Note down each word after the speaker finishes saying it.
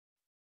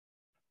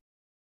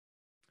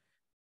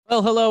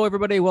Well, hello,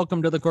 everybody.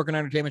 Welcome to the Cork and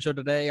Entertainment Show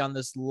today on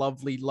this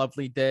lovely,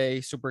 lovely day.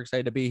 Super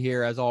excited to be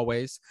here, as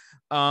always.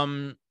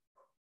 For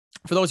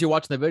those of you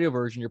watching the video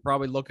version, you're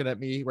probably looking at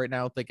me right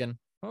now thinking,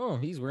 oh,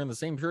 he's wearing the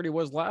same shirt he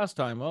was last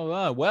time.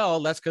 Oh, well,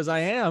 that's because I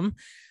am.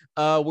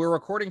 We're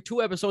recording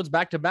 2 episodes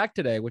back to back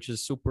today, which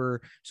is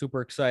super,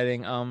 super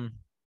exciting.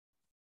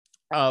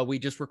 We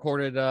just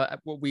recorded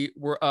we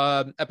were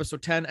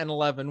episode 10 and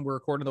 11. We're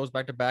recording those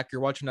back to back.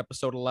 You're watching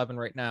episode 11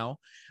 right now.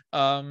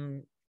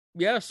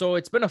 Yeah, so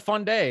it's been a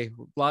fun day.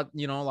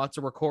 Lots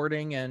of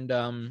recording, and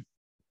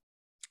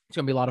it's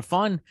gonna be a lot of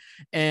fun.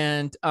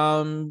 And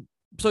so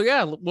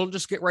yeah, we'll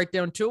just get right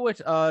down to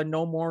it.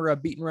 No more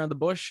beating around the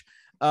bush.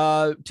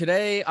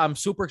 Today I'm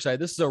super excited.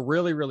 This is a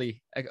really,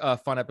 really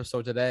fun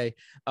episode today.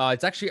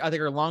 It's actually, I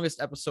think, our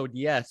longest episode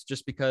yet,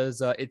 just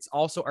because it's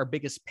also our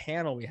biggest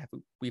panel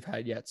we've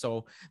had yet.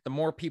 So the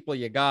more people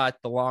you got,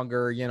 the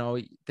longer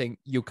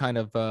you kind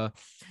of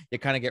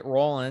get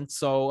rolling.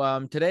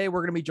 So today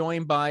we're gonna be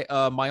joined by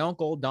my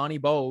uncle Donnie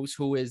Bowes,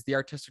 who is the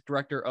artistic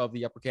director of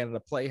the Upper Canada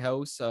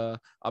Playhouse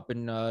up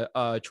in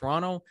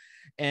Toronto,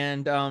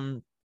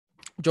 and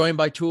joined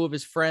by 2 of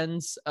his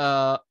friends,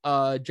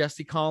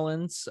 Jesse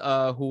Collins,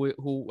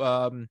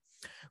 who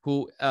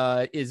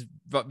is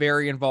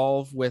very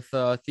involved with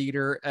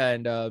theater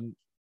and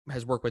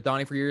has worked with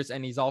Donnie for years,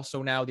 and he's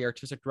also now the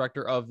artistic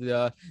director of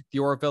the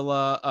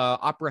Orvilla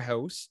Opera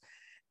House.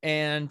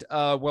 And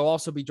we'll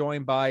also be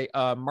joined by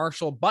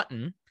Marshall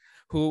Button,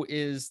 who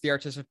is the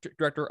artistic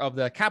director of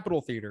the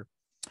Capitol Theater,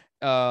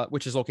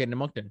 which is located in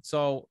Moncton.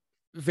 So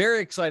very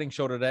exciting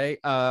show today.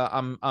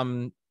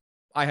 I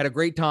had a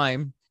great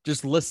time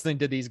just listening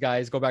to these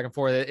guys go back and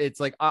forth. It's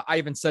like, I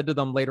even said to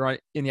them later on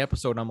in the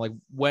episode, I'm like,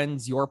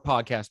 when's your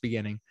podcast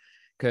beginning?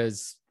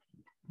 Because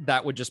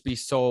that would just be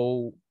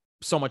so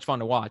much fun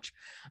to watch.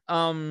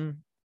 So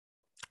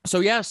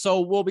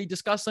we'll be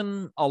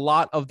discussing a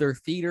lot of their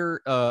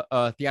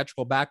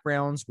theatrical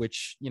backgrounds,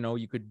 which,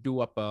 you could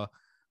do up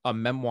a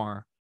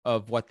memoir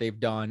of what they've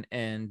done.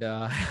 And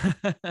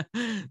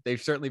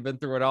they've certainly been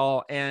through it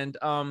all. And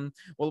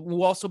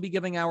we'll also be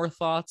giving our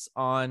thoughts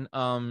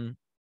on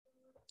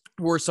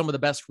who are some of the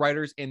best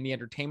writers in the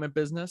entertainment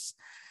business.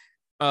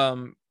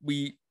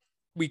 We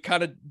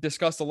kind of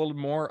discussed a little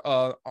more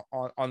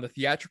on the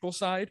theatrical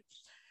side,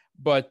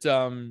 but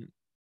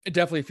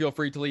definitely feel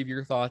free to leave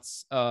your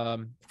thoughts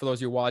for those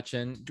of you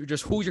watching.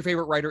 Just who's your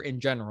favorite writer in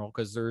general,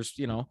 because there's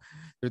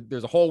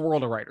there's a whole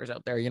world of writers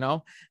out there,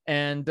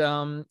 and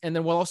then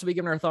we'll also be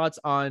giving our thoughts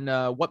on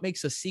what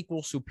makes a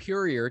sequel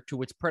superior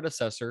to its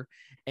predecessor,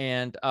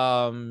 and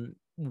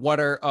what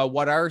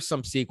are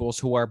some sequels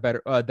who are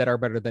better that are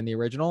better than the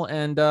original,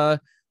 and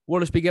we'll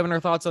just be giving our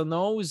thoughts on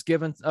those,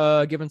 given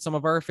some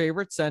of our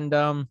favorites. And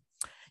I'll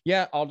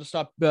just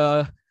stop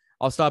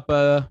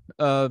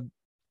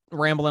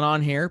rambling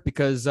on here,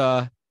 because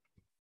all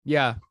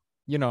right,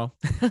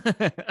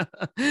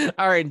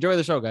 enjoy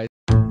the show, guys.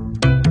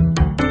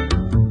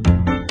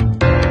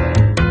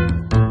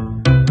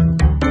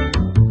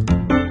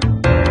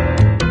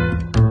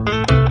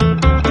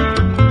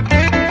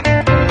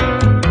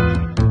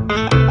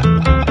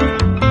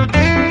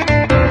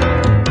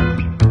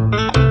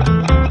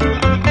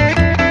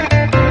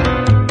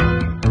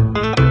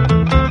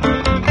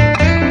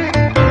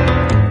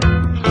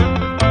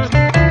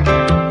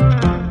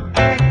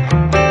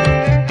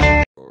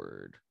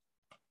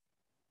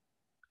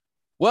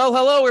 Well,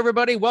 hello,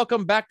 everybody.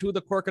 Welcome back to the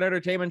Cork and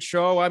Entertainment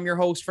Show. I'm your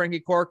host, Franky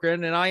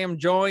Corcoran, and I am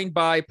joined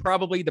by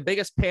probably the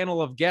biggest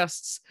panel of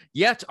guests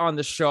yet on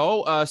the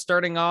show.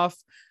 Starting off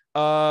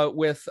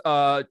with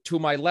to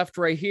my left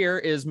right here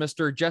is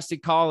Mr. Jesse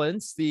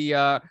Collins, the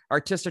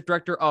artistic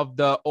director of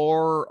the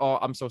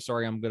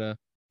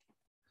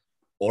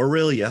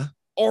Aurelia.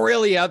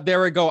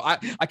 There we go.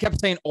 I kept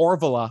saying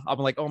Orvilla. I'm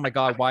like, oh my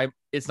God, why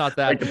it's not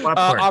that?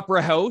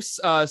 Opera House.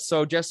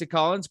 So Jesse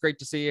Collins, great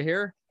to see you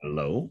here.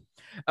 Hello.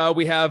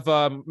 We have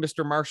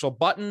Mr. Marshall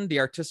Button, the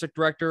artistic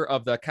director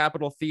of the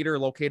Capitol Theater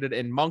located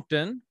in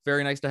Moncton.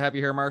 Very nice to have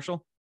you here,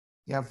 Marshall.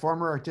 Yeah,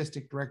 former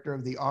artistic director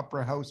of the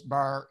Opera House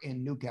Bar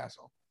in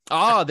Newcastle.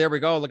 Oh, there we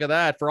go. Look at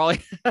that for all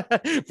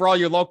for all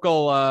your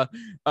local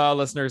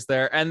listeners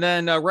there. And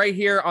then right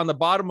here on the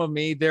bottom of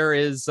me, there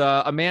is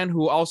a man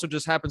who also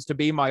just happens to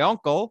be my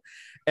uncle,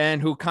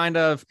 and who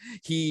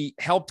he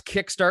helped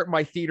kickstart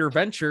my theater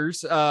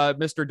ventures,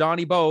 Mr.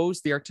 Donnie Bowes,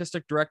 the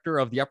artistic director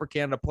of the Upper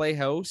Canada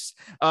Playhouse.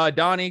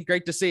 Donnie,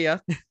 great to see you.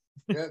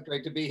 Yeah,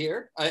 great to be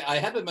here. I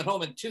haven't been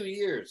home in 2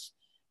 years.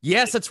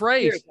 Yes, that's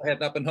right. I have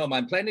not been home.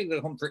 I'm planning to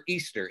go home for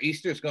Easter.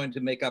 Easter is going to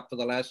make up for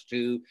the last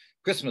 2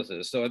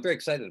 Christmases, so I'm very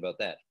excited about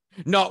that.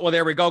 No, well,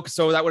 there we go.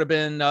 So that would have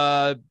been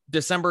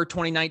December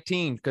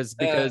 2019, because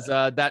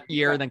that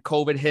year, then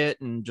COVID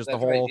hit, and just the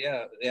whole.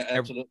 Right. Yeah,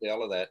 absolutely,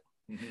 all of that.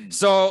 Mm-hmm.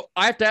 So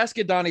I have to ask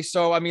you, Donnie.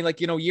 So I mean,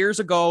 years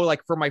ago,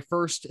 for my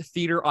first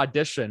theater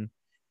audition,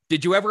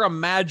 did you ever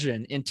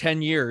imagine in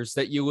 10 years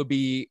that you would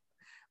be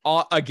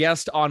a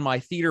guest on my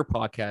theater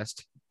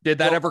podcast? Did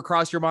that ever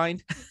cross your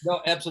mind?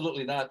 No,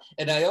 absolutely not.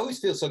 And I always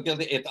feel so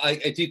guilty.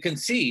 If you can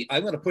see,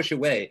 I'm going to push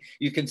away.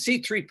 You can see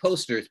 3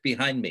 posters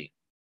behind me.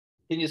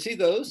 Can you see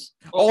those?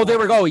 Oh, there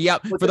we go. Yeah.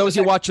 For those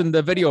of you watching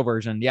the video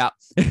version. Yeah.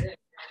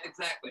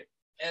 Exactly.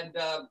 And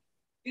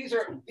these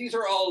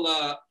are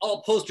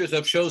all posters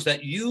of shows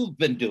that you've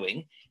been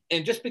doing.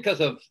 And just because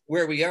of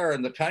where we are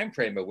and the time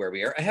frame of where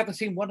we are, I haven't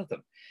seen one of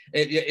them.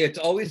 It's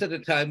always at a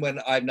time when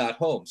I'm not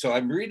home. So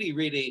I'm really,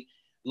 really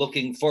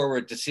looking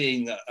forward to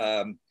seeing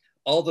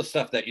all the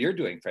stuff that you're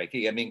doing,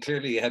 Franky. I mean,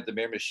 clearly you have the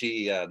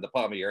Miramichi in the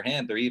palm of your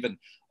hand. They're even,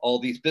 all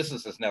these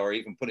businesses now are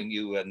even putting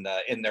you in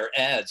their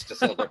ads to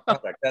sell their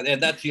product. And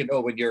that's, you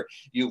know, when you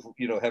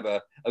have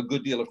a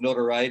good deal of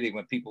notoriety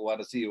when people want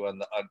to see you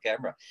on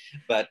camera.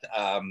 But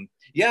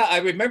yeah, I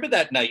remember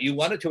that night you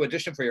wanted to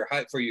audition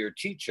for your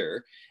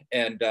teacher,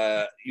 and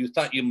you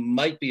thought you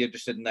might be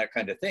interested in that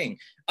kind of thing.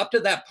 Up to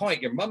that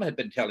point, your mom had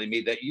been telling me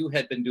that you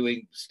had been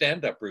doing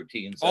stand-up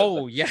routines.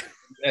 Oh, yeah.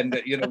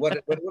 And you know, what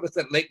is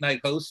that late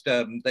night host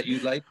that you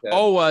like?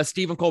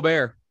 Stephen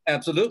Colbert.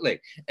 Absolutely.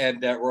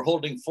 And we're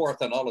holding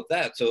forth on all of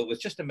that. So it was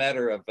just a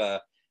matter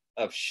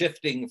of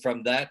shifting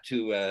from that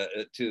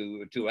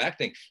to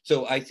acting.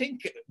 So I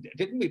think,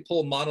 didn't we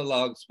pull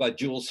monologues by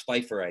Jules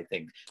Pfeiffer, I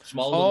think? It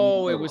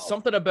was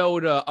something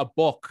about a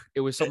book.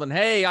 It was something,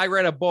 hey, I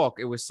read a book.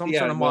 It was some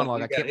sort of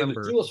monologue. I can't remember.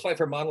 It was Jules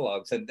Pfeiffer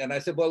monologues. And I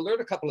said, well, learn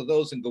a couple of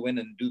those and go in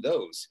and do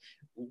those,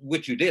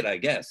 which you did, I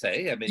guess,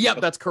 eh? I mean, yeah,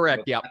 that's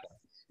correct. Yeah.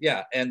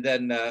 Yeah. And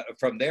then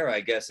from there,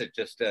 I guess it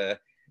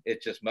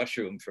just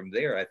mushroomed from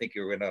there. I think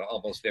you were in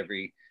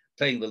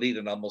playing the lead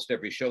in almost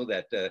every show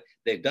that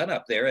they've done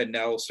up there, and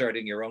now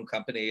starting your own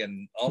company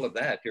and all of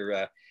that.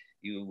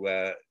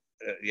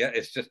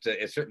 It's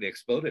certainly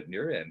exploded in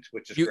your end,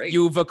 which is great.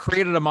 You've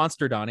created a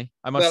monster, Donnie.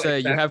 I must say,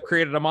 exactly. You have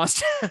created a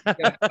monster.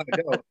 Yeah, I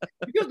know.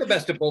 You're the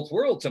best of both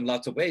worlds in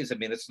lots of ways. I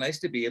mean, it's nice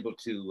to be able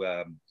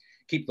to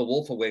keep the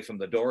wolf away from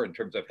the door in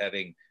terms of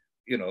having,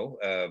 you know,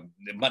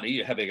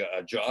 money, having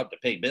a job to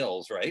pay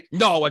bills, right?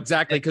 No,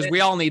 exactly, because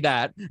we all need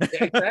that.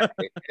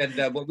 Exactly.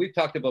 And what we've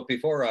talked about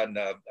before on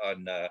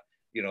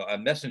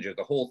Messenger,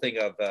 the whole thing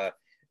of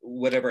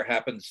whatever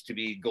happens to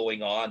be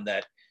going on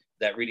that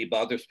really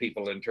bothers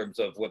people in terms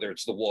of whether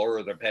it's the war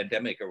or the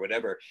pandemic or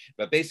whatever.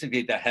 But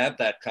basically, to have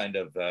that kind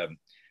of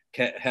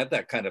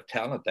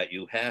talent that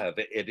you have,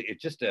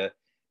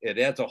 it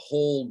adds a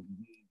whole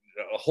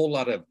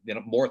lot of, you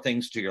know, more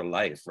things to your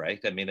life, right?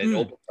 I mean, it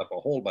opens up a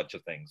whole bunch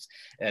of things,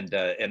 and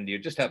you're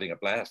just having a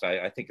blast.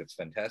 I think it's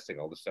fantastic,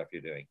 all the stuff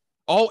you're doing.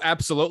 Oh,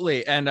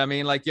 absolutely. And I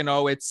mean, like, you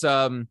know, it's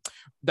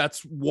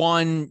that's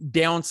one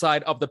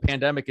downside of the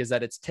pandemic, is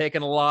that it's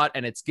taken a lot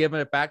and it's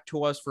given it back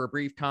to us for a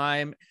brief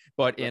time,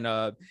 but in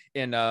a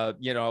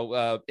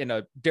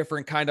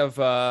different kind of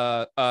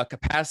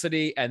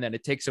capacity, and then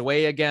it takes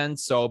away again.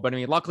 So, but I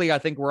mean, luckily, I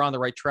think we're on the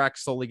right track,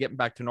 slowly getting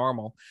back to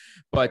normal.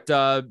 But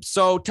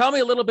so tell me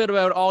a little bit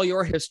about all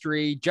your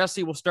history.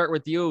 Jesse, we'll start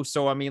with you.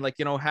 So, I mean, like,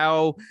 you know,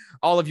 how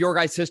all of your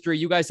guys' history,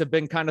 you guys have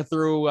been kind of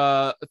through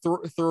a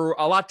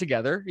lot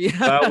together.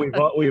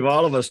 We've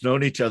all of us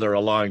known each other a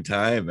long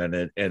time,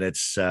 and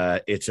it's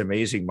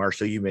amazing.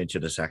 Marshall, you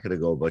mentioned a second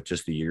ago about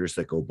just the years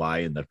that go by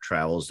and the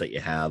travels that you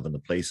have and the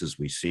places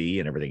we see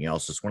and everything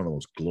else. It's one of the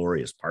most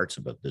glorious parts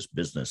about this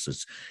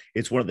business.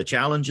 It's one of the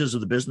challenges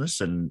of the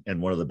business, and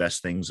one of the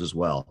best things as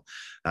well,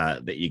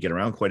 that you get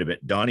around quite a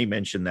bit. Donnie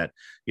mentioned that,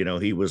 you know,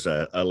 he was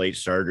a late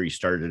starter. He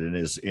started in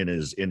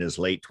his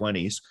late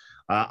 20s.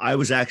 I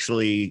was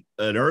actually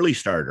an early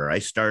starter. I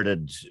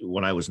started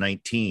when I was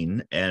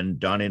 19, and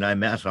Donnie and I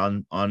met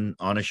on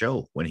a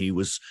show when he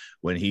was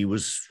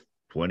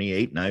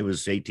 28 and I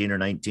was 18 or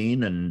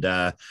 19,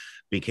 and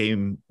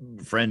became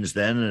friends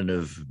then, and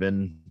have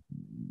been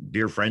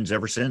dear friends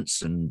ever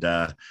since. And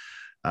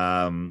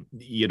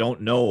you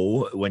don't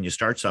know when you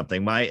start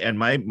something.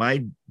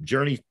 My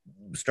journey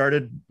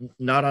started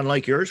not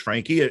unlike yours,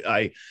 Franky.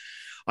 I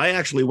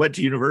actually went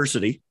to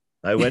university.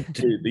 I went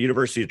to the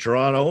University of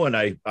Toronto, and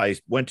I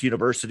went to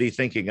university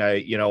thinking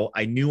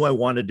I knew I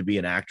wanted to be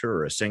an actor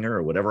or a singer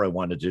or whatever I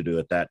wanted to do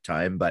at that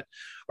time. But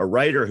a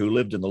writer who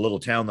lived in the little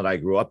town that I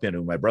grew up in,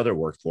 who my brother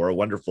worked for, a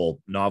wonderful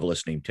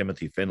novelist named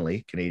Timothy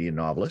Finley, Canadian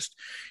novelist,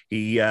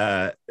 he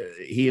and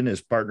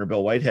his partner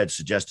Bill Whitehead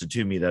suggested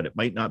to me that it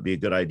might not be a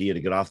good idea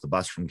to get off the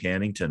bus from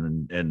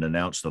Cannington and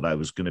announce that I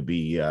was going to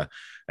be an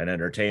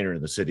entertainer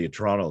in the city of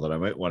Toronto, that I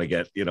might want to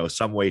get, you know,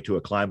 some way to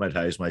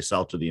acclimatize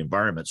myself to the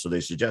environment. So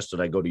they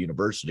suggested I go to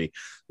university,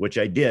 which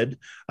I did.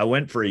 I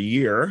went for a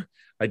year.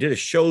 I did a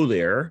show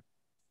there.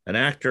 An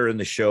actor in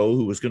the show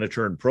who was going to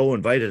turn pro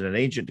invited an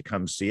agent to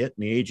come see it,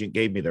 and the agent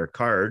gave me their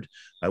card.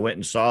 I went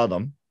and saw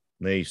them.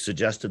 They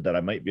suggested that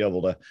I might be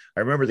able to.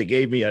 I remember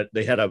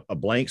they had a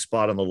blank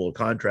spot on the little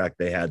contract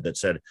they had that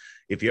said,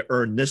 if you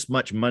earn this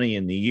much money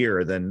in the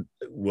year, then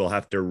we'll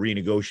have to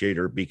renegotiate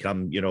or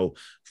become, you know,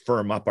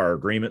 firm up our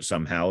agreement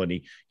somehow. And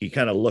he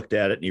kind of looked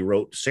at it and he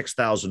wrote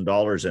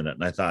 $6,000 in it.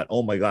 And I thought,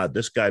 oh my God,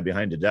 this guy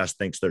behind the desk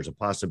thinks there's a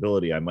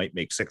possibility I might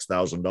make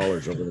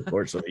 $6,000 over the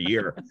course of a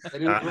year.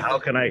 How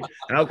can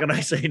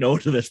I say no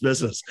to this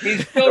business?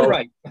 He's still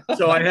right.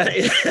 So I had,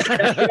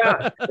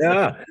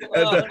 yeah.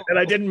 And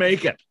I didn't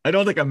make it. I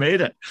don't think I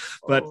made it,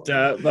 but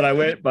I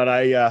went. But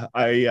I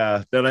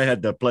then I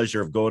had the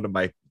pleasure of going to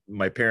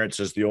my parents,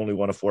 as the only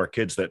one of 4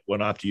 kids that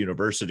went off to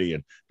university,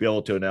 and be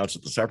able to announce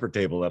at the supper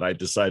table that I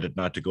decided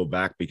not to go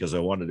back because I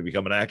wanted to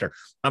become an actor.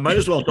 I might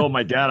as well have told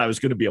my dad I was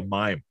going to be a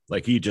mime.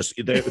 Like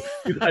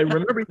I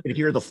remember you could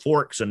hear the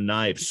forks and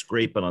knives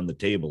scraping on the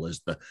table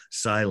as the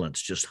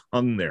silence just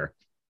hung there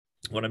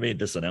when I made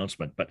this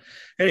announcement. But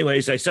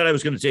anyways, I said I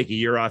was going to take a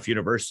year off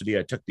university.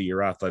 I took the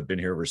year off. I've been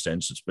here ever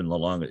since. It's been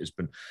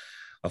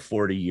a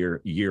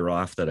 40-year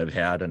off that I've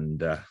had.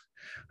 And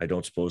I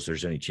don't suppose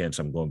there's any chance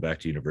I'm going back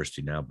to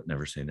university now, but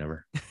never say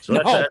never. So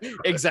no,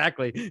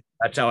 exactly.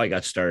 That's how I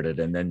got started.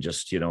 And then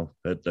just,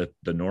 the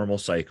normal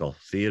cycle: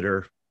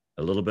 theater,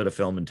 a little bit of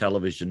film and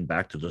television,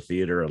 back to the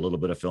theater, a little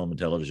bit of film and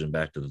television,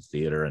 back to the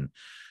theater,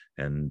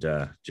 and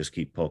just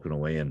keep poking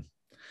away and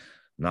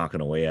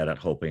knocking away at it,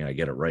 hoping I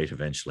get it right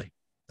eventually.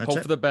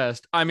 Hope for the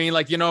best. I mean,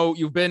 like,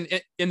 you've been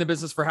in the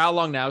business for how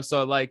long now?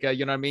 So like,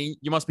 you know what I mean?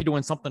 You must be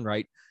doing something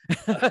right.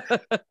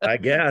 I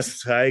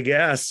guess,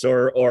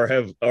 or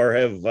have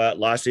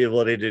lost the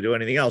ability to do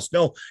anything else.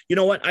 No, you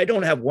know what? I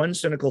don't have one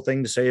cynical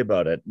thing to say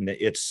about it. And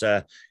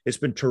it's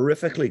been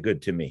terrifically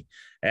good to me.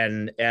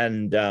 And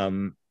I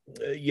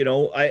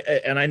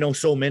know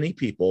so many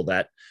people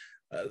that,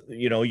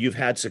 you've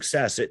had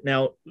success.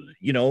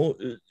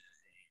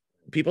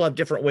 People have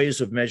different ways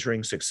of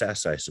measuring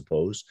success, I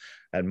suppose.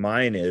 And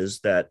mine is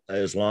that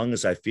as long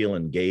as I feel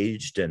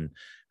engaged and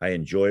I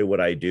enjoy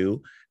what I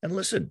do, and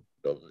listen,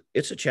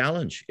 it's a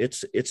challenge.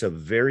 It's a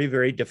very,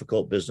 very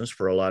difficult business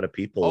for a lot of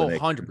people. Oh, and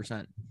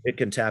 100%. It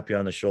can tap you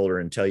on the shoulder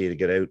and tell you to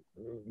get out,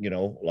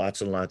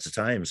 lots and lots of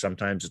times.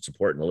 Sometimes it's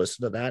important to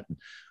listen to that. And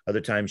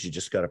other times you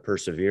just got to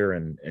persevere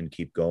and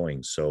keep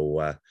going.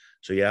 So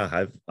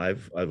yeah,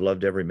 I've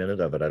loved every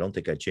minute of it. I don't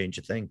think I'd change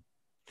a thing.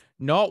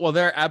 No, well,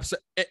 they're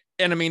absolutely,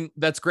 and I mean,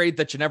 that's great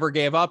that you never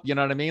gave up. You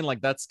know what I mean?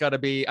 Like, that's got to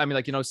be, I mean,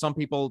 like, some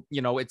people,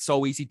 it's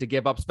so easy to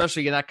give up,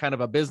 especially in that kind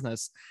of a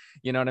business.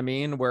 You know what I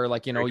mean? Where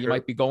like, you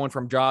might be going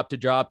from job to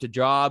job to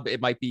job. It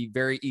might be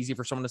very easy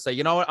for someone to say,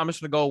 you know what, I'm just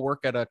going to go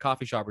work at a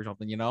coffee shop or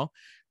something,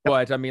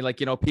 But I mean,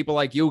 like, people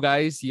like you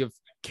guys, you've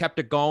kept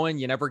it going.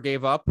 You never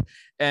gave up.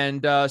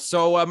 And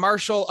so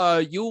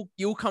Marshall,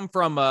 you come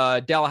from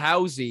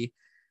Dalhousie.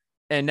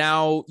 And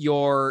now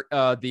you're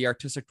the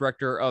artistic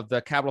director of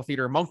the Capitol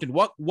Theater in Moncton.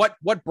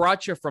 What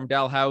brought you from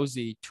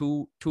Dalhousie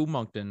to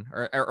Moncton,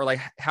 or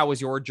like, how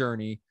was your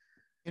journey?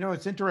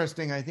 It's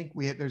interesting. I think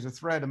there's a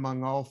thread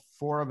among all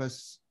 4 of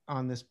us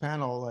on this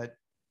panel that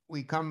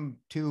we come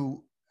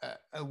to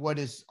what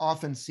is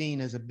often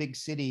seen as a big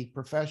city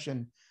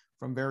profession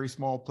from very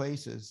small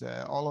places.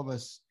 All of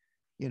us,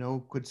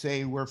 could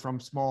say we're from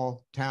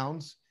small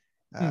towns.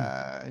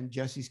 In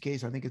Jesse's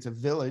case, I think it's a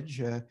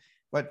village.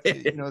 But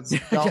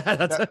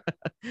the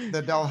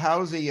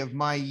Dalhousie of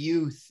my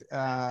youth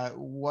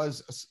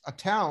was a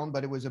town,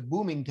 but it was a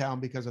booming town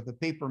because of the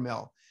paper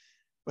mill.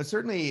 But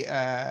certainly,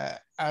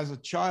 as a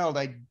child,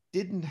 I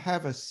didn't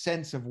have a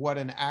sense of what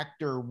an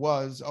actor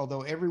was.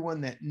 Although everyone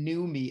that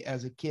knew me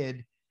as a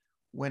kid,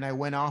 when I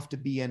went off to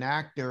be an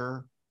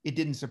actor, it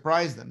didn't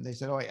surprise them. They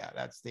said, "Oh yeah,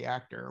 that's the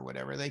actor," or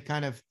whatever. They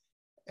kind of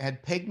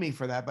had pegged me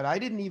for that, but I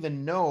didn't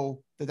even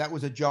know that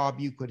was a job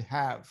you could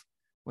have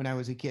when I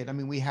was a kid. I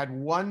mean, we had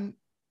one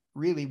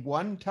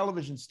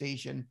television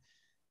station,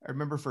 I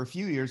remember, for a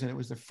few years, and it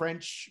was the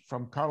French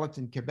from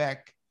Carleton,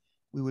 Quebec.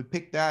 We would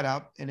pick that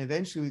up, and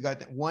eventually we got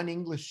that one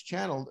English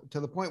channel, to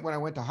the point when I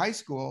went to high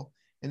school,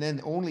 and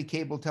then only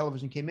cable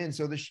television came in.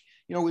 So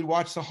we'd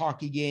watch the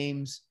hockey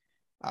games.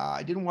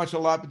 I didn't watch a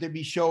lot, but there'd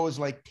be shows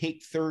like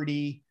Take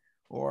 30,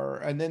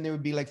 and then there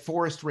would be like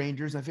Forest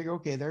Rangers. I figure,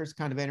 okay, there's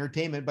kind of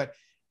entertainment. But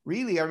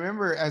really, I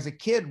remember as a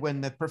kid when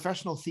the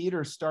professional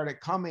theater started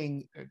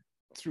coming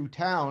through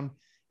town,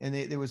 and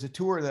there was a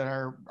tour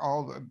that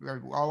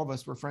all of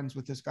us were friends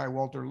with this guy,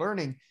 Walter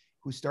Learning,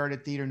 who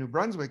started Theater New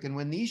Brunswick. And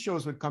when these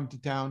shows would come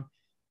to town,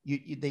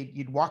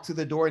 you'd walk through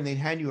the door and they'd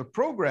hand you a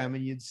program,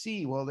 and you'd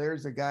see, well,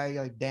 there's a guy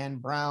like Dan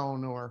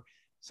Brown or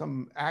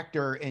some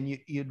actor, and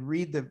you'd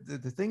read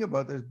the thing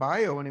about this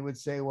bio, and it would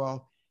say,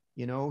 well,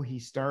 he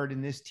starred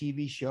in this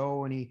TV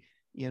show, and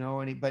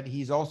but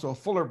he's also a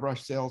Fuller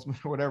Brush salesman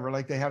or whatever.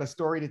 Like, they had a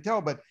story to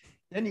tell. But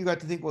then you got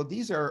to think, well,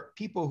 these are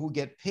people who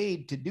get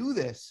paid to do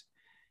this.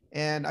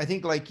 And I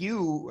think, like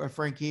you,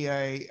 Franky,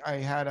 I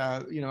had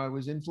I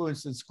was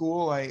influenced in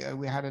school.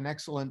 We had an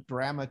excellent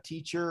drama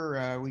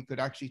teacher. We could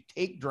actually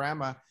take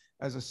drama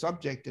as a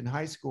subject in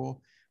high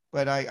school,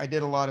 but I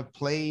did a lot of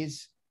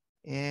plays,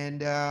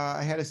 and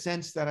I had a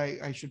sense that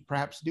I should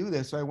perhaps do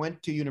this. So I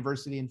went to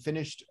university and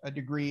finished a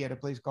degree at a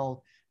place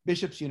called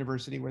Bishop's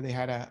University, where they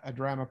had a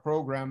drama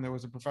program. There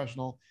was a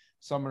professional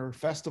summer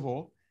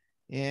festival.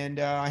 And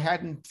I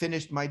hadn't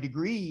finished my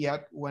degree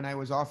yet when I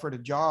was offered a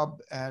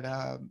job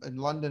in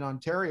London,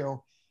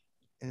 Ontario.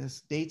 And this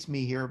dates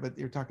me here, but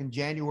you're talking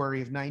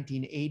January of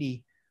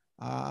 1980,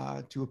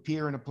 to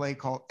appear in a play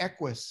called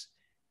Equus.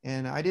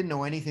 And I didn't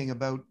know anything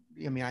about,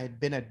 I had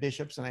been at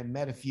Bishop's and I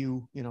met a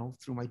few,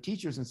 through my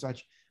teachers and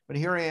such. But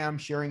here I am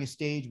sharing a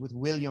stage with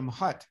William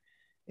Hutt.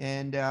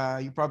 And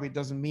you probably, it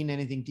doesn't mean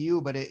anything to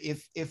you, but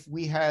if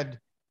we had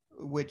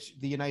which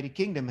the United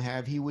Kingdom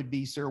have, he would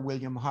be Sir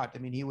William Hutt. I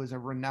mean, he was a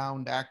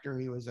renowned actor.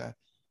 He was a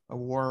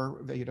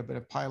war, he had been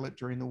a pilot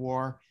during the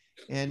war.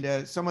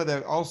 And some of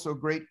the also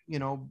great,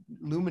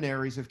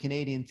 luminaries of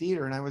Canadian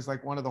theater. And I was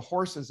like one of the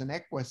horses in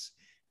Equus.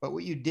 But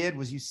what you did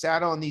was you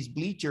sat on these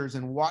bleachers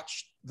and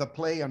watched the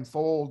play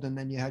unfold, and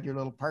then you had your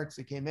little parts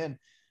that came in.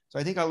 So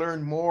I think I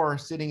learned more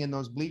sitting in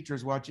those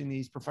bleachers watching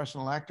these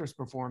professional actors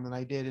perform than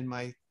I did in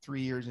my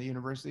 3 years at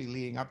university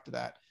leading up to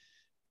that.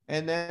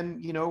 And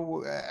then,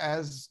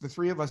 as the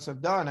three of us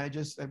have done, I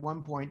just at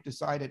one point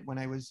decided when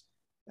I was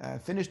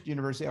finished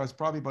university, I was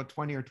probably about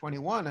 20 or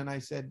 21. And I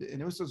said,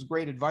 and this was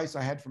great advice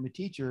I had from a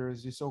teacher,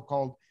 is the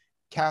so-called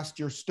cast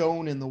your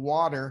stone in the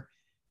water,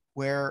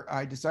 where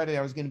I decided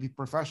I was going to be a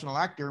professional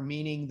actor,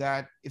 meaning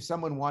that if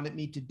someone wanted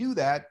me to do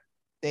that,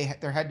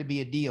 there had to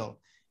be a deal.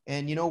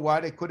 And you know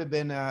what? It could have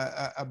been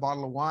a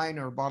bottle of wine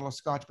or a bottle of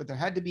scotch, but there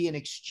had to be an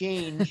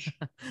exchange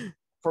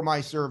for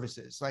my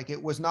services. Like,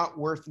 it was not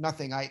worth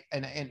nothing.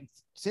 And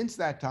since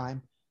that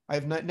time,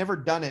 I've never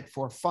done it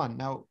for fun.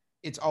 Now,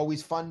 it's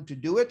always fun to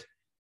do it,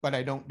 but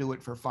I don't do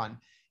it for fun.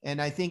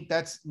 And I think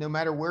that's no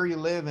matter where you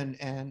live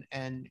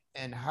and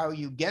how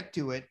you get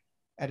to it,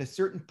 at a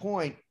certain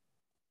point,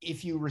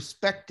 if you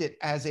respect it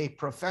as a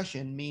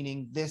profession,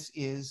 meaning this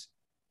is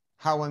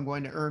how I'm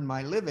going to earn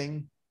my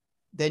living,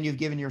 then you've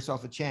given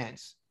yourself a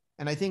chance.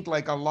 And I think,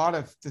 like a lot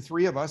of the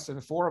three of us, or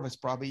the four of us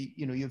probably,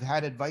 you've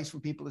had advice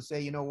from people to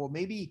say, well,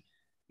 maybe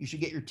you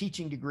should get your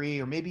teaching degree,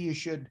 or maybe you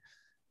should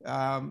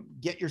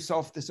get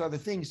yourself this other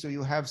thing so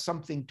you have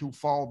something to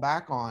fall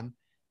back on.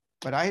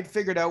 But I had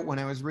figured out when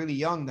I was really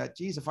young that,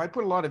 geez, if I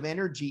put a lot of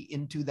energy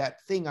into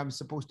that thing I'm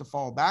supposed to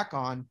fall back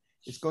on,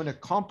 it's going to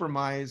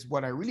compromise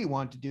what I really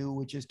want to do,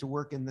 which is to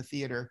work in the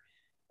theater.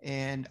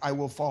 And I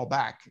will fall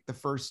back the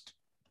first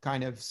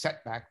kind of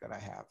setback that I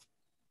have.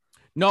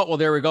 No, well,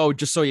 there we go.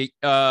 Just so you,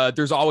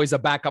 there's always a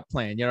backup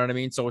plan. You know what I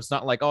mean? So it's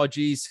not like, oh,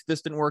 geez,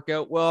 this didn't work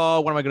out.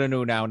 Well, what am I going to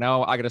do now?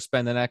 Now I got to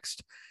spend the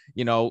next,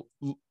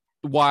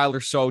 while or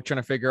so trying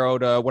to figure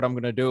out what I'm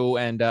going to do.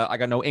 And I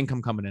got no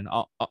income coming in,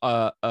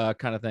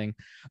 kind of thing.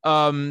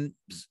 So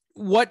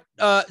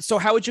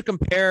how would you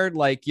compare,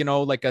 like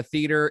a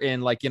theater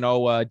in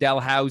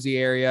Dalhousie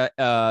area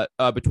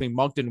between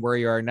Moncton, where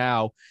you are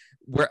now?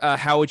 Where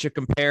how would you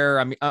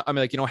compare? I mean,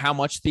 how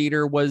much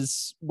theater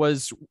was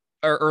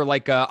or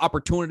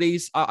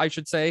opportunities, I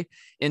should say,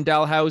 in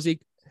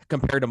Dalhousie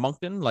compared to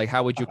Moncton? Like,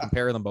 how would you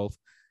compare them both?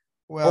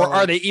 Well, or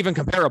are they even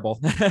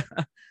comparable?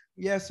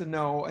 Yes and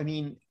no. I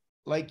mean,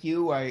 like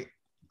you,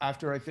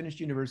 after I finished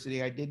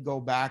university, I did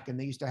go back, and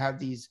they used to have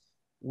these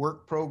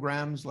work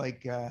programs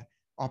like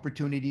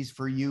Opportunities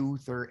for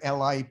Youth or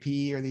LIP,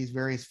 or these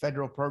various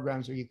federal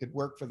programs where you could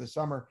work for the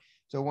summer.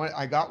 So when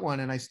I got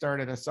one, and I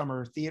started a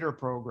summer theater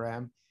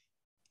program.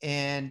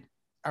 And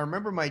I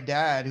remember my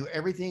dad, who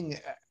everything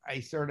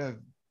I sort of,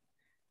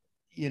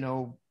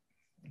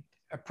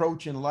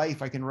 approach in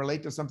life, I can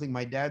relate to something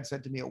my dad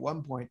said to me at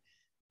one point.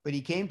 But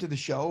he came to the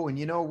show, and,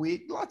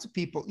 lots of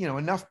people,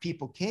 enough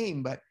people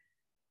came, but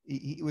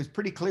it was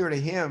pretty clear to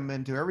him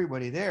and to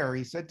everybody there.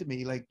 He said to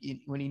me, like,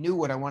 when he knew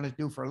what I wanted to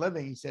do for a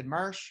living, he said,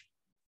 Marsh,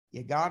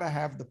 you got to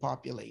have the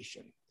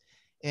population.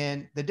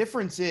 And the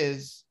difference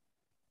is,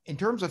 in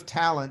terms of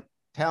talent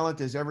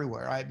is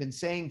everywhere. I've been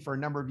saying for a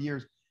number of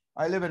years,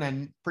 I live in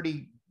a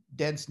pretty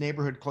dense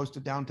neighborhood close to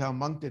downtown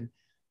Moncton.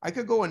 I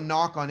could go and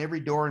knock on every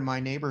door in my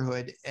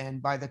neighborhood,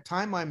 and by the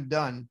time I'm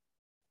done,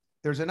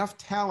 there's enough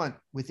talent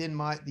within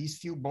these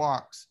few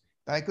blocks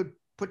that I could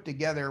put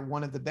together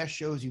one of the best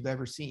shows you've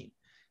ever seen.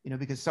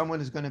 Because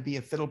someone is going to be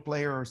a fiddle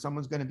player, or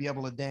someone's going to be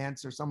able to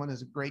dance, or someone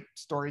is a great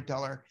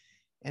storyteller.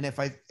 And if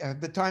I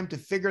have the time to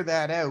figure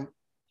that out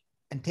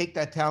and take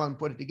that talent and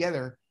put it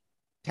together,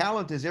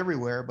 talent is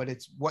everywhere, but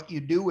it's what you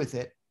do with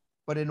it.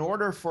 But in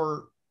order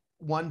for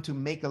one to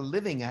make a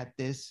living at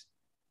this,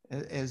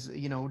 as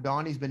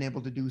Donnie's been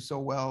able to do so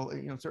well,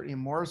 certainly in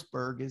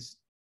Morrisburg, is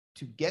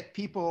to get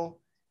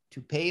people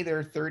to pay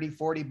their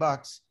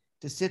 $30-40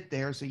 to sit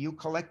there. So you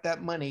collect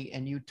that money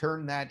and you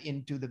turn that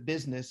into the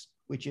business,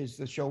 which is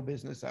the show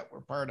business that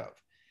we're part of.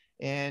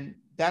 And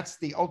that's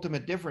the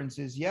ultimate difference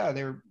is, yeah,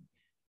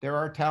 there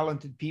are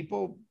talented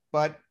people,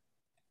 but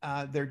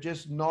there are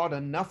just not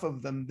enough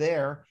of them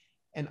there.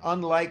 And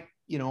unlike,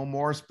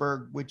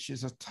 Morrisburg, which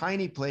is a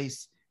tiny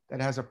place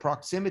that has a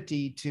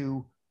proximity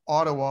to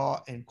Ottawa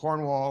and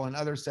Cornwall and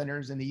other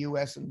centers in the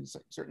US, and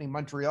certainly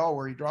Montreal,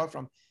 where he draws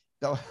from,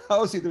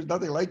 Dalhousie, there's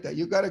nothing like that.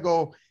 You got to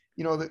go,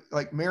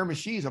 like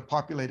Miramichi is a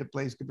populated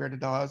place compared to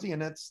Dalhousie,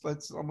 and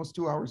that's almost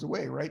 2 hours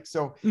away, right?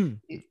 So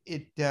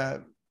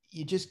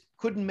you just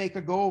couldn't make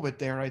a go of it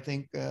there, I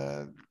think,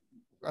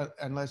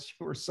 unless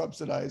you were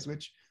subsidized,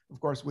 which of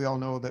course we all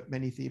know that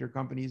many theater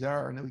companies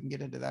are, and then we can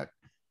get into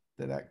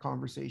that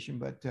conversation.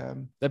 But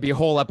that'd be a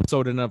whole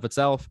episode in and of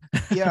itself.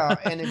 Yeah,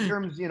 and in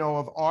terms,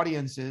 of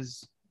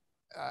audiences,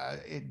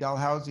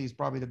 Dalhousie is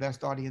probably the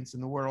best audience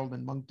in the world,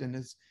 and Moncton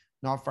is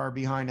not far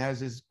behind,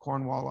 as is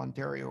Cornwall,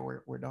 Ontario,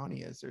 where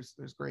Donnie is.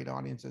 There's great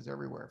audiences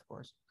everywhere, of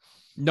course.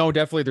 No,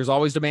 definitely. There's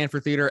always demand for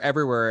theater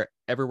everywhere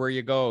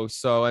you go.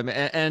 So I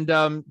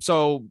mean,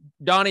 so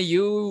Donnie,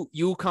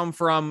 you come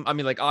from, I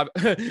mean, like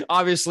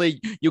obviously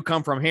you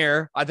come from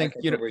here. I think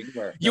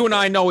you and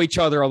I know each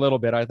other a little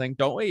bit. I think,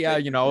 don't we? Yeah,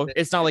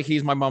 it's not like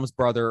he's my mom's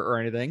brother or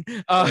anything.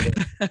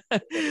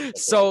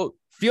 So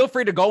feel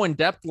free to go in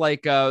depth,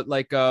 like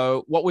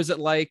what was it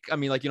like? I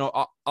mean, like,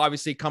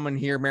 obviously coming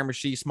here,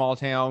 Miramichi, small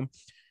town.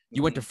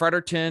 You went to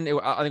Fredericton.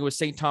 I think it was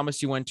St.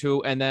 Thomas you went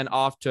to, and then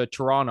off to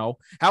Toronto.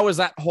 How was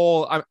that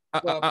whole? I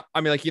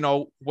mean, like,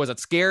 was it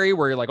scary?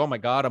 Where you're like, oh my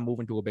god, I'm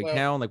moving to a big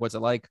town. Like, what's it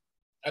like?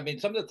 I mean,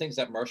 some of the things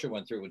that Marshall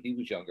went through when he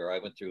was younger, I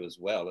went through as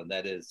well, and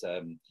that is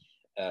the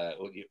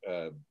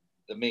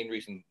main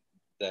reason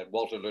that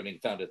Walter Learning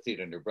founded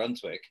theater in New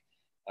Brunswick,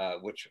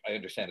 which I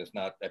understand is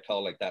not at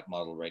all like that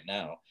model right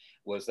now,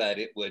 was that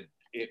it would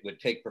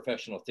take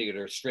professional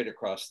theater straight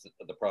across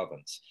the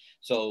province.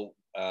 So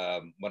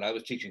when I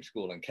was teaching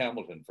school in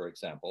Campbellton, for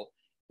example,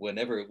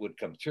 whenever it would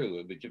come through,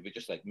 it would be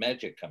just like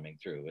magic coming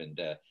through. And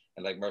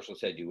like Marshall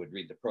said, you would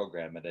read the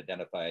program and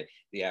identify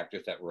the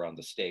actors that were on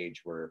the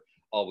stage were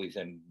always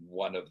in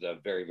one of the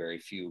very, very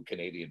few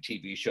Canadian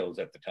TV shows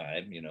at the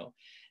time,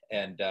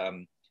 And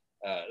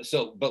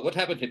but what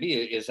happened to me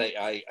is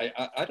I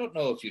don't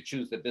know if you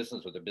choose the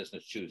business or the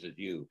business chooses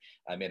you.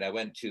 I mean,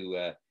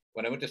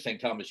 when I went to St.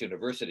 Thomas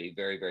University,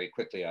 very, very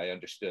quickly, I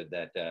understood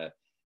that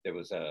there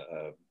was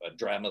a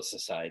drama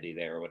society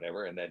there or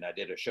whatever. And then I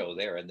did a show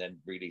there and then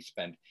really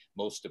spent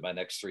most of my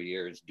next 3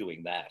 years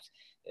doing that.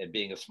 And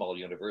being a small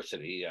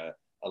university,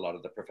 a lot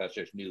of the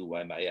professors knew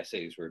why my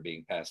essays were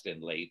being passed in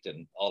late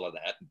and all of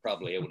that. And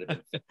probably it would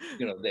have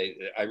been,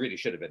 I really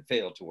should have been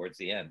failed towards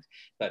the end.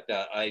 But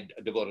I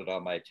devoted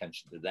all my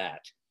attention to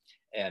that.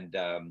 And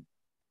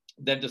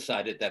then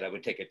decided that I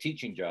would take a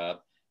teaching job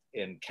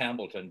in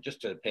Campbellton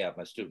just to pay off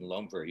my student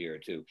loan for a year or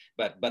two.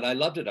 But I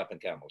loved it up in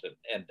Campbellton.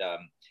 And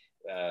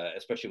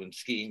especially when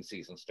skiing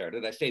season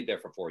started, I stayed there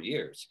for 4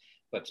 years.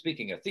 But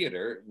speaking of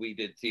theater, we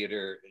did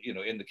theater,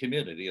 in the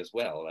community as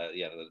well.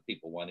 The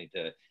people wanting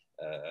to,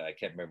 I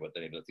can't remember what the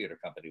name of the theater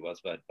company was,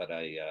 but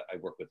I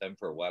worked with them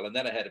for a while. And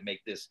then I had to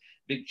make this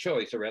big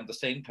choice around the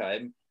same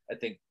time. I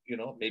think,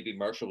 maybe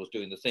Marshall was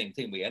doing the same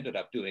thing. We ended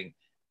up doing,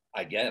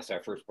 I guess,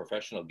 our first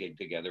professional gig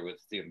together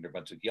with Theater New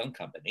Brunswick Young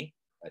Company.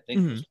 I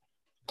think it was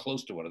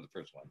close to one of the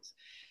first ones.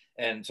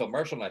 And so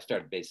Marshall and I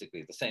started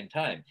basically at the same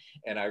time.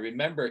 And I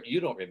remember, you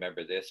don't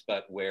remember this,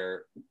 but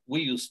where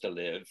we used to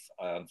live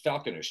on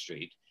Falconer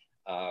Street,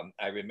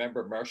 I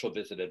remember Marshall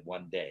visited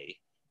one day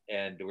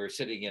and we were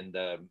sitting in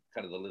the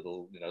kind of the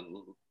little,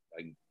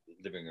 like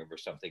living room or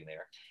something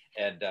there.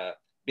 And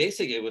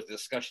basically it was a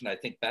discussion I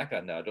think back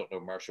on now. I don't know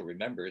if Marshall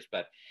remembers,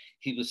 but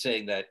he was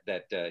saying that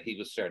he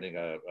was starting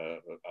a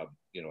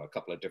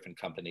couple of different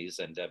companies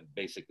and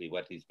basically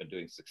what he's been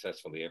doing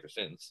successfully ever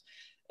since.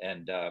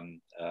 And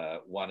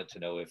wanted to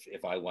know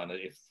if I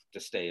wanted to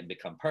stay and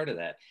become part of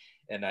that.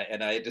 And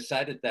I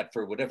decided that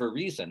for whatever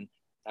reason,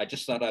 I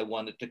just thought I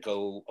wanted to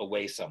go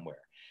away somewhere.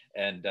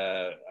 And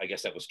I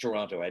guess that was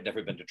Toronto. I'd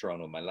never been to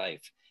Toronto in my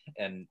life.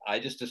 And I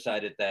just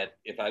decided that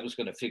if I was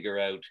going to figure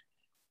out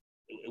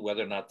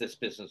whether or not this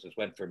business was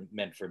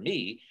meant for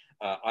me,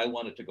 I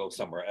wanted to go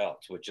somewhere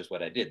else, which is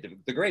what I did.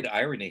 The great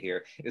irony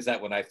here is that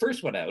when I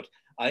first went out,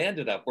 I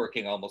ended up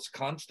working almost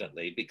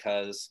constantly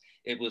because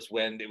it was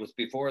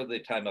before the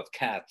time of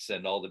Cats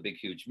and all the big,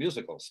 huge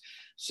musicals.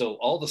 So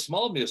all the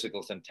small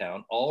musicals in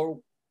town,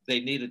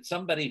 they needed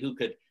somebody who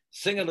could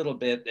sing a little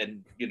bit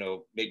and,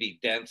 maybe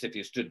dance if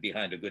you stood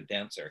behind a good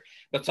dancer,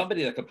 but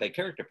somebody that could play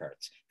character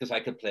parts, because I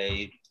could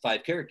play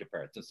 5 character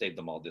parts and save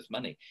them all this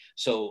money.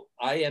 So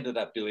I ended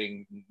up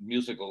doing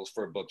musicals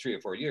for about 3 or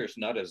 4 years,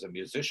 not as a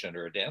musician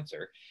or a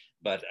dancer,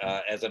 but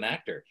as an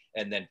actor.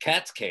 And then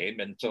Cats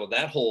came. And so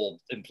that whole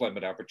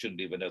employment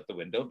opportunity went out the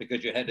window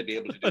because you had to be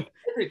able to do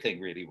everything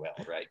really well,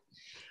 right?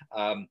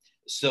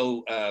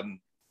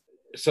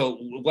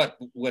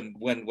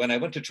 When I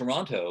went to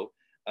Toronto,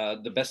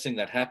 the best thing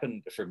that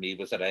happened for me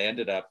was that I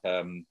ended up,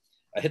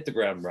 I hit the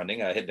ground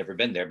running. I had never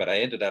been there, but I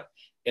ended up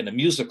in a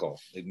musical,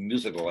 I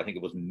think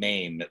it was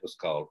MAME, it was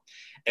called.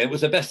 And it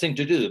was the best thing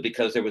to do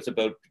because there was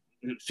about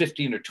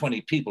 15 or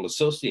 20 people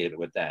associated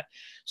with that.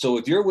 So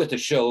if you're with a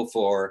show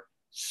for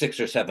 6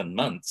 or 7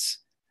 months,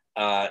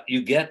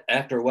 you get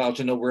after a while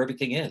to know where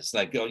everything is.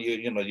 Like,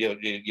 you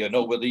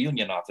know where the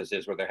union office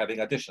is, where they're having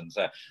auditions.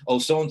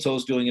 So-and-so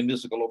is doing a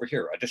musical over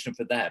here, audition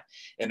for that.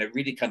 And it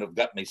really kind of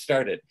got me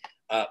started.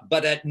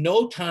 But at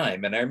no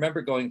time, and I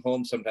remember going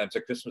home sometimes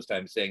at Christmas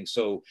time saying,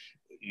 so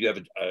you have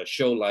a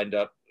show lined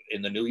up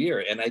in the new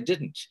year? And I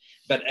didn't.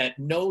 But at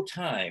no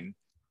time,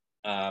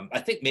 I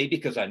think maybe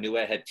because I knew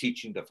I had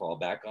teaching to fall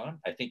back on.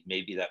 I think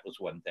maybe that was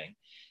one thing.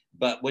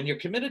 But when you're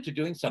committed to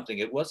doing something,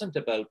 it wasn't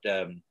about...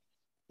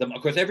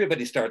 of course,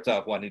 everybody starts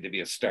off wanting to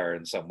be a star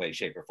in some way,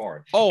 shape, or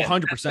form. Oh,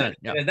 100%.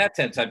 Yeah. In that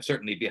sense, I'm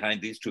certainly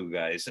behind these two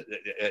guys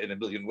in a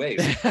million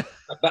ways.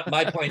 But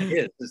my point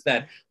is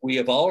that we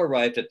have all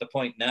arrived at the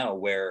point now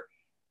where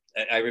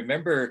I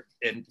remember,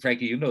 and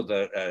Franky,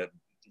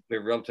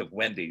 their relative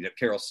Wendy,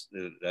 Carol's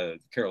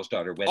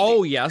daughter Wendy.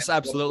 Oh yes,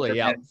 absolutely.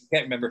 Yeah. I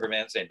can't remember her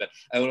man's name, but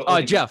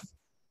I Jeff.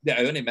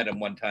 I only met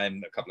him one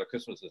time a couple of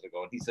Christmases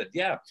ago, and he said,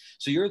 "Yeah,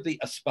 so you're the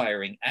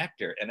aspiring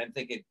actor." And I'm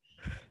thinking,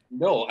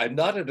 no, I'm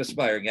not an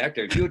aspiring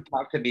actor. If you had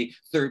talked to me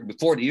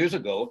 40 years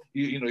ago,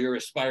 you're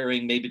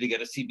aspiring maybe to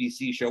get a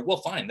CBC show. Well,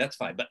 fine, that's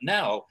fine. But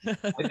now I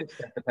just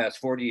spent the past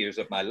 40 years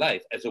of my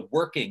life as a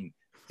working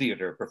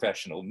theater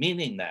professional,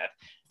 meaning that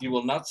you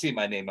will not see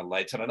my name in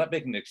lights. And I'm not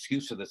making an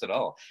excuse for this at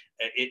all.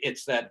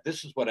 It's that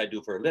this is what I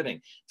do for a living.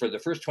 For the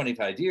first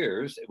 25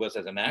 years, it was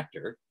as an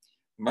actor.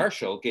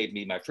 Marshall gave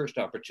me my first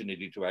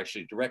opportunity to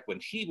actually direct when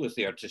he was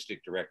the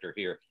artistic director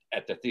here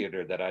at the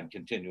theater that I'm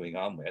continuing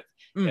on with.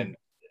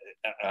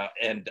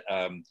 And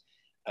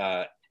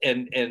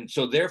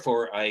so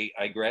therefore I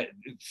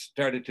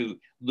started to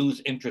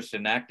lose interest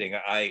in acting.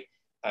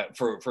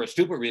 For a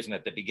stupid reason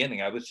at the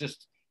beginning, I was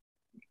just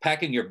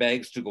packing your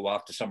bags to go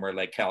off to somewhere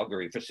like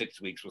Calgary for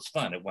 6 weeks was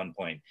fun at one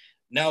point.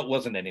 Now it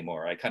wasn't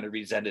anymore. I kind of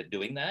resented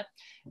doing that.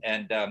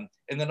 And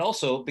then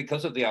also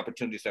because of the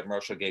opportunities that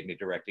Marshall gave me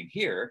directing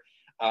here,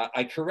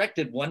 I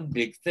corrected one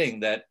big thing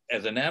that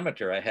as an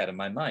amateur I had in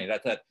my mind. I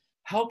thought,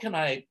 how can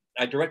I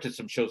directed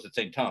some shows at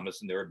St.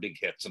 Thomas and there were big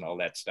hits and all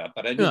that stuff,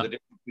 but I knew the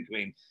difference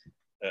between,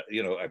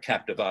 a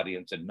captive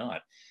audience and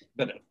not.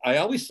 But I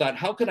always thought,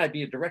 how could I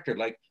be a director?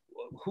 Like,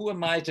 who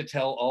am I to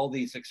tell all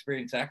these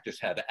experienced actors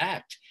how to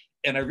act?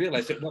 And I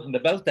realized it wasn't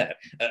about that.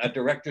 A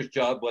director's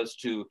job was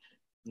to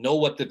know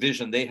what the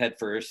vision they had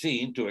for a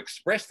scene, to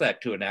express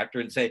that to an actor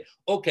and say,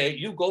 okay,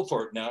 you go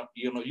for it now.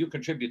 You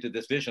contribute to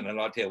this vision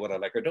and I'll tell you what I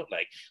like or don't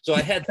like. So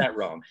I had that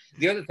wrong.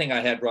 The other thing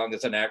I had wrong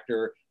as an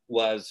actor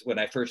was when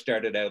I first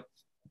started out,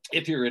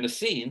 if you're in a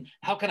scene,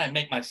 how can I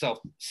make myself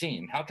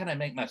seen? How can I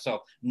make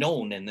myself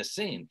known in this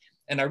scene?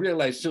 And I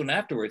realized soon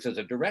afterwards as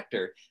a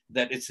director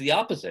that it's the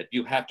opposite.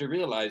 You have to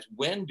realize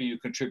when do you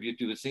contribute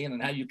to the scene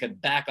and how you can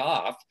back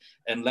off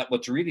and let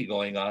what's really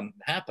going on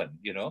happen,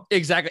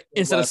 Exactly.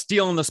 Instead of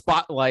stealing the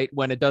spotlight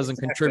when it doesn't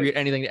contribute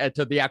anything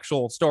to the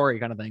actual story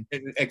kind of thing.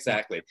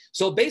 Exactly.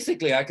 So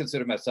basically, I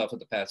consider myself in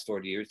the past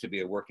 40 years to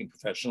be a working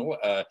professional.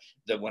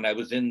 That when I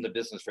was in the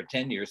business for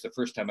 10 years, the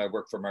first time I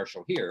worked for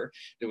Marshall here,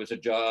 there was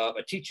a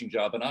teaching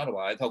job in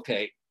Ottawa. I thought,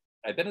 okay,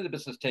 I've been in the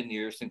business 10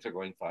 years, things are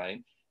going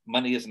fine.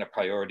 Money isn't a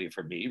priority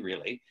for me,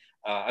 really.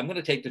 I'm going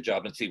to take the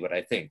job and see what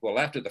I think. Well,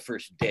 after the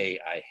first day,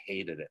 I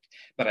hated it,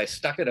 but I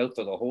stuck it out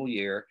for the whole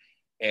year.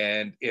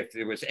 And if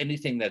there was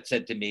anything that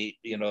said to me,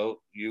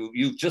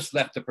 you've just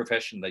left the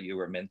profession that you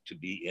were meant to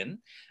be in,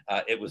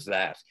 it was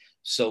that.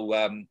 So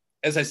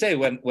as I say,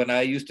 when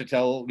I used to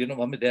tell,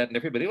 mom and dad and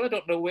everybody, I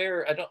don't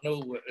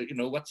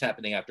know what's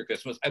happening after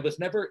Christmas. I was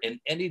never in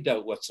any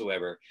doubt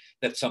whatsoever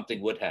that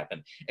something would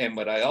happen. And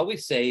what I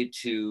always say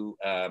to,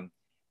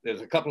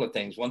 there's a couple of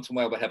things. Once in a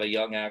while, we'll have a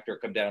young actor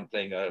come down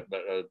playing a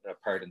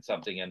part in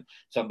something, and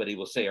somebody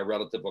will say, a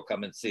relative will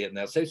come and see it, and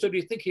they'll say, so do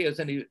you think he has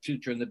any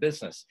future in the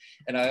business?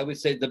 And I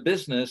always say, the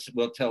business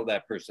will tell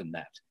that person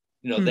that.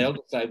 They'll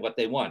decide what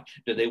they want.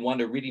 Do they want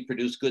to really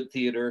produce good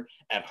theater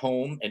at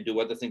home and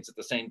do other things at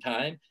the same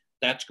time?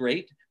 That's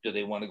great. Do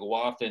they want to go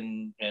off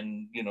and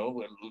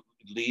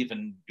leave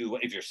and do?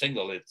 If you're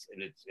single,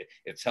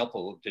 it's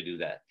helpful to do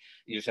that.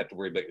 You just have to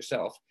worry about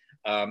yourself.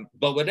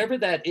 But whatever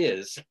that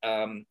is,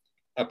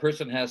 a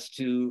person has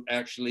to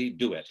actually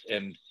do it.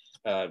 And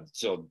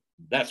so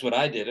that's what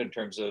I did in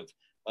terms of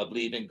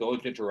leaving, going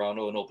to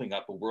Toronto and opening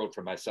up a world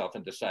for myself,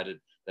 and decided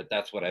that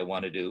that's what I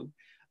want to do.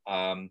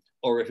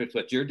 Or if it's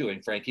what you're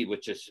doing, Franky,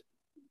 which is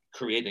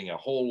creating a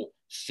whole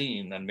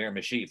scene on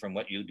Miramichi from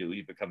what you do,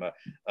 you become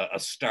a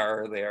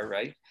star there,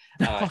 right?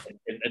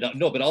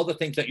 No, but all the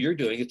things that you're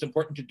doing, it's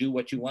important to do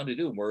what you want to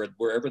do.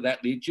 Wherever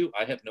that leads you,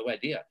 I have no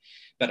idea.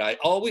 But I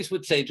always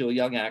would say to a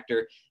young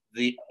actor,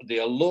 the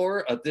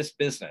allure of this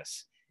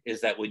business is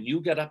that when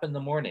you get up in the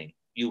morning,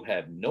 you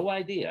have no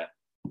idea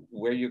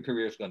where your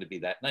career is going to be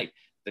that night.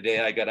 The day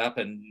I got up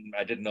and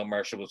I didn't know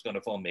Marshall was going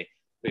to phone me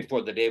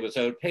before the day was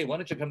out, hey, why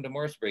don't you come to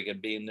Morrisburg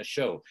and be in the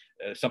show?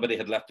 Somebody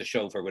had left the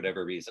show for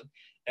whatever reason.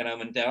 And I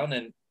went down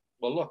and,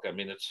 well, look, I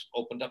mean, it's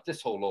opened up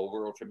this whole old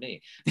world for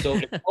me. So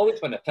it's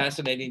always been a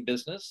fascinating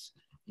business,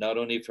 not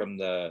only from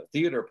the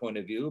theater point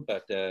of view,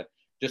 but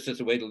just as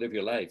a way to live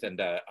your life.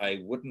 And I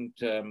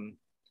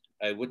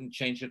wouldn't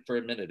change it for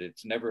a minute.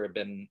 It's never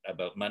been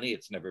about money.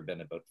 It's never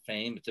been about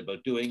fame. It's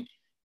about doing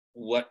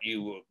what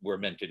you were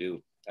meant to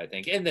do, I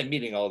think, and then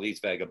meeting all these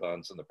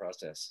vagabonds in the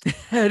process.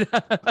 and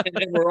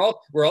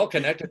we're all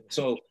connected in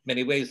so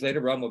many ways.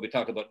 Later on, when we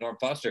talk about Norm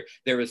Foster,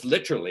 there is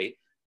literally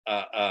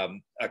a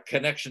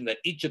connection that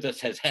each of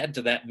us has had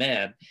to that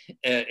man.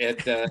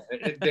 It's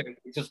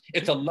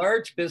a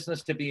large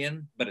business to be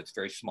in, but it's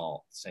very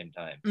small at the same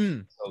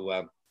time.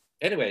 So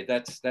anyway,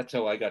 that's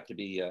how I got to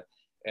be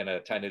in a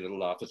tiny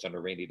little office on a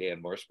rainy day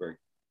in Morrisburg.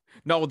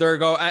 No, there you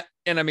go.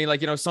 And I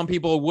mean, some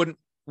people wouldn't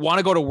want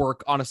to go to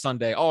work on a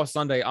Sunday. Oh,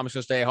 Sunday, I'm just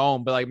gonna stay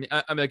home. But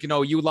I'm like,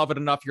 you love it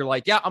enough. You're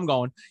like, yeah, I'm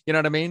going. You know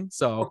what I mean?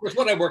 So, of course,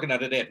 what I'm working on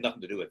today had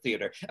nothing to do with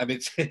theater. I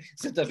mean,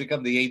 since I've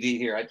become the AD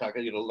here, I talk,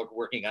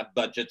 working on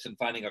budgets and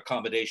finding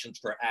accommodations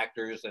for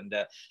actors. And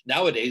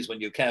nowadays, when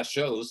you cast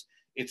shows,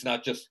 it's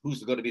not just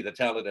who's going to be the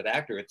talented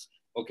actor. It's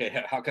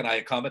okay, how can I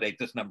accommodate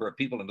this number of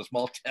people in a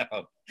small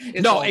town?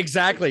 No,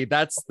 exactly.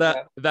 That's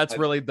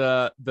really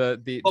the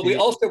But we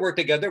also work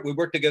together. We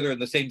worked together in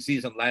the same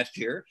season last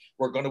year.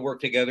 We're going to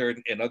work together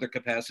in other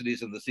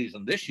capacities in the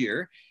season this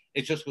year.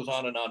 It just goes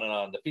on and on and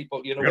on. The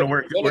people, you know,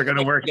 we're going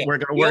to work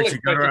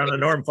together on a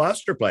Norm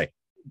Foster play.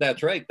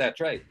 That's right.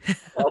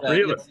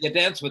 You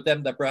dance with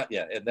them that brought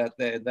you, and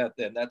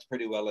that's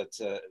pretty well.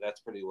 That's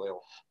pretty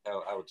well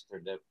how it's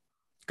turned out.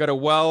 Got a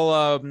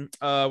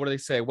what do they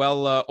say?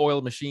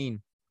 Oiled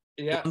machine.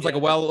 Yeah, sounds like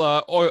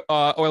a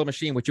oil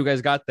machine, which you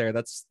guys got there.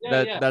 That's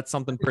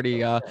something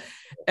pretty.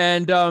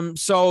 And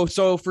so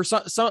for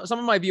some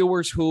of my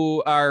viewers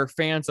who are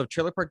fans of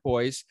Trailer Park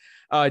Boys,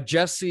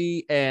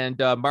 Jesse and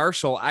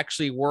Marshall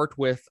actually worked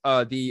with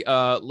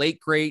the late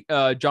great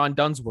John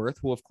Dunsworth,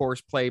 who of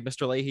course played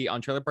Mr. Leahy on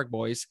Trailer Park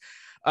Boys.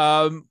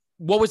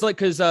 What was like,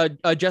 because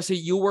Jesse,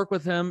 you worked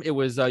with him. It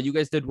was you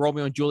guys did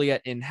Romeo and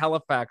Juliet in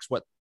Halifax,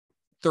 what,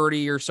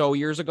 30 or so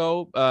years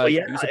ago?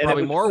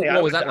 Probably more.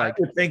 What was that like? I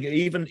would think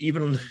even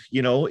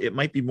you know, it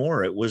might be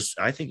more.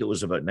 I think it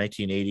was about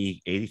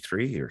 1980,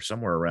 83 or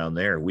somewhere around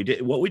there. We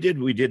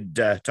did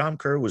Tom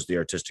Kerr was the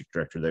artistic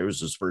director. There was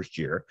his first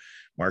year.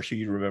 Marcia,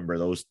 you remember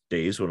those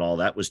days when all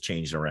that was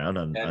changing around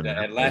and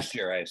last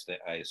year,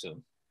 I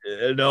assume.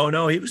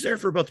 No, he was there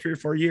for about 3 or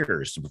 4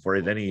 years before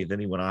then he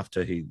went off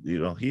to he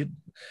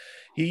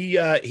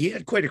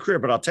had quite a career.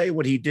 But I'll tell you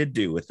what he did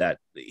do with that.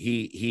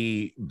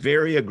 He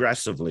very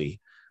aggressively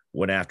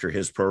went after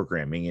his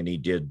programming, and he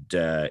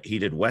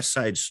did West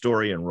Side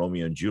Story and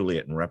Romeo and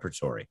Juliet in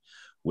repertory,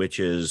 which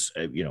is,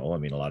 you know, I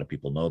mean, a lot of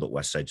people know that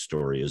West Side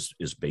Story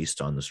is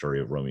based on the story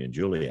of Romeo and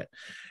Juliet.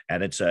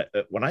 And it's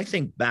when I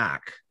think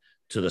back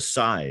to the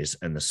size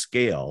and the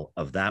scale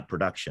of that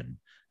production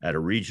at a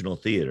regional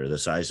theater, the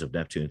size of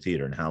Neptune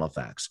Theater in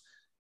Halifax,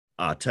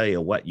 I'll tell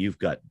you what, you've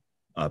got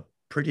a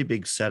pretty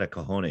big set of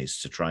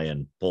cojones to try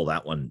and pull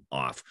that one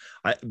off.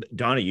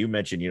 Donnie, you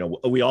mentioned, you know,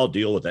 we all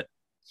deal with it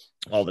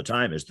all the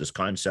time, is this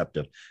concept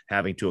of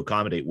having to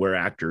accommodate where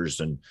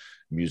actors and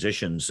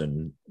musicians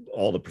and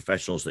all the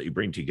professionals that you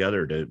bring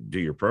together to do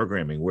your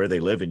programming, where they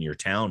live in your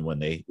town when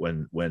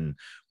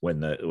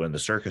the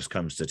circus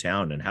comes to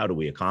town, and how do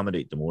we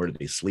accommodate them? Where do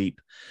they sleep?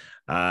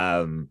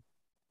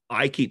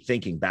 I keep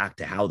thinking back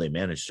to how they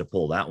managed to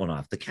pull that one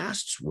off. The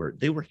casts were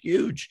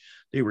huge.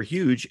 They were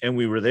huge, and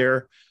we were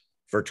there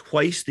for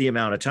twice the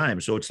amount of time.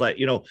 So it's like,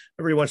 you know,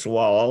 every once in a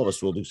while, all of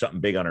us will do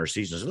something big on our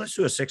seasons. Let's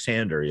do a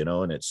 6-hander, you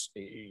know, and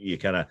you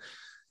kind of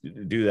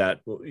do that,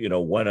 you know,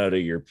 one out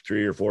of your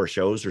 3 or 4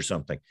 shows or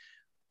something.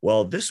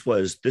 Well, this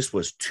was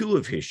 2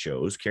 of his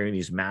shows, carrying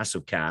these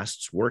massive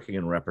casts, working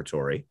in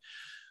repertory.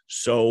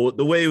 So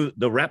the way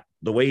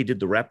he did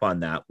the rep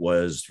on that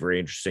was very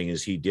interesting.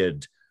 Is he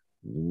did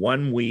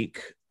 1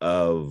 week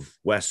of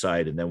West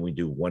Side, and then we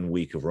do 1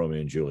 week of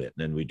Romeo and Juliet,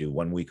 and then we do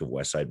 1 week of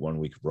West Side, 1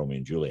 week of Romeo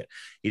and Juliet.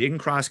 He didn't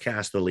cross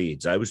cast the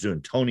leads. I was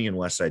doing Tony and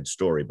West Side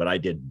Story, but I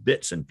did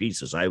bits and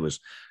pieces. I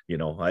was, you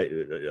know,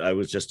 I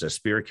was just a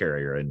spear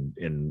carrier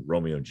in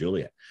Romeo and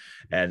Juliet,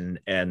 and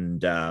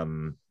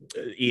Ian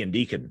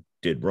Deacon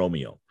did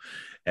Romeo,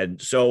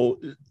 and so.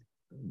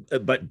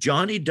 But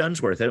Johnny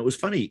Dunsworth, and it was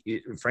funny,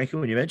 Franky,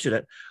 when you mentioned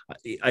it,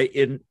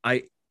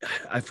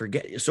 I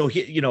forget. So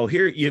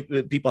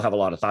people have a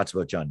lot of thoughts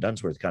about John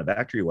Dunsworth, the kind of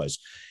actor he was.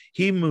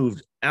 He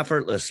moved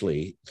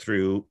effortlessly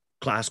through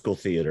classical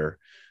theater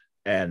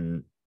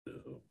and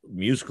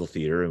musical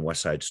theater and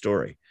West Side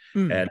Story,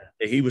 and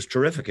he was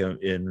terrific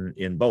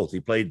in both. He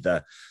played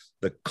the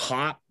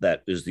cop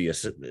that is the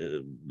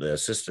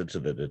assistant to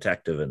the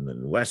detective in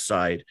the West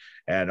Side,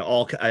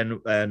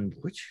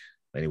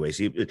 anyways,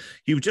 he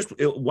was just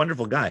a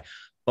wonderful guy.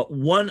 But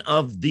one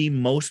of the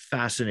most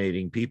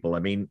fascinating people. I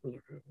mean,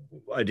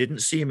 I didn't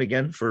see him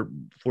again for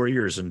 4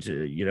 years, and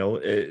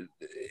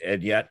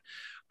and yet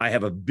I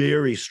have a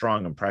very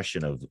strong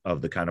impression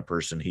of the kind of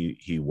person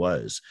he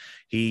was.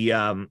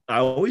 I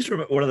always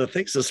remember one of the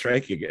things that's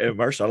striking.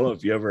 Marshall, I don't know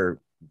if you ever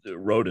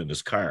rode in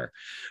his car,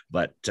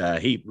 but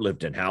he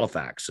lived in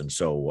Halifax, and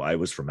so I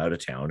was from out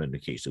of town, and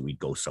occasionally we'd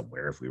go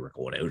somewhere if we were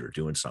going out or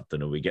doing something,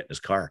 and we get in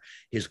his car.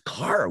 His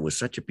car was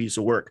such a piece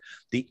of work.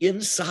 The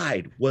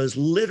inside was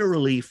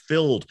literally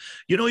filled.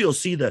 You know, you'll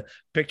see the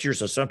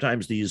pictures of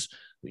sometimes these,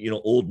 you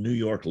know, old New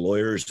York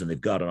lawyers, and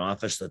they've got an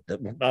office that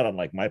not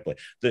unlike my place.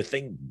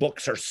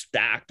 Books are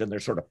stacked, and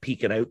they're sort of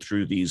peeking out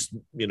through these,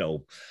 you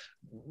know,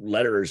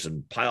 letters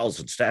and piles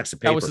and stacks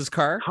of paper. That was his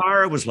car?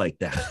 Car was like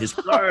that. His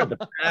car, the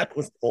back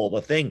was full.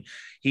 The thing,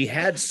 he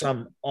had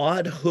some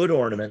odd hood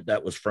ornament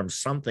that was from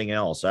something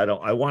else. I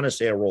want to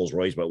say a Rolls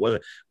Royce, but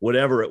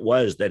whatever it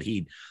was that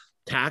he'd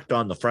tacked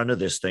on the front of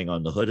this thing,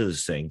 on the hood of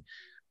this thing.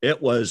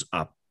 It was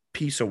a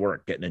piece of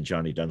work getting in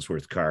Johnny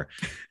Dunsworth's car,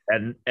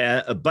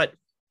 but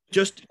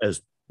just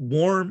as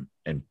warm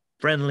and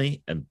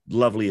friendly and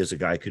lovely as a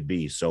guy could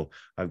be. So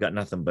I've got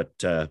nothing but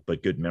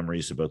good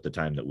memories about the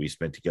time that we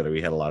spent together.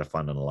 We had a lot of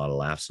fun and a lot of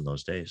laughs in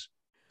those days.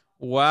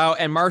 Wow.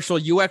 And Marshall,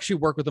 you actually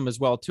worked with him as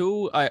well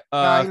too. For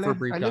a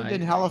brief time. I lived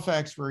in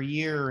Halifax for a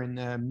year in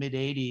the mid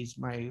 80s.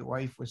 My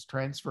wife was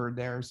transferred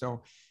there.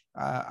 So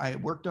I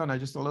worked on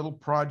just a little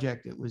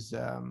project. It was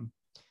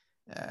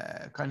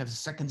kind of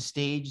second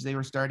stage they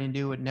were starting to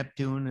do at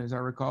Neptune, as I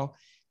recall.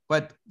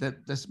 But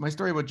my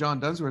story about John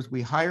Dunsworth,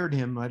 we hired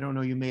him. I don't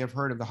know, you may have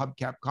heard of the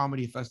Hubcap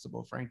Comedy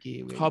Festival,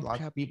 Frankie. We get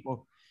lots of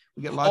people.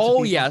 We get lots of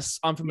people. Yes,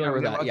 I'm familiar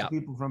with that. Lots of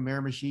people from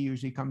Miramichi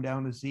usually come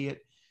down to see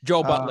it.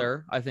 Joe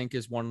Butler, I think,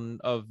 is one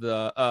of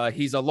the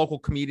he's a local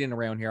comedian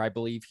around here. I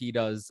believe he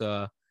does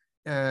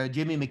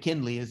Jimmy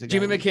McKinley is the guy.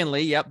 Jimmy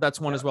McKinley, yep, that's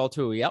one as well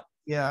too. Yep.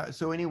 Yeah.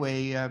 So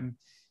anyway,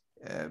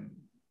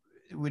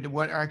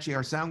 actually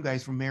our sound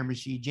guys from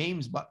Miramichi,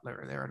 James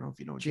Butler there. I don't know if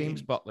you know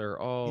James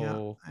Butler.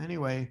 Oh. Yeah.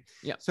 Anyway.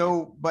 Yeah.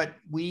 So, but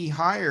we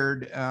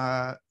hired,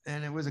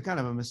 and it was a kind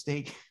of a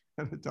mistake,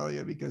 I have to tell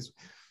you, because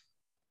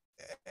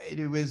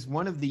it was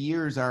one of the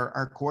years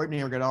our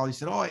coordinator got all, he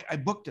said, "Oh, I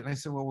booked it." And I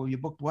said, well, you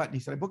booked what? And he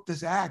said, "I booked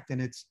this act,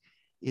 and it's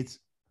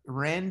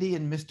Randy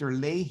and Mr.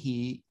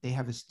 Leahy. They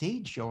have a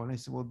stage show." And I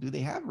said, "Well, do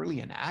they have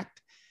really an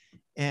act?"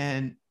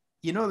 And,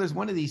 you know, there's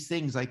one of these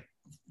things like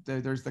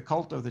there's the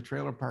cult of the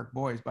Trailer Park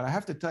Boys, but I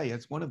have to tell you,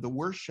 it's one of the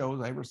worst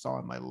shows I ever saw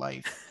in my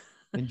life.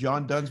 And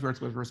John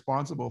Dunsworth was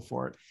responsible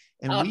for it.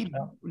 And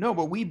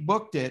we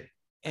booked it,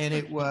 and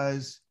it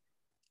was,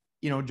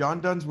 you know, John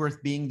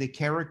Dunsworth being the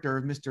character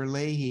of Mr.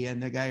 Leahy,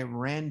 and the guy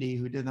Randy,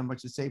 who didn't have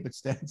much to say but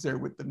stands there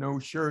with the no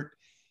shirt.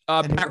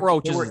 Pat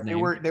Roach is his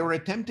name. They were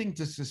attempting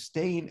to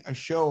sustain a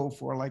show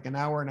for like an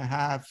hour and a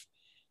half,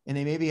 and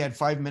they maybe had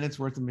 5 minutes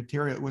worth of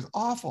material. It was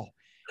awful.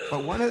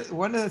 But one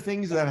of the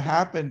things that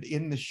happened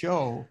in the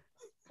show,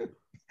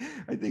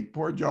 I think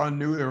poor John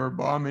knew they were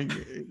bombing,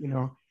 you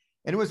know,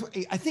 and it was,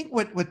 I think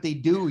what they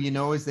do, you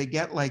know, is they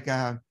get like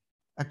a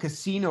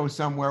casino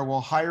somewhere, will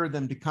hire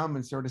them to come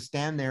and sort of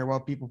stand there while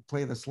people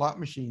play the slot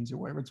machines or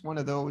whatever. It's one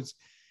of those,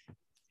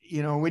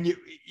 you know, when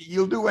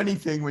you'll do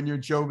anything when you're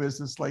in show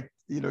business, like,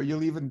 you know,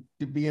 you'll even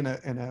be in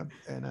a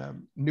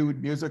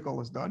nude musical,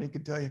 as Donnie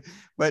could tell you,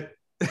 but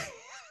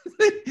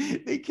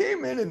they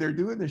came in and they're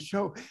doing the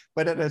show.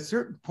 But at a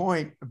certain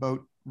point,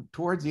 about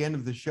towards the end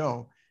of the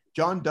show,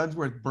 John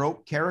Dunsworth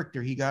broke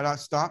character. He got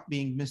stopped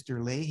being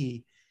Mr.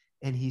 Leahy,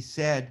 and he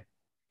said,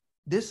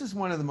 "This is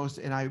one of the most,"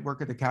 and I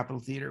work at the Capitol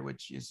Theater,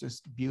 which is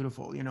just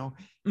beautiful, you know.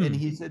 And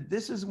he said,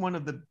 "This is one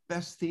of the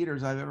best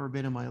theaters I've ever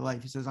been in my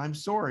life." He says, "I'm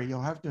sorry,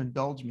 you'll have to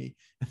indulge me."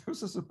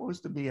 This was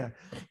supposed to be a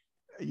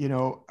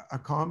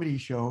comedy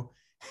show,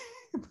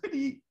 but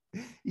he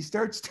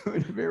starts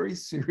doing a very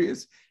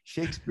serious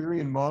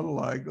Shakespearean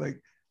monologue,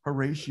 like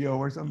Horatio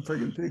or some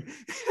friggin' thing.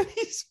 And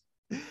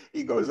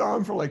he goes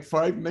on for like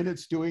 5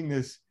 minutes doing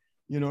this,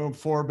 you know,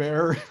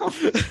 forbear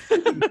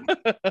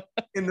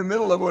in the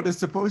middle of what is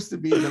supposed to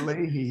be the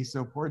Leahy.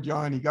 So poor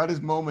John, he got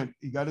his moment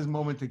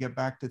to get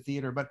back to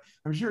theater. But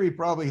I'm sure he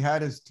probably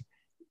had his,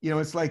 you know,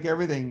 it's like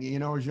everything, you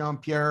know,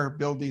 Jean-Pierre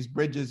build these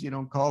bridges, you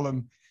don't call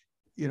him,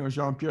 you know,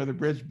 Jean-Pierre the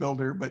bridge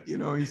builder, but, you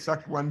know, he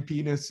sucked one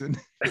penis and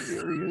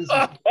here he is.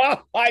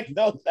 I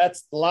know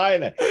that's the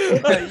line.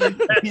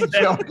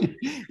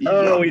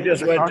 We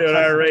just went to an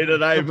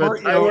R-rated. I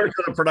worked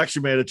as a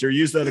production manager,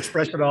 use that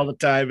expression all the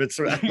time. It's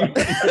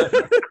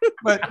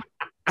but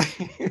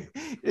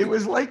it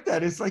was like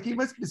that. It's like he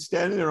must be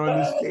standing there on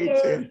the stage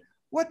saying,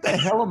 "What the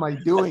hell am I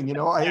doing? You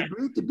know, I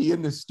agreed to be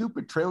in this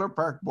stupid Trailer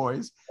Park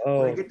Boys.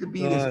 I get to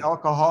be this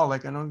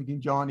alcoholic. I don't think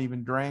John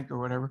even drank or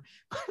whatever."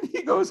 But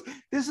he goes,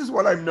 "This is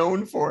what I'm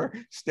known for,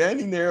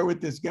 standing there with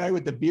this guy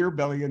with the beer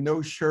belly and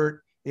no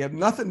shirt. He had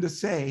nothing to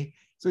say."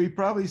 So he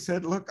probably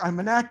said, "Look, I'm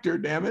an actor,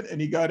 damn it."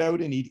 And he got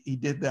out and he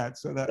did that.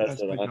 So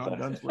that's what John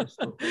Dunsworth.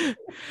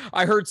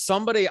 I heard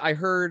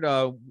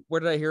where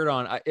did I hear it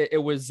on?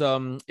 It was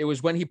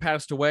when he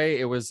passed away.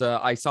 It was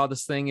I saw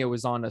this thing. It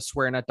was on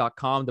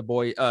swearnet.com,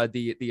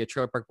 the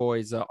Trailer Park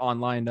Boys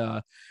online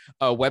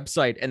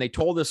website, and they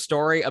told this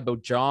story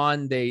about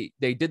John. They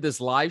did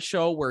this live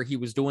show where he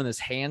was doing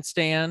this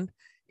handstand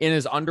in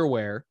his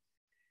underwear,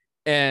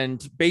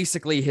 and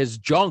basically his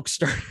junk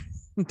started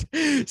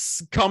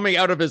coming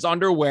out of his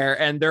underwear,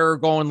 and they're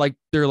like,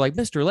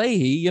 "Mr.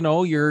 Leahy, you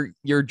know, your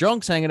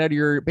junk's hanging out of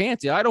your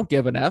pants." Yeah, I don't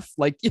give an F.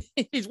 Like,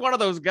 he's one of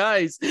those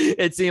guys.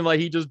 It seemed like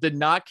he just did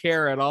not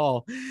care at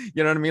all.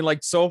 You know what I mean?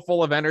 Like, so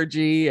full of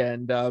energy.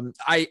 And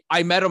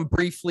I met him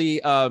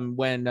briefly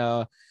when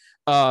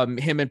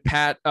him and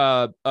Pat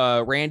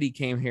Randy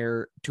came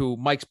here to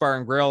Mike's Bar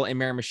and Grill in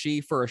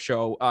Miramichi for a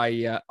show.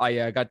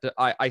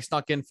 I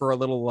snuck in for a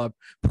little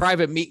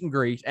private meet and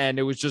greet, and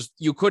it was just,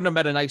 you couldn't have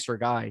met a nicer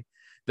guy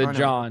than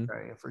John.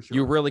 For sure.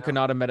 You really could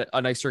not have met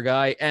a nicer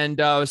guy.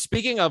 And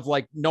speaking of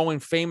like knowing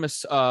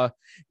famous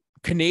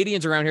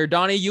Canadians around here,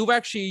 Donnie, you've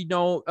actually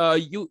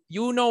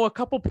you know a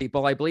couple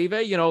people, I believe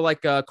it. You know,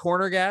 like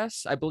Corner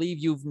Gas. I believe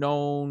you've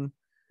known.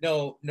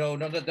 No,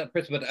 not that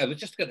person. But I was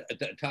just going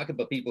to talk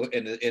about people,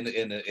 and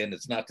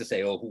it's not to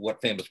say, oh,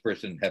 what famous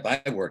person have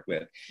I worked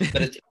with,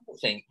 but it's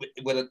interesting.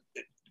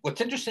 What's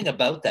interesting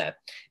about that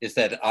is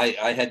that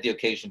I had the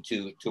occasion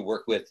to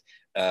work with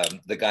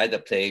the guy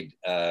that played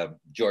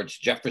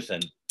George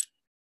Jefferson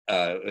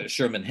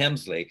Sherman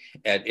Hemsley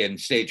in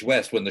Stage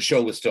West when the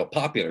show was still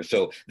popular.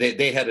 So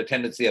they had a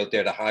tendency out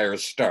there to hire a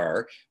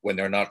star when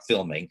they're not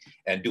filming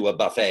and do a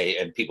buffet,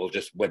 and people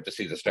just went to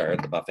see the star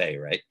at the buffet,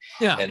 right?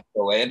 Yeah. And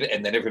so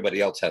and then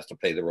everybody else has to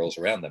play the roles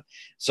around them.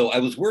 So I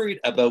was worried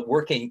about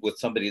working with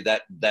somebody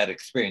that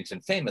experienced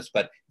and famous,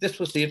 but this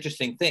was the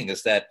interesting thing,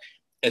 is that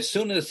as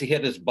soon as he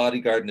had his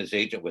bodyguard and his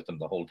agent with him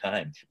the whole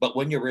time, but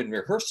when you were in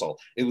rehearsal,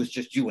 it was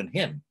just you and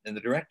him and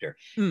the director.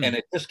 And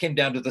it just came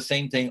down to the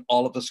same thing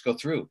all of us go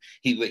through.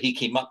 He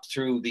came up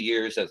through the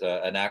years as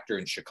an actor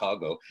in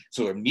Chicago.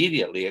 So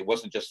immediately it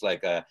wasn't just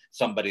like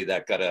somebody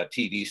that got a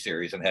TV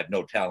series and had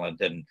no talent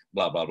and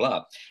blah, blah,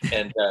 blah.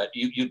 And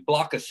you'd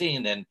block a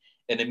scene and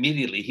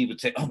immediately he would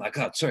say, "Oh my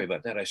God, sorry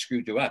about that. I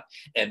screwed you up."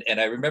 And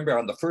I remember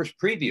on the first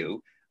preview,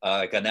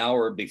 like an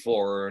hour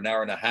and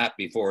a half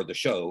before the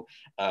show,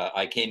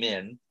 I came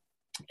in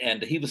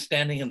and he was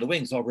standing in the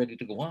wings all ready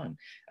to go on.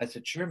 I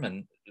said,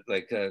 "Sherman,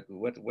 like,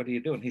 what are you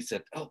doing?" He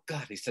said, "Oh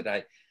God," he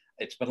said,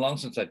 it's been long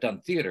since I've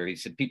done theater. He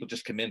said, "People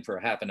just come in for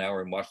a half an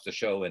hour and watch the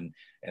show and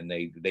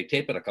they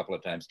tape it a couple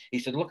of times." He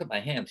said, "Look at my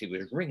hands." He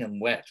was wringing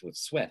wet with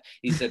sweat.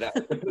 He said, "I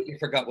completely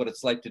forgot what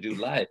it's like to do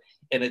live."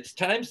 And it's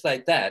times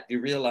like that you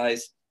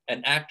realize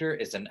an actor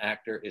is an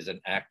actor is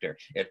an actor.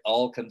 It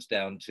all comes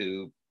down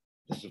to,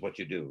 this is what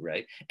you do,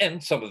 right?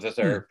 And some of us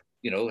are,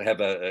 have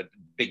a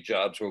big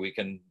jobs where we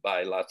can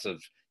buy lots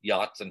of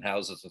yachts and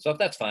houses and stuff.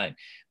 That's fine.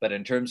 But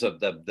in terms of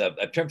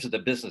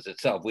the business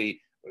itself,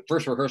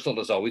 first rehearsal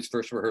is always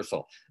first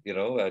rehearsal.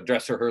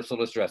 Dress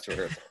rehearsal is dress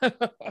rehearsal.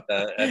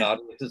 An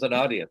audience is an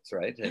audience,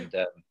 right? And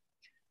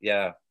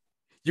yeah.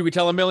 You could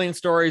tell a million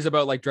stories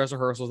about like dress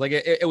rehearsals. Like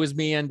it was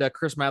me and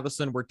Chris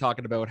Matheson were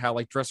talking about how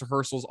like dress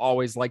rehearsals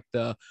always like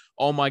the,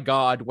 "Oh my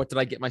God, what did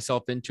I get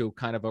myself into?"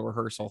 kind of a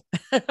rehearsal.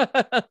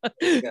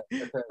 Yeah,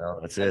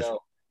 that's it.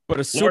 But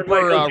a super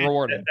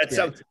rewarding.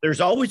 There's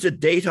always a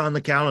date on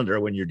the calendar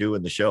when you're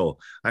doing the show.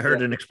 I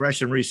heard an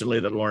expression recently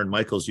that Lorne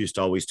Michaels used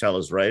to always tell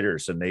his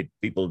writers, and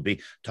people would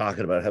be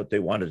talking about how they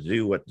wanted to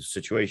do, what the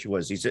situation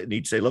was.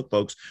 He'd say, "Look,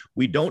 folks,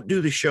 we don't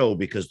do the show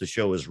because the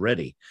show is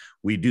ready.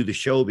 We do the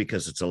show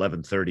because it's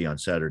 11:30 on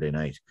Saturday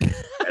night."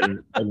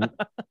 And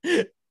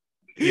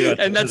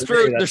and that's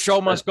true. The show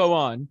must go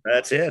on.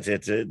 That's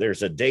it.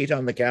 There's a date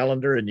on the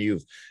calendar, and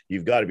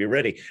you've got to be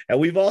ready. And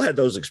we've all had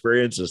those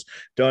experiences.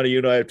 Donnie, you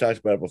and I have talked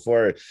about it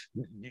before.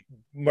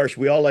 Marsh,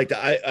 we all like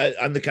to.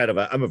 I'm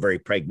I'm a very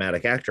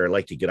pragmatic actor. I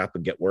like to get up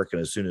and get working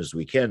as soon as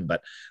we can.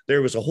 But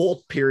there was a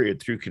whole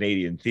period through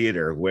Canadian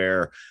theater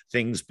where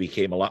things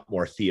became a lot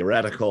more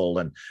theoretical.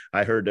 And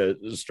I heard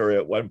a story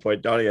at one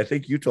point, Donnie, I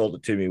think you told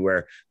it to me,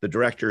 where the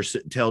director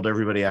told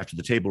everybody after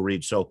the table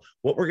read, "So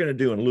what we're going to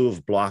do in lieu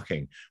of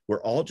blocking,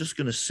 we're all just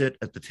going to sit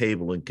at the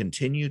table and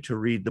continue to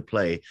read the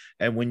play.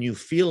 And when you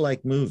feel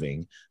like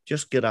moving,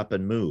 just get up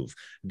and move."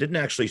 Didn't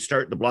actually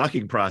start the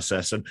blocking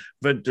process. And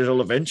until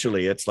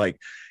eventually it's like,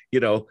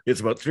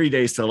 it's about 3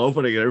 days till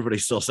opening and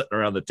everybody's still sitting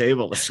around the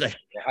table. It's like,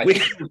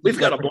 we've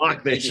got to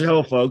block this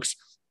show, folks.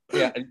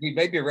 Yeah, you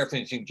may be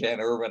referencing Jan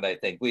Irwin, I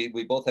think.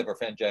 We both have a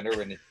friend, Jan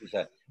Irwin. She's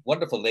a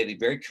wonderful lady,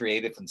 very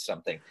creative and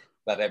something.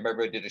 But I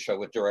remember I did a show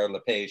with Gerard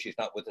Lepage. She's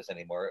not with us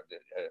anymore,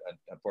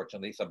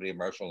 unfortunately. Somebody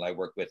Marshall and I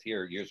worked with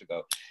here years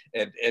ago.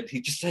 And he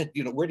just said,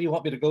 "Where do you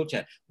want me to go,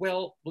 Jan?"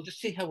 "Well, we'll just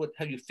see how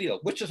you feel,"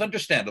 which is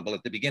understandable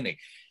at the beginning.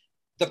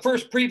 The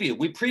first preview,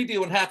 we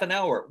preview in half an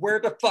hour. "Where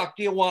the fuck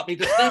do you want me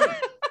to sing?"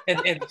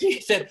 And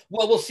he said,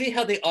 "Well, we'll see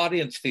how the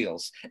audience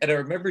feels." And I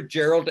remember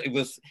Gerald,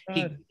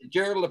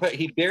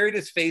 he buried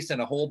his face in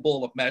a whole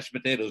bowl of mashed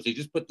potatoes. He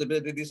just put them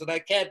in and he said, "I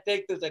can't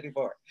take this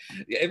anymore."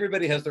 Yeah,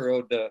 everybody has their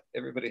own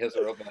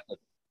method.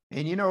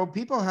 And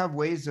people have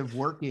ways of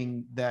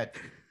working that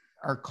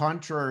are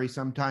contrary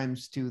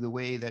sometimes to the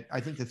way that I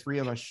think the three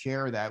of us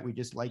share. That we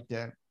just like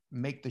to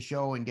make the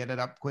show and get it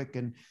up quick,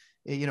 and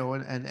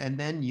and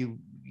then you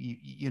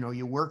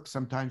work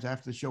sometimes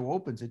after the show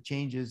opens, it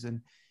changes,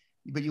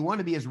 but you want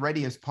to be as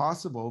ready as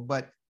possible.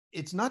 But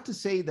it's not to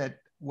say that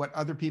what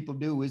other people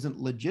do isn't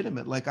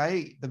legitimate. Like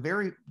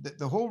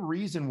the whole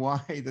reason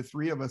why the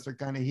three of us are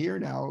kind of here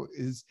now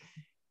is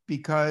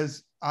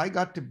because I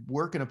got to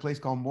work in a place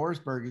called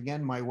Morrisburg.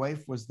 Again, my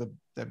wife was the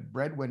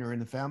breadwinner in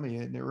the family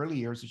in the early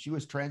years, so she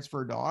was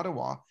transferred to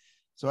Ottawa.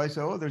 So I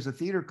said, "Oh, there's a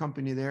theater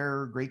company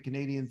there, Great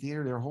Canadian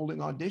Theater. They're holding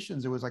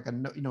auditions." It was like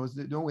it was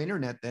no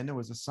internet then. There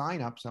was a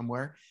sign up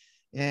somewhere.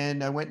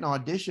 And I went and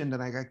auditioned,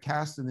 and I got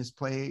cast in this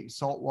play,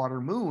 Saltwater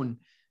Moon,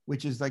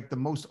 which is like the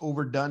most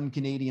overdone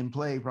Canadian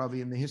play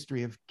probably in the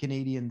history of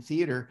Canadian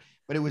theater.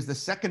 But it was the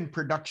second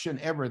production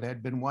ever. There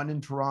had been one in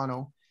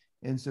Toronto.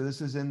 And so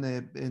this is in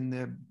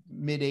the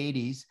mid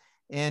 80s.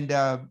 And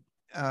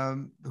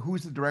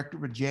who's the director?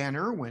 But Jan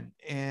Irwin.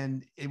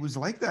 And it was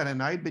like that.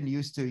 And I'd been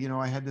used to,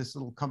 I had this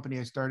little company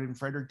I started in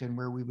Fredericton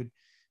where we would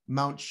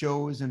mount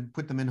shows and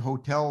put them in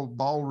hotel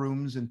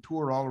ballrooms and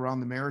tour all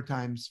around the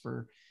Maritimes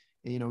for,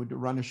 to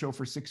run a show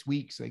for 6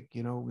 weeks, and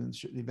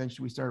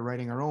eventually we started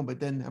writing our own. But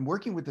then I'm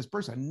working with this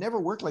person. I never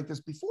worked like this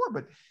before,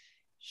 but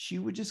she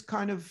would just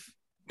kind of,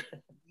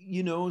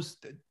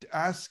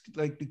 ask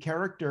like the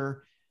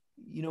character,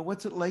 you know,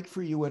 what's it like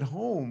for you at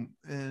home?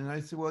 And I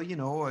said, well, you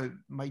know,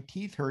 my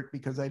teeth hurt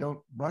because I don't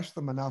brush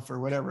them enough or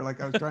whatever.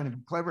 Like I was trying to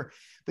be clever,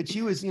 but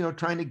she was, you know,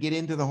 trying to get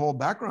into the whole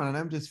background. And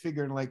I'm just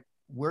figuring like,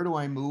 where do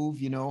I move?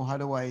 You know, how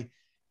do I,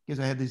 because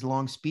I had these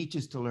long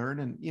speeches to learn,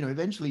 and, you know,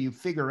 eventually you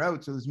figure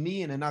out. So it was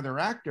me and another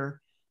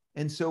actor.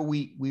 And so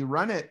we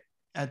run it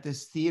at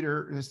this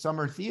theater, the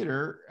summer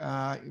theater,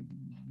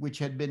 which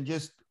had been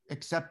just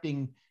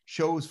accepting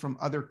shows from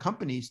other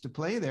companies to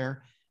play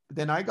there. But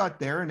then I got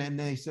there, and then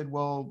they said,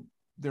 well,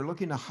 they're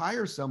looking to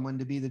hire someone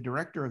to be the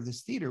director of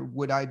this theater.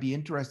 Would I be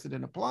interested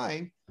in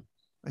applying?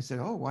 I said,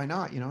 oh, why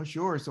not? You know,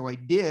 sure. So I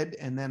did.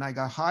 And then I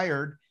got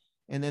hired.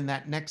 And then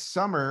that next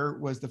summer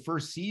was the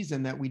first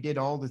season that we did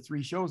all the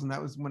 3 shows. And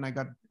that was when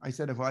I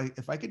said,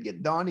 if I could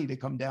get Donnie to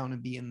come down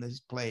and be in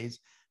these plays,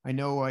 I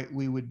know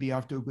we would be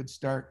off to a good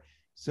start.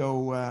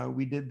 So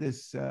we did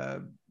this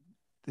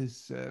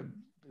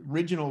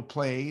original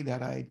play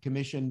that I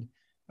commissioned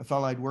a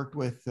fellow I'd worked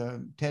with,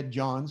 Ted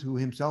Johns, who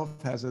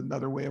himself has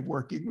another way of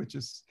working, which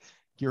is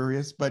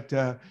curious, but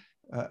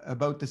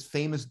about this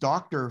famous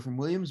doctor from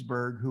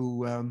Williamsburg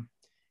who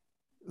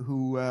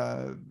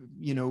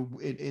you know,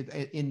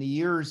 in the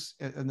years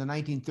in the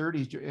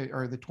 1930s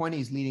or the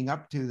 20s leading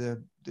up to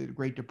the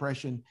Great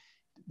Depression,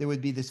 there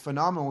would be this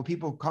phenomenon where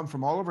people come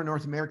from all over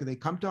North America. They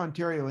come to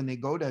Ontario and they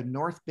go to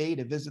North Bay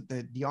to visit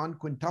the Dion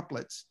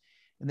quintuplets.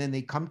 And then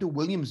they come to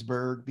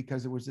Williamsburg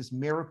because there was this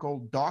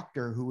miracle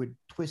doctor who would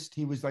twist,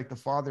 he was like the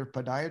father of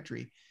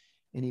podiatry,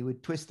 and he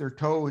would twist their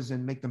toes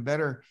and make them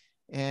better.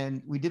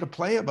 And we did a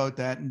play about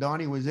that, and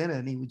Donnie was in it,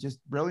 and he was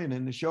just brilliant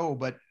in the show.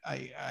 But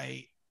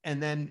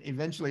and then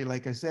eventually,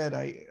 like I said,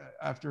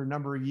 after a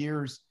number of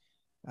years,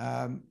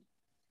 you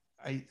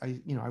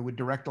know, I would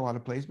direct a lot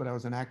of plays, but I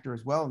was an actor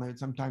as well. And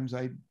sometimes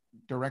I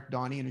direct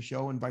Donnie in a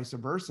show and vice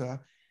versa.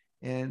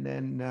 And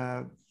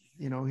then,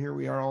 you know, here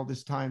we are all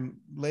this time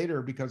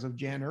later because of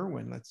Jan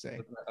Irwin, let's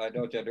say. I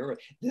know Jan Irwin.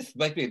 This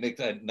might be a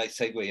nice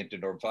segue into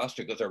Norm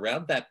Foster, because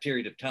around that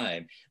period of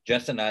time,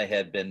 Jess and I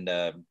had been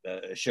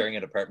sharing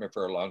an apartment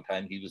for a long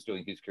time. He was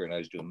doing his career and I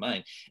was doing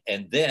mine.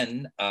 And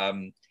then,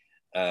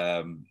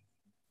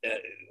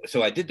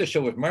 so I did the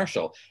show with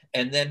Marshall,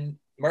 and then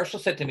Marshall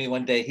said to me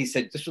one day, he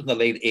said, this was in the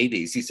late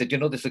 80s. He said, you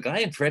know, there's a guy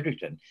in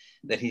Fredericton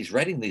that he's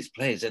writing these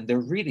plays and they're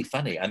really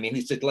funny. I mean,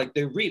 he said, like,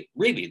 they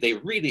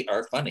really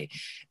are funny.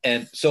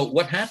 And so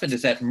what happened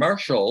is that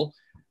Marshall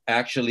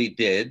actually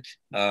did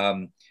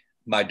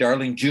My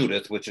Darling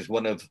Judith, which is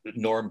one of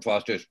Norm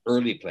Foster's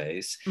early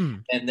plays.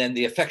 And then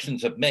The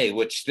Affections of May,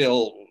 which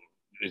still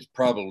is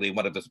probably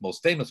one of his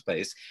most famous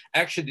plays.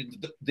 Actually,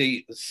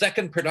 the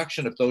second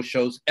production of those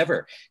shows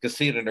ever, because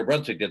Theatre New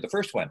Brunswick did the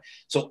first one.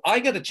 So I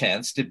got a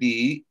chance to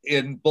be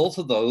in both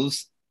of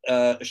those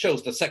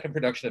shows, the second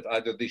production of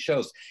either of these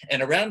shows.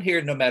 And around here,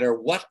 no matter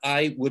what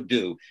I would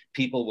do,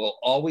 people will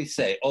always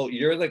say, oh,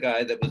 you're the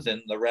guy that was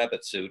in the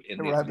rabbit suit. In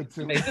the rabbit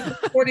suit. This is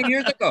 40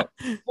 years ago.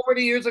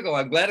 40 years ago.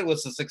 I'm glad it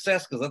was a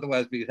success, because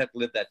otherwise we'd have to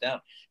live that down.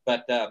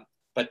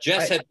 But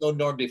Jess had known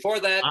Norm before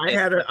that.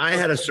 I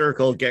had a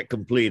circle get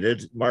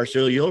completed.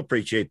 Marshall, you'll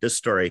appreciate this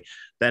story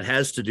that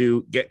has to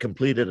do get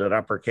completed at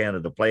Upper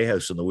Canada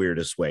Playhouse in the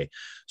weirdest way.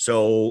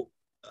 So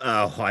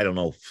I don't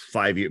know,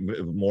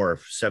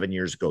 7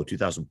 years ago,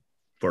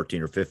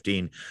 2014 or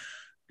 15,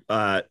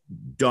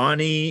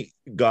 Donnie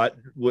got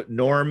what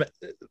Norm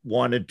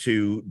wanted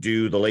to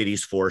do, the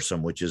ladies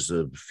foursome, which is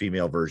the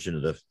female version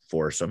of the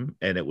foursome.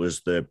 And it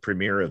was the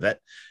premiere of it.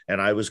 And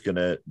I was going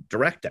to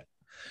direct it.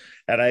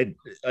 And I'd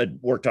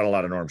worked on a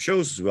lot of Norm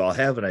shows, as we all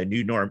have, and I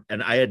knew Norm,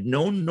 and I had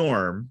known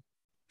Norm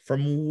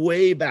from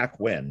way back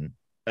when.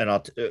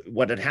 And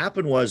what had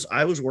happened was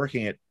I was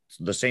working at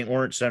the St.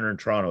 Lawrence Center in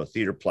Toronto at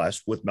Theatre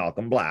Plus with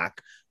Malcolm Black,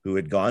 who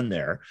had gone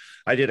there.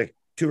 I did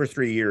 2 or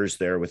 3 years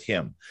there with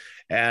him.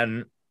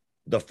 And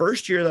the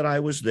first year that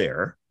I was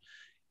there,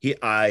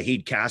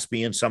 he'd cast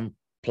me in some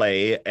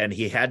play, and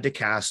he had to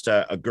cast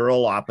a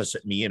girl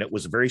opposite me, and it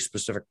was a very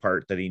specific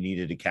part that he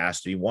needed to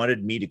cast. He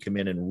wanted me to come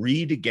in and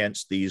read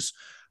against these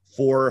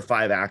 4 or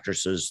 5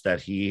 actresses that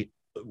he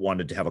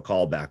wanted to have a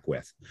callback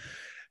with.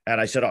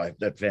 And I said, oh,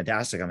 that's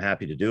fantastic, I'm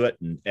happy to do it.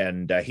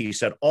 And he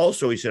said, I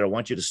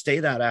want you to stay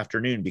that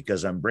afternoon,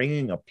 because I'm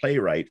bringing a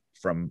playwright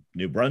from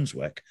New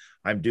Brunswick.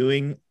 I'm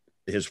doing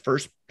his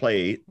first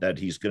play that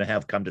he's going to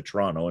have come to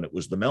Toronto, and it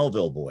was the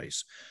Melville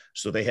Boys.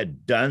 So they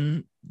had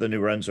done the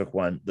New Brunswick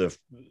one, the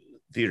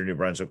Theatre New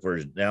Brunswick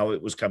version. Now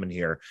it was coming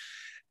here,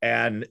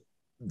 and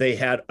they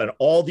had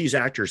all these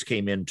actors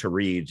came in to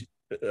read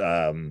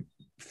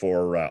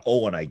for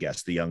Owen, I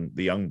guess, the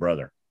young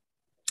brother.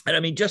 And I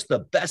mean, just the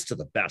best of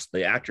the best,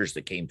 the actors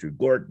that came through,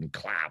 Gordon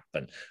Clapp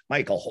and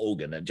Michael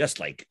Hogan, and just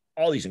like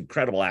all these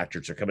incredible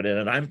actors are coming in,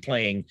 and I'm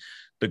playing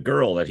the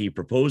girl that he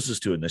proposes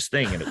to in this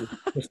thing. And it was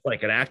just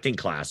like an acting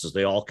class as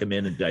they all come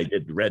in, and I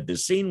read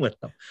this scene with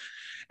them.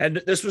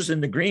 And this was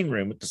in the green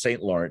room at the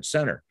St. Lawrence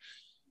Center.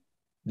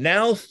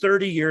 Now,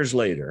 30 years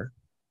later,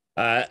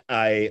 Donnie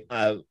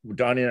and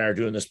I are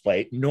doing this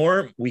play.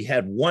 Norm, we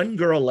had one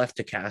girl left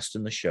to cast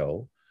in the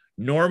show.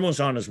 Norm was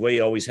on his way. He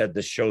always had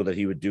this show that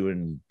he would do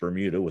in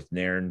Bermuda with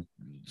Nairn,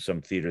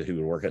 some theater that he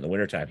would work at in the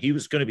wintertime. He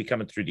was going to be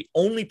coming through. The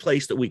only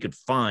place that we could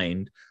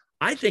find,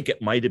 I think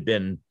it might have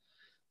been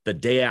the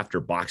day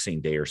after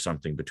Boxing Day or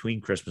something,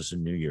 between Christmas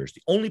and New Year's.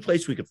 The only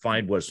place we could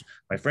find was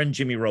my friend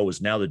Jimmy Rowe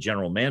is now the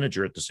general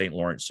manager at the St.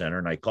 Lawrence Center.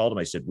 And I called him.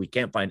 I said, we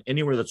can't find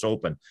anywhere that's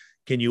open.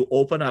 Can you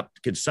open up?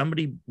 Can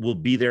somebody will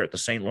be there at the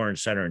St.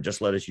 Lawrence Center and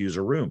just let us use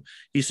a room?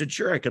 He said,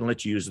 sure, I can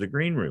let you use the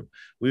green room.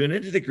 We went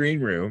into the green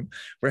room.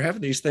 We're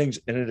having these things.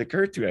 And it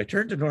occurred to me, I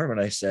turned to Norm and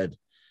I said,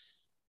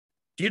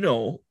 do you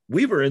know,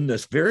 we were in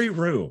this very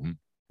room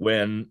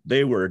when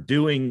they were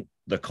doing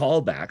the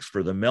callbacks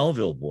for the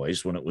Melville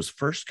Boys when it was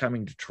first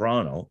coming to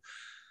Toronto.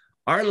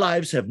 Our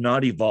lives have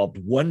not evolved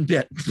one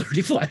bit in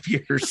 35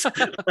 years.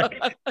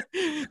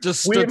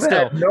 Just we've stood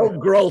still. had no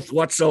growth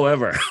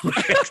whatsoever.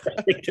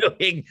 We're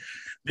doing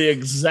the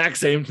exact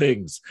same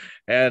things.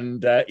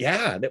 And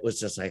and it was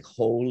just like,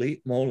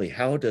 holy moly,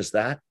 how does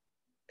that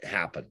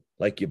happen?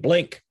 Like you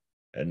blink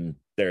and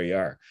there you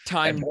are.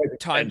 Time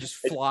just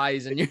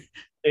flies and you.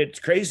 It's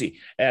crazy.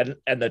 And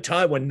the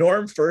time when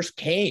Norm first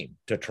came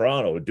to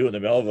Toronto doing the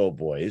Melville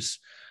Boys,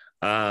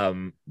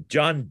 John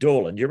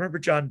Dolan, do you remember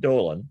John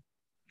Dolan?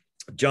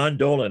 John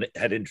Dolan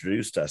had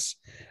introduced us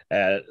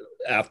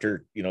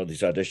after,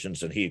 these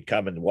auditions, and he'd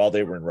come in while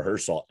they were in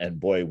rehearsal. And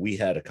boy, we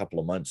had a couple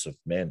of months of,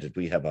 man, did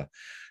we have a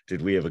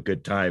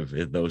good time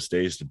in those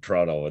days in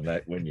Toronto. And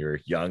that when you're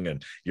young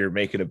and you're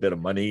making a bit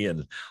of money,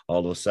 and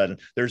all of a sudden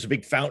there's a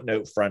big fountain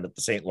out front at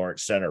the St.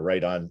 Lawrence Center,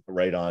 right on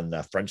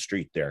Front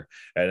Street there.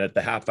 And at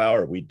the half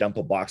hour, we dump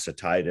a box of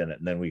Tide in it.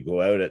 And then we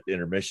go out at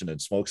intermission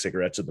and smoke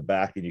cigarettes at the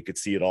back, and you could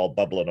see it all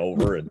bubbling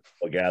over and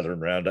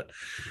gathering around it.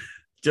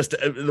 Just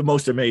the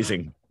most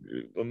amazing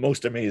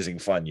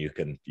fun you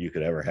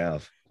could ever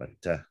have. But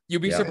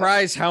you'd be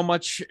surprised how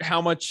much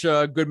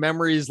good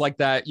memories like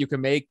that you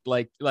can make,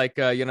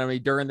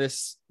 during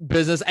this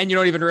business, and you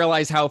don't even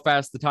realize how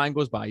fast the time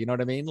goes by. You know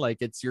what I mean? Like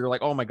you're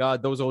like, oh my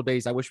God, those old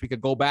days. I wish we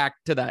could go back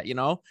to that,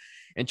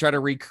 and try to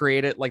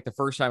recreate it like the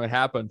first time it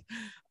happened.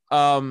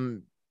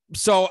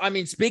 So, I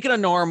mean, speaking of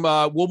Norm,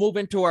 we'll move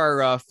into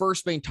our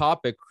first main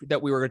topic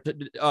that we were going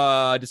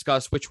to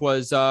discuss, which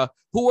was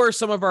who are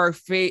some of our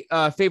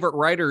favorite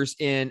writers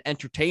in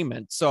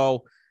entertainment.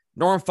 So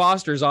Norm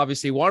Foster is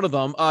obviously one of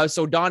them.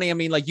 So Donnie, I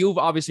mean, like you've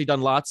obviously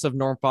done lots of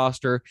Norm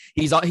Foster.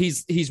 He's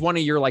one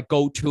of your like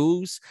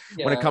go-tos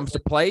when it comes to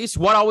plays.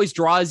 What always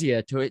draws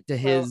you to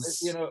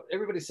his?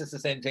 Everybody says the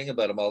same thing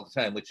about him all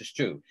the time, which is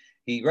true.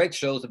 He writes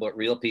shows about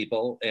real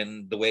people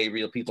and the way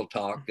real people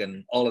talk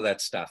and all of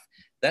that stuff.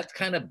 That's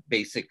kind of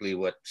basically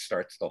what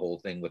starts the whole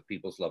thing with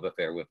people's love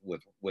affair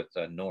with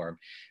Norm.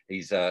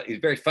 He's a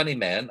very funny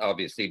man,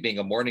 obviously, being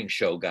a morning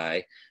show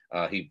guy.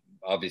 He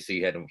obviously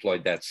had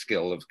employed that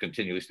skill of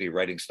continuously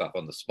writing stuff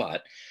on the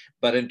spot.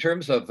 But in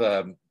terms of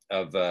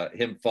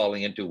him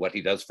falling into what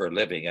he does for a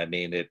living, I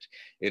mean,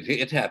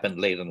 it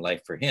happened late in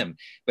life for him.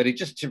 But he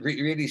just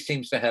really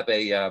seems to have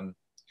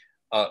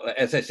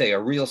as I say, a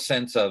real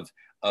sense of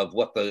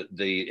what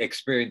the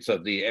experience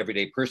of the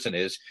everyday person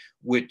is,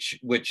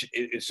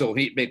 so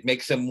it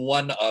makes him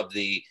one of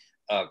the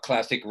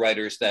classic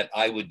writers that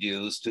I would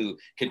use to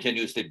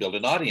continuously build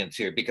an audience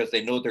here, because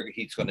they know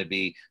he's going to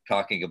be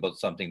talking about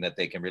something that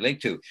they can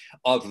relate to.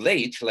 Of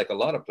late, like a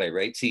lot of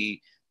playwrights,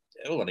 he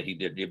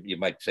did, you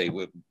might say,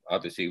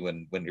 obviously,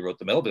 when he wrote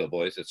the Melville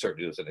Boys, it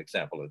certainly was an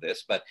example of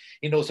this, but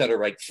he knows how to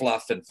write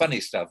fluff and funny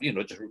stuff,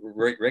 just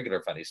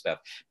regular funny stuff.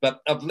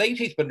 But of late,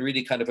 he's been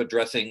really kind of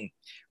addressing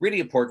really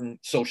important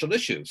social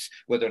issues,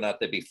 whether or not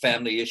they be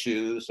family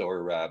issues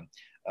or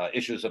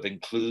issues of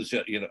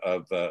inclusion,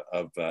 of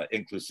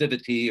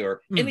inclusivity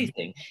or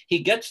anything. He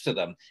gets to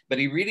them, but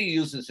he really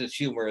uses his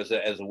humor as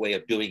a way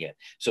of doing it.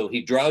 So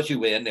he draws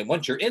you in, and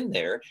once you're in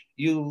there,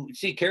 you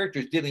see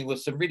characters dealing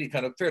with some really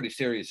kind of fairly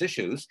serious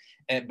issues,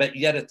 but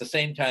yet at the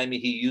same time,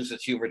 he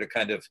uses humor to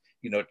kind of,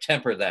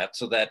 temper that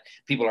so that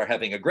people are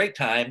having a great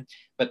time.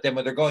 But then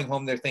when they're going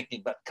home, they're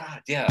thinking, but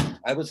God, yeah,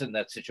 I was in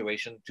that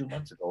situation 2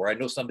 months ago, or I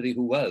know somebody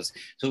who was.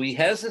 So he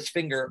has his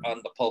finger on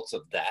the pulse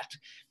of that,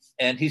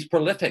 and he's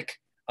prolific.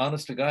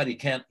 Honest to God, he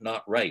can't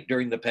not write.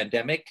 During the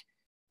pandemic,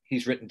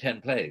 he's written 10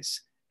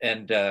 plays,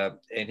 and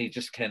he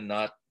just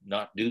cannot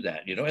not do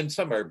that, And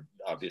some are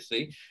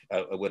obviously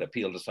would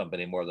appeal to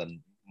somebody more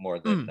than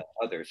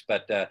others,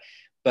 but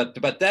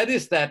that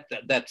is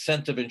that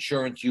sense of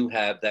insurance you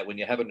have, that when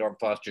you have a Norm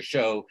Foster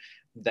show,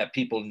 that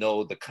people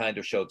know the kind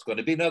of show it's going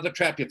to be. Now, the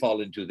trap you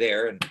fall into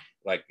there, and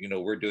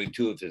we're doing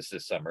 2 of this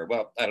summer.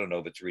 Well, I don't know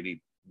if it's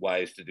really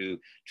wise to do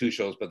 2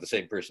 shows by the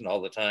same person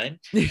all the time.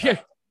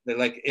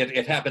 Like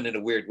it happened in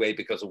a weird way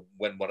because of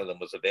when one of them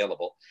was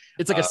available.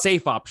 It's like a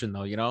safe option,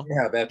 though,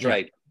 Yeah, that's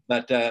right.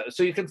 But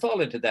so you can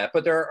fall into that.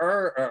 But there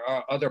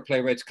are other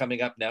playwrights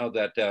coming up now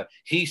that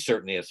he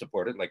certainly has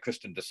supported, like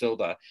Kristen Da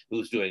Silva,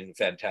 who's doing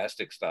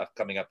fantastic stuff,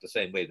 coming up the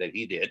same way that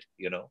he did,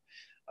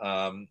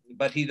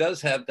 But he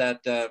does have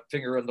that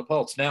finger on the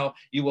pulse. Now,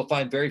 you will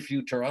find very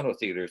few Toronto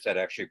theaters that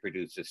actually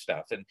produce his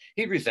stuff, and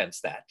he resents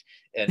that.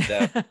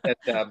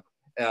 And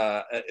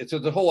So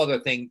the whole other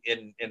thing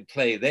in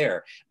play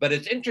there. But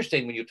it's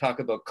interesting when you talk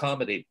about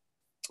comedy.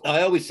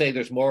 I always say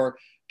there's more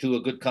to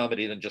a good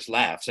comedy than just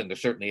laughs, and there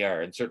certainly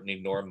are, and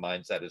certainly Norm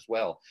minds that as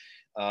well.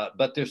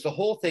 But there's the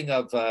whole thing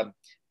of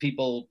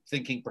people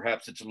thinking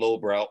perhaps it's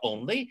lowbrow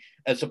only,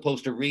 as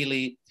opposed to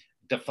really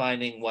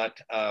defining what,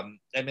 I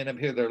mean, I'm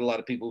here, there are a lot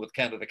of people with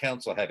Canada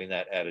Council having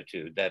that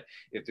attitude, that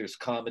if there's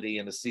comedy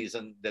in a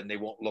season, then they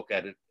won't look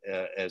at it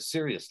as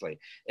seriously.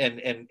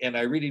 And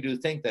I really do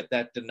think that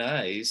that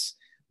denies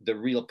the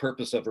real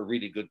purpose of a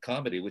really good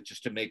comedy, which is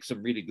to make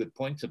some really good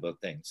points about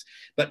things.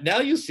 But now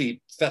you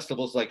see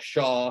festivals like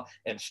Shaw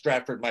and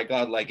Stratford, my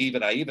God, like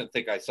I even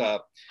think I saw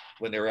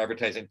when they were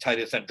advertising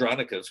Titus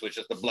Andronicus, which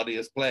is the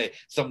bloodiest play,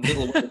 some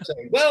little way of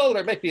saying, well,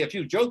 there might be a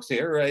few jokes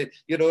here, right?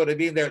 You know what I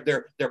mean?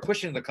 They're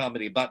pushing the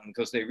comedy button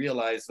because they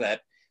realize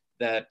that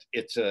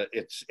it's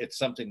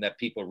something that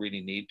people really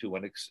need to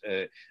one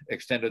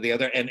extent or the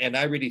other. And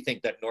I really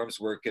think that Norm's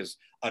work is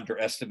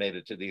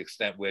underestimated to the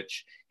extent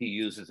which he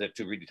uses it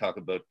to really talk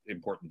about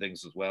important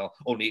things as well,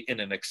 only in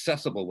an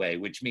accessible way,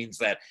 which means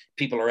that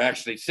people are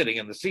actually sitting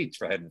in the seats,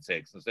 for heaven's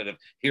sakes, instead of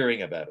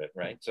hearing about it,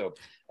 right? So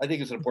I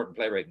think it's an important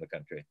playwright in the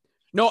country.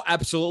 No,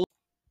 absolutely.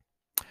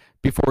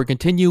 Before we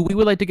continue, we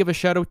would like to give a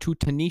shout out to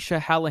Tanisha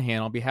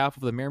Hallahan on behalf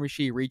of the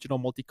Miramichi Regional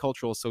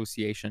Multicultural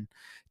Association.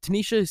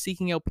 Tanisha is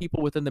seeking out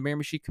people within the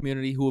Miramichi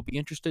community who will be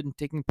interested in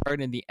taking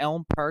part in the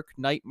Elm Park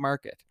Night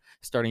Market,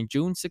 starting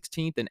June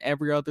 16th and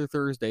every other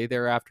Thursday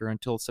thereafter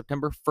until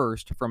September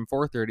 1st from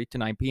 4:30 to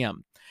 9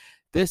 p.m.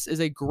 This is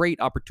a great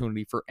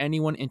opportunity for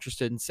anyone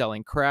interested in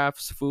selling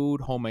crafts,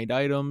 food, homemade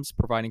items,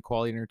 providing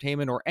quality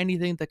entertainment, or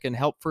anything that can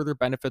help further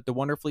benefit the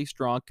wonderfully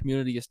strong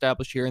community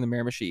established here in the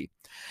Miramichi.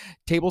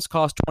 Tables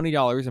cost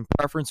 $20, and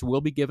preference will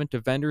be given to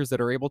vendors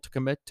that are able to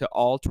commit to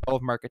all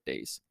 12 market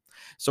days.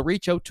 So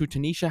reach out to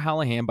Tanisha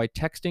Hallahan by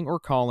texting or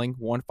calling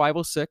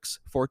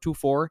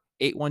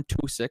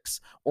 1-506-424-8126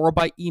 or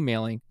by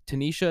emailing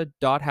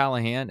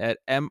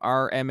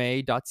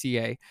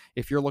tanisha.hallahan@mrma.ca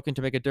if you're looking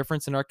to make a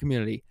difference in our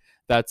community.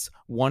 That's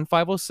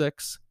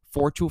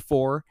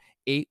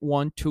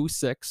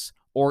 1-506-424-8126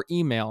 or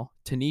email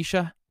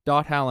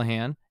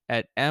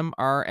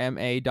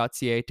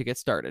tanisha.hallahan@mrma.ca to get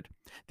started.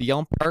 The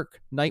Elm Park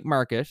Night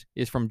Market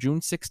is from June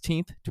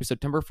 16th to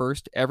September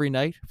 1st every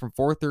night from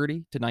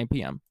 4:30 to 9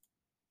 p.m.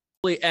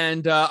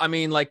 And I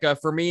mean, like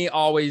for me,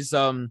 always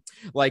for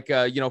like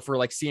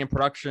CM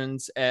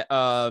Productions and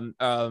all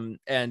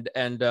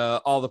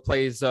the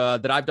plays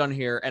that I've done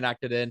here and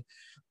acted in,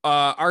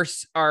 our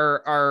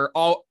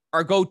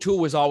go-to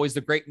was always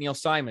the great Neil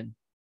Simon.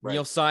 Right.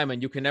 Neil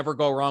Simon, you can never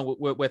go wrong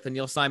with a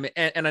Neil Simon.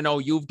 And I know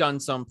you've done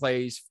some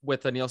plays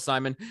with a Neil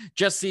Simon.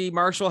 Jesse,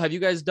 Marshall, have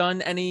you guys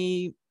done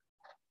any?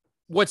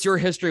 What's your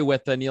history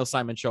with the Neil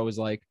Simon shows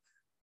like?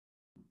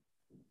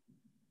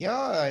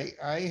 Yeah,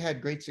 I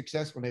had great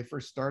success when I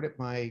first started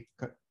my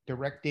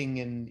directing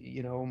and,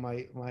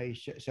 my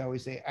shall we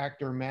say,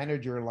 actor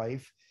manager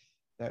life.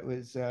 That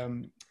was a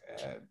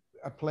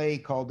play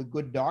called The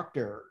Good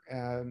Doctor.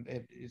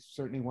 It is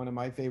certainly one of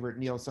my favorite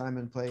Neil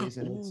Simon plays,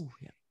 and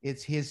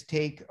it's his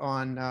take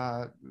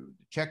on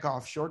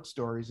Chekhov short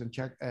stories, and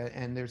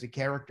there's a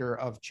character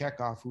of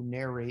Chekhov who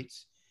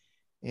narrates,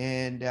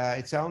 and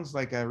it sounds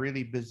like a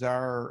really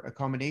bizarre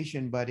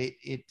combination, but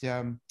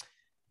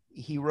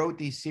he wrote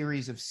these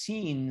series of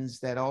scenes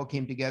that all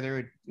came together.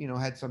 It,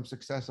 had some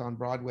success on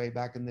Broadway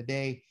back in the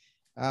day.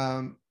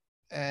 There's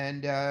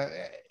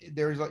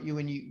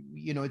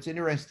it's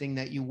interesting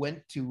that you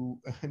went to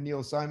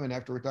Neil Simon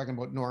after we're talking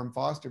about Norm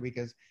Foster,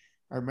 because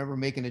I remember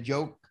making a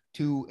joke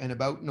to and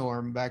about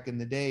Norm back in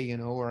the day,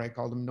 where I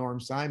called him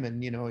Norm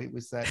Simon. It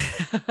was that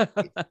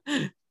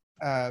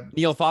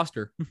Neil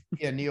Foster.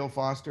 Yeah, Neil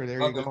Foster.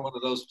 There you go. One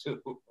of those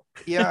two.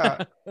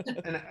 Yeah,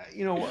 and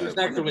it's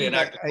actually an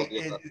actor.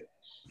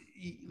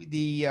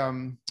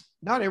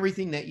 Not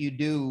everything that you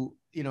do,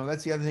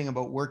 that's the other thing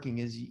about working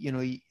is,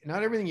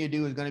 not everything you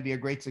do is going to be a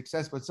great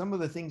success, but some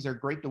of the things are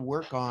great to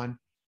work on,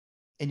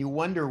 and you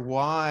wonder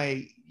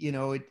why,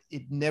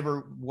 it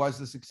never was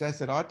the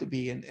success it ought to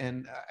be.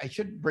 And I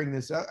should bring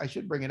this up. I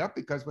should bring it up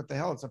because what the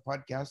hell, it's a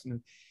podcast.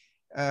 And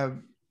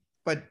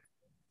but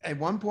at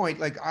one point,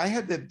 like I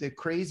had the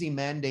crazy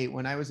mandate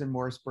when I was in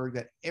Morrisburg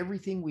that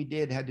everything we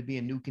did had to be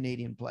a new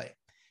Canadian play,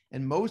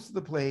 and most of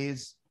the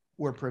plays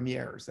were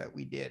premieres that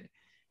we did.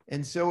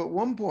 And so at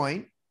one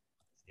point,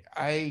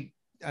 I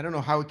don't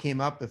know how it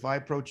came up, if I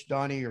approached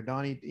Donnie or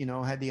Donnie,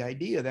 had the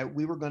idea that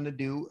we were going to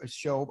do a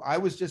show. I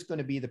was just going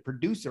to be the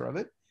producer of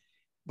it,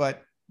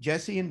 but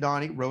Jesse and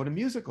Donnie wrote a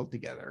musical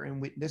together.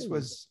 And this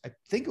was, I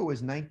think it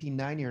was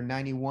 1990 or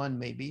 91,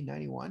 maybe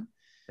 91.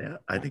 Yeah,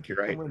 I think you're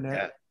right.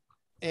 Yeah.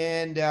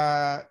 And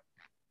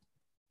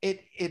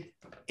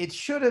it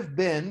should have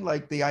been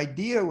like, the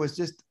idea was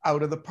just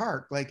out of the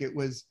park. Like it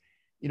was,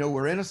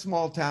 we're in a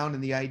small town,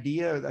 and the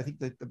idea, I think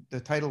that the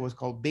title was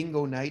called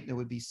Bingo Night, and it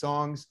would be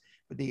songs,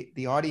 but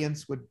the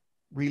audience would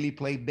really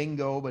play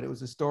bingo, but it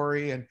was a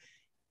story.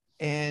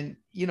 And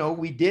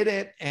we did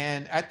it.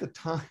 And at the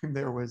time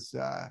there was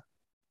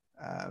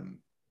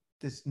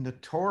this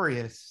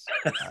notorious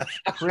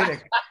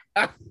critic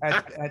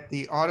at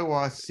the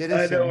Ottawa I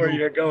Citizen. know where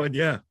you're going.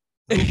 Yeah.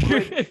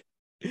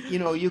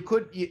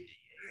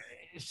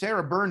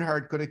 Sarah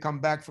Bernhardt could have come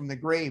back from the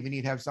grave and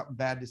he'd have something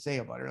bad to say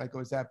about her. Like it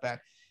was that bad.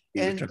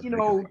 And,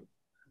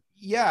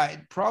 yeah,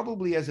 it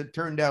probably, as it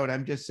turned out,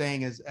 I'm just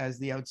saying as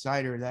the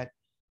outsider, that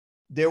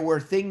there were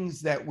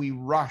things that we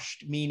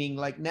rushed, meaning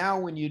like now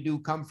when you do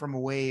Come From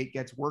Away, it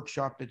gets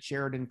workshopped at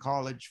Sheridan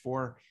College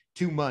for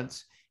 2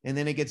 months. And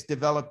then it gets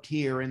developed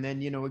here, and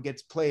then, it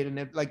gets played. And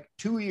then like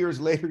 2 years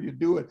later, you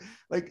do it.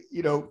 Like,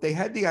 they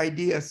had the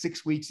idea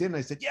 6 weeks in.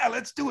 I said, yeah,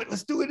 let's do it.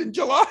 Let's do it in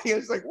July.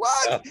 It's like,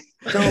 what?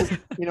 Yeah. So,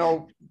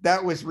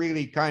 that was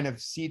really kind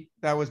of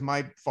that was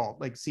my fault,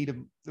 like seat of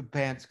the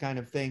pants kind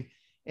of thing.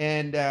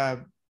 And,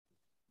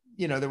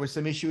 there were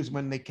some issues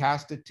when they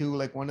cast it too.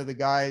 Like one of the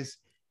guys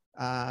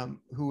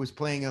who was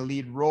playing a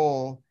lead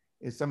role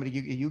is somebody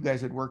you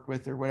guys had worked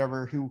with or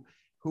whatever, who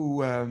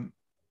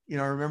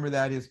I remember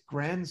that his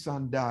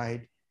grandson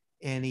died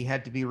and he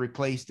had to be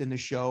replaced in the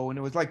show. And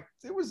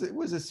it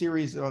was a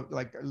series of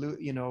like,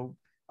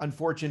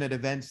 unfortunate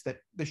events that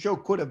the show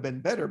could have been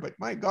better, but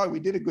my God,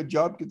 we did a good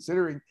job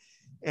considering.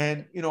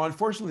 And,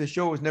 unfortunately the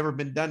show has never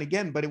been done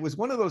again, but it was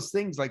one of those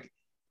things like,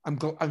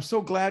 I'm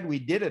so glad we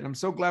did it. I'm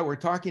so glad we're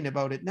talking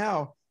about it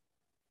now,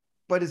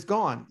 but it's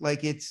gone.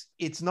 Like it's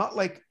not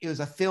like it was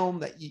a film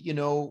that,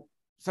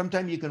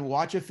 sometimes you can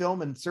watch a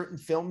film and certain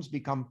films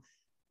become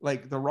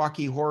like the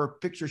Rocky Horror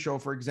Picture Show,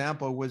 for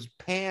example, was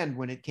panned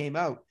when it came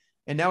out.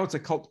 And now it's a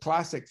cult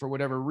classic for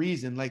whatever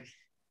reason. Like,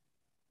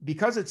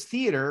 because it's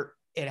theater,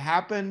 it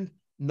happened.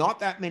 Not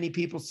that many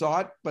people saw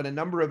it, but a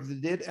number of them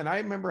did. And I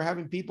remember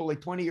having people like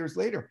 20 years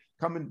later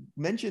come and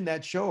mention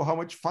that show, how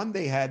much fun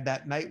they had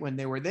that night when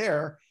they were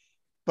there.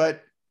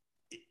 But,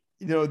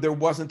 there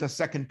wasn't a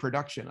second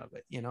production of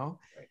it,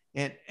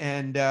 Right.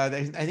 And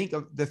I think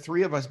of the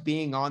three of us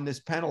being on this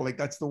panel, like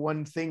that's the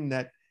one thing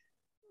that,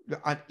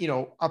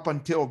 up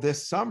until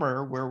this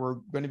summer where we're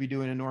going to be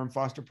doing a Norm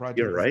Foster project.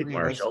 You're right,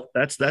 Marshall.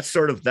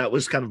 That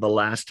was kind of the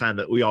last time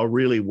that we all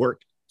really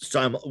worked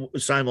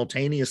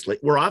simultaneously.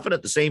 We're often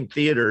at the same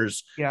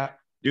theaters,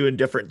 doing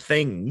different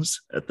things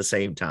at the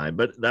same time,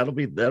 but that'll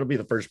be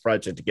the first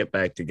project to get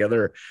back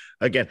together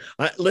again.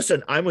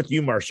 Listen, I'm with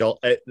you, Marshall.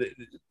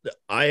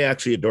 I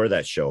actually adore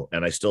that show,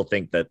 and I still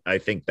think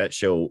that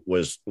show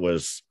was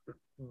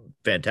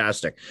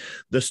fantastic.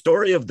 The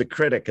story of the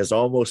critic is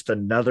almost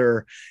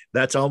another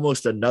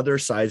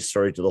side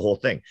story to the whole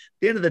thing. At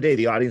the end of the day,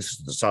 the audience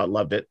that saw it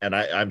loved it, and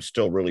I'm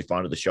still really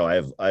fond of the show. I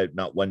have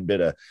not one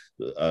bit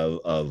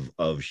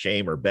of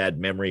shame or bad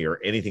memory or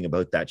anything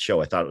about that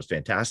show. I thought it was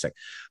fantastic.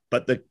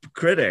 But the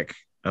critic,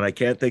 and I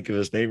can't think of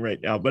his name right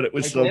now, but it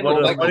was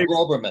Michael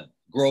Groverman.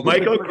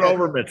 Michael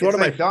Groverman. It's one of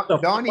my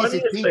Donnie's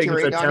a teacher,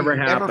 right? That's ever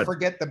happened. Never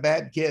forget the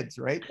bad kids,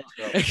 right?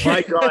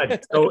 My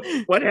God. So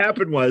what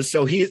happened was,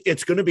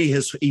 it's going to be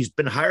he's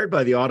been hired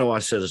by the Ottawa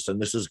Citizen.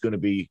 This is going to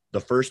be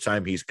the first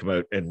time he's come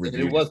out and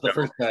reviewed. It was the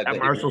first time at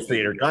Marshall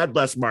Theater. God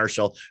bless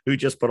Marshall, who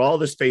just put all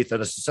this faith in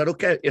us and said,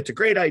 okay, it's a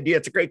great idea.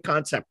 It's a great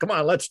concept. Come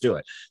on, let's do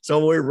it.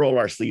 So we roll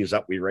our sleeves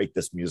up. We write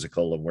this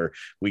musical and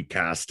we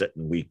cast it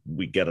and we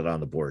get it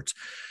on the boards.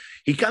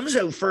 He comes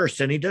out first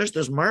and he does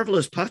this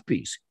marvelous puff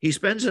piece. He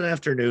spends an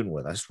afternoon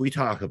with us. We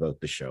talk about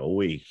the show.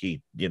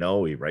 He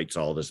writes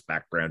all this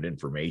background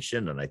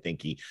information, and I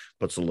think he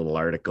puts a little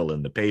article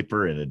in the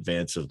paper in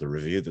advance of the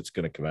review that's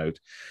going to come out.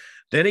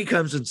 Then he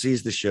comes and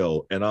sees the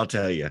show, and I'll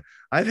tell you,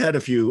 I've had a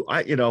few.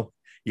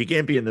 You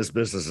can't be in this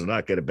business and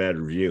not get a bad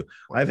review.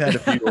 I've had a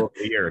few over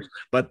the years,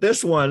 but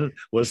this one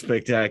was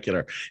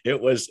spectacular.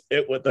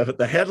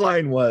 The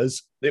headline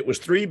was, it was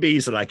 3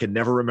 B's, and I can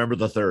never remember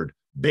the third.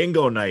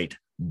 Bingo night.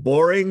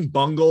 Boring,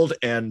 bungled,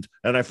 and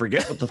I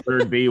forget what the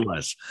third B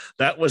was.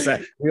 That was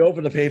that. We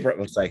opened the paper. It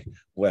was like,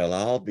 well,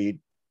 I'll be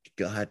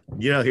God.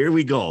 Here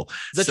we go.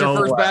 Is that your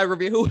first bad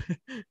review?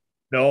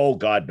 No,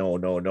 God,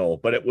 no.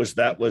 But it was as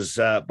bad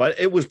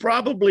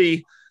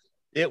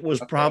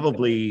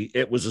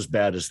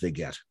as they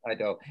get. I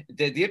know.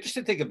 The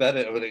interesting thing about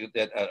it,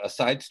 a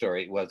side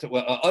story was,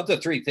 of the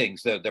 3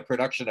 things, the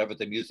production of it,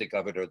 the music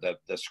of it, or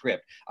the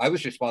script, I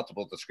was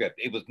responsible for the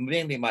script. It was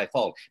mainly my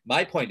fault.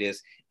 My point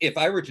is, if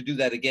I were to do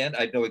that again,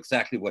 I'd know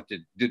exactly what to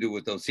do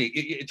with those scenes.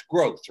 It's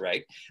growth,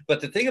 right?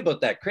 But the thing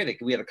about that critic,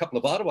 we had a couple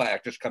of Ottawa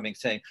actors coming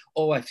saying,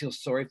 oh, I feel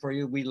sorry for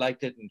you. We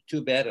liked it, and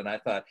too bad. And I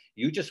thought,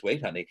 you just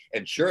wait, honey.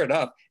 And sure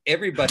enough,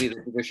 everybody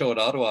that did the show in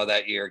Ottawa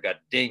that year got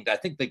dinged. I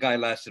think the guy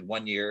lasted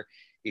 1 year.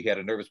 He had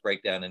a nervous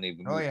breakdown and he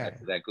moved back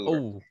to Vancouver.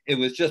 Oh. It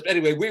was just,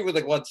 anyway, we were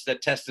the ones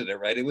that tested it,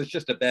 right? It was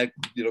just a bad,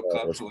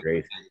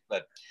 great.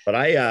 But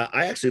I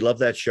actually love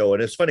that show,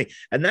 and it's funny.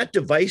 And that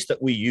device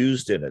that we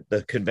used in it,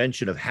 the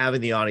convention of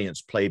having the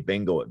audience play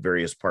bingo at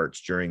various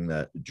parts during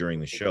the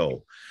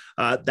show,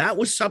 that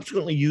was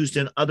subsequently used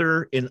in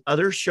other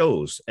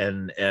shows.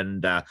 And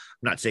I'm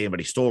not saying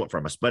anybody stole it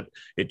from us, but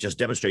it just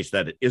demonstrates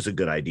that it is a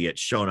good idea.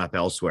 It's shown up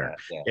elsewhere.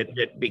 Yeah.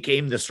 It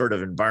became this sort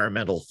of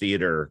environmental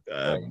theater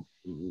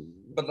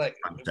But like,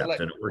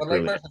 concept, and it worked like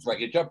really. Marston's right,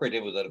 you jump right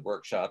in with it at a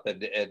workshop,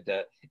 and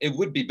it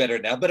would be better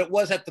now, but it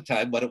was at the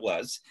time what it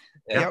was.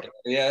 And,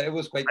 yeah, it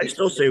was quite. I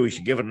still say we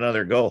should give it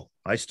another go.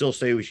 I still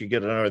say we should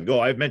get another go.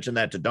 I've mentioned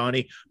that to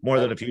Donnie more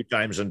than a few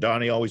times, and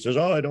Donnie always says,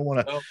 "Oh, I don't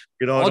want to."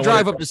 You know, I'll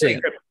drive up to see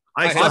it.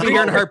 I'll be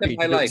here in a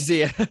heartbeat.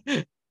 See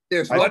it.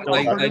 There's one,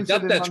 I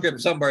dumped that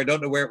script somewhere. I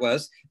don't know where it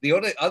was. The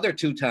only other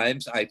 2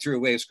 times I threw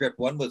away a script,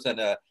 one was in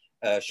a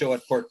show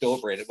at Port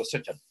Dover, and it was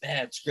such a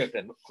bad script.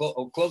 And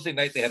closing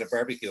night, they had a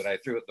barbecue, and I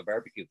threw it in the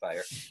barbecue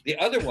fire. The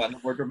other one,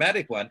 more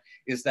dramatic one,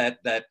 is that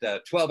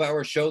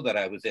 12-hour show that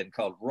I was in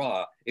called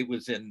Raw. It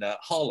was in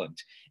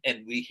Holland,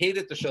 and we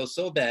hated the show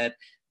so bad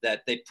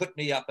that they put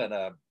me up and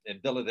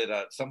billeted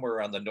it somewhere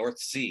around the North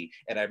Sea.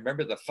 And I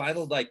remember the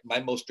final, like, my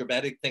most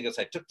dramatic thing is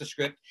I took the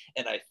script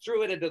and I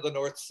threw it into the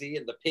North Sea,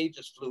 and the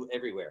pages flew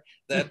everywhere.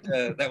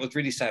 That was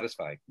really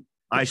satisfying.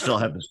 I still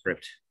have the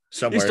script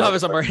somewhere. You still have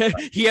it somewhere.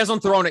 He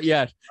hasn't thrown it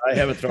yet. I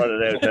haven't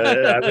thrown it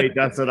out. I may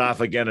dust it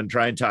off again and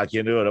try and talk you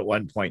into it at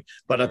one point.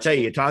 But I'll tell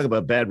you, talk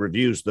about bad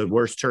reviews. The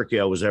worst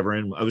turkey I was ever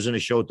in. I was in a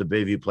show at the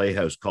Bayview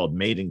Playhouse called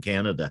Made in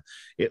Canada.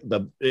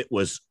 It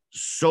was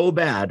so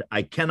bad.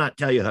 I cannot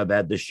tell you how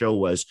bad this show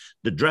was.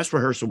 The dress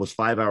rehearsal was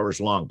 5 hours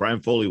long.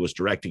 Brian Foley was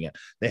directing it.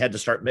 They had to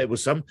start. It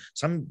was some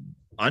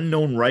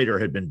unknown writer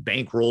had been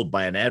bankrolled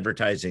by an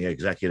advertising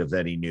executive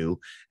that he knew,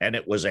 and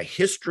it was a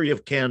history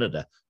of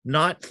Canada,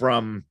 not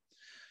from,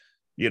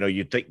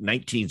 you'd think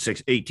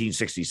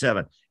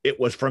 1867.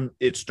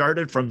 It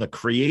started from the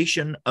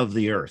creation of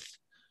the earth.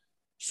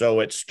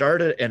 So it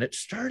started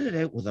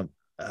out with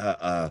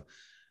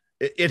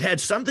it had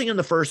something in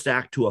the first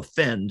act to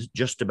offend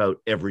just about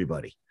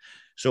everybody.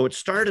 So it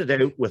started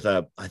out with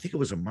I think it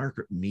was a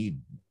Margaret Mead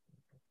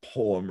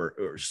poem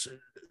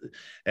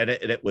and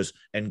it was,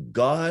 and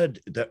God,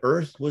 the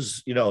earth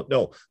was,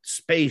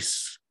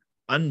 space,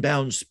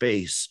 unbound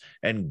space,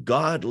 and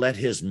God let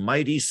his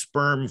mighty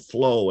sperm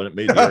flow, and it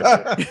made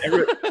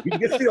you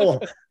could feel,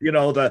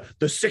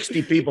 the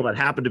 60 people that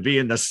happened to be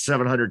in the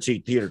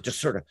 700-seat theater just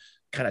sort of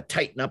kind of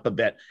tighten up a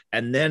bit.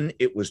 And then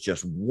it was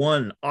just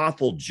one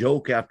awful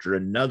joke after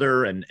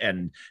another,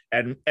 and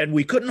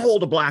we couldn't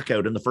hold a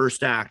blackout in the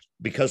first act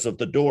because of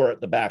the door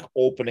at the back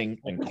opening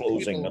and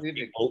closing,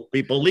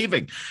 people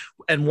leaving.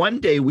 And one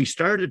day we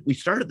started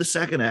the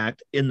second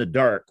act in the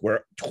dark,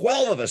 where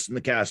 12 of us in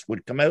the cast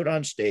would come out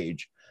on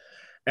stage,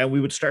 and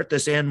we would start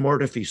this Anne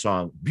Mortifee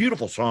song,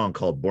 beautiful song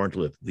called Born to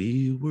Live.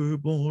 We were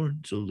born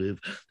to live,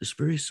 this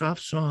very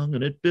soft song,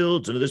 and it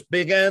builds into this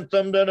big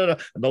anthem. Da, da, da.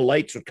 And the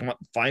lights would come up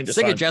and find us.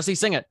 Sing it, Jesse,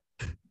 sing it.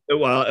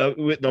 Well,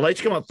 the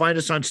lights come up, find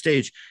us on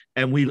stage,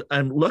 and we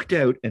looked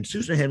out, and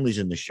Susan Henley's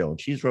in the show,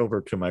 and she's over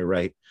to my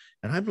right,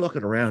 and I'm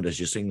looking around as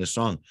you sing the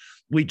song.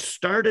 We'd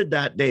started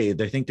that day.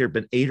 I think there'd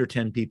been 8 or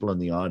 10 people in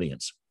the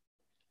audience.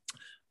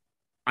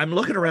 I'm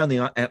looking around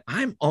and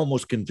I'm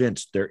almost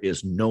convinced there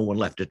is no one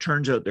left. It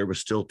turns out there was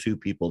still 2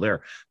 people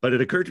there, but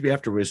it occurred to me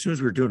afterwards, as soon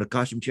as we were doing a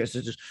costume change,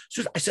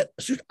 I said,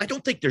 Susan, I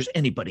don't think there's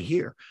anybody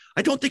here.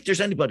 I don't think there's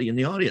anybody in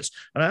the audience.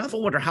 And I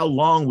often wonder how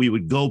long we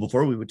would go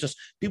before people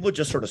would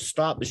just sort of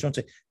stop the show and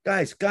say,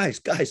 guys,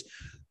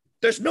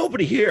 there's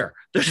nobody here.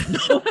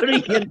 There's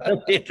nobody in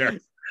the theater.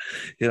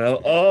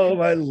 Oh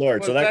my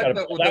Lord. So that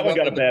one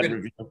got a bad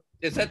review.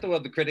 Is that the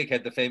one the critic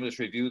had the famous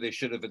review? They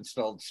should have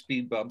installed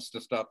speed bumps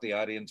to stop the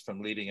audience from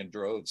leaving in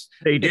droves.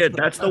 They did.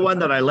 That's the one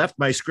that I left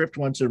my script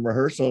once in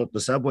rehearsal at the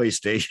subway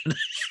station.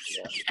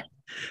 Yeah.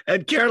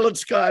 And Carolyn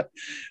Scott,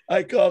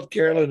 I called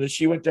Carolyn, and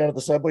she went down to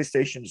the subway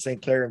station to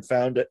St. Clair and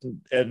found it.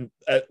 And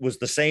it was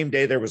the same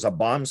day there was a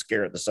bomb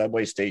scare at the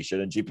subway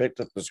station. And she picked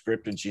up the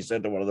script and she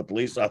said to one of the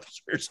police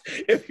officers,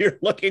 "If you're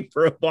looking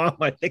for a bomb,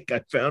 I think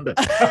I found it."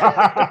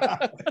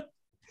 But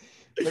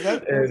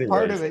that's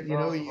part of it,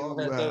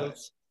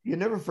 you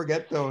never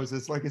forget those.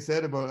 It's like I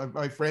said about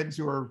my friends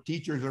who are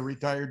teachers or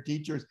retired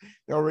teachers.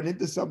 They'll run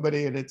into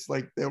somebody and it's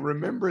like they'll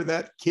remember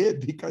that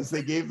kid because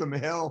they gave them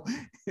hell.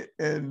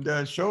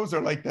 And shows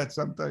are like that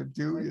sometimes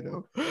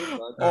too,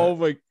 Oh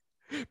my!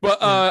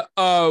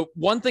 But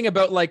one thing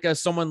about like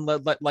someone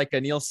like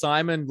a Neil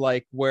Simon,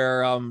 like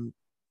where I mean,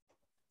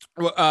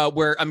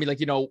 like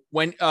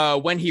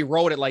when he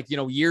wrote it, like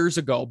years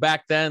ago,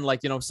 back then,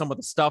 like some of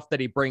the stuff that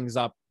he brings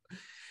up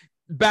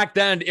back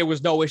then, it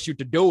was no issue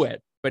to do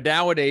it. But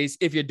nowadays,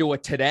 if you do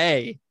it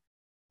today,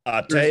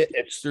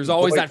 there's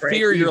always that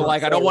fear. You're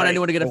like, I don't want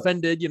anyone to get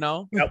offended, Yeah,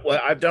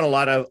 well, I've done a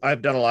lot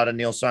of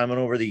Neil Simon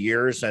over the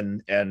years,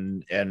 and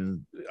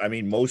I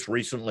mean, most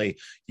recently,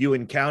 you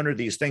encounter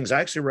these things. I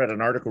actually read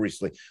an article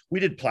recently. We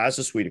did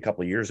Plaza Suite a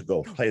couple of years ago,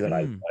 a play that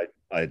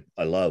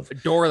I love.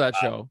 Adore that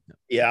show.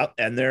 Yeah,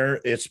 and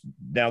it's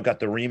now got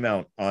the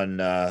remount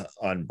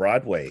on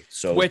Broadway.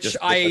 So which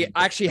I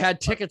actually had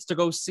tickets to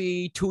go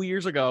see 2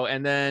 years ago,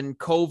 and then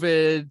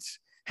COVID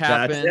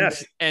happened,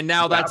 and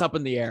now that's up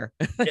in the air.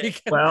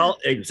 Well,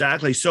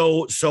 exactly.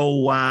 So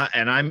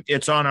and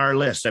it's on our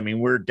list. I mean,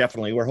 we're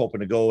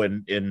hoping to go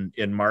in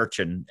March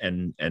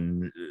and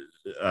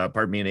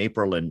pardon me, in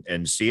April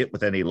and see it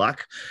with any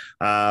luck.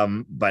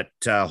 But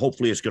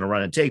hopefully it's going to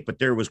run and take. But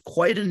there was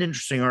quite an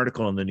interesting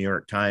article in the New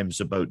York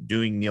Times about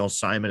doing Neil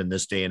Simon in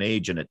this day and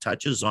age, and it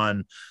touches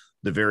on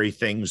the very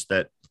things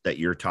that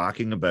you're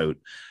talking about.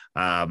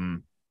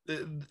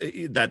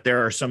 That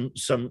there are some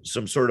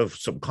sort of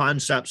some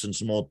concepts and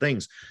some old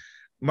things.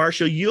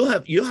 Marshall, you'll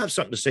have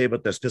something to say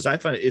about this, because I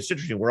find it's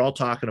interesting. We're all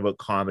talking about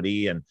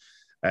comedy and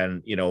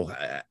you know,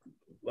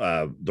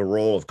 the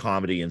role of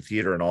comedy in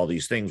theater and all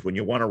these things. When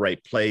you want to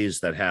write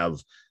plays that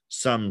have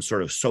some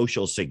sort of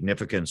social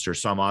significance or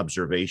some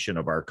observation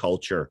of our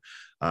culture,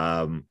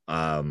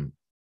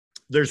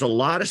 there's a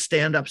lot of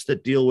stand-ups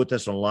that deal with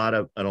this, and a lot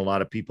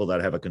of people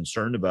that have a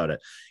concern about it.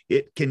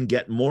 It can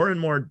get more and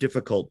more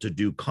difficult to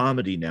do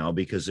comedy now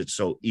because it's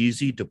so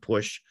easy to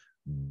push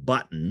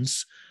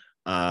buttons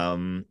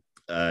in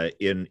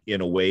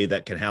a way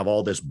that can have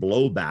all this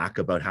blowback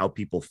about how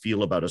people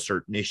feel about a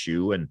certain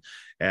issue,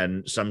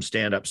 and some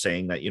stand-up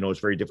saying that, you know,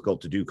 it's very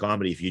difficult to do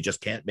comedy if you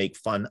just can't make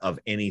fun of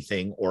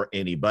anything or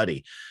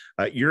anybody.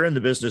 You're in the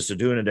business of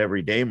doing it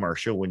every day,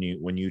 Marshall, when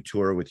you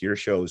tour with your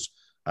shows.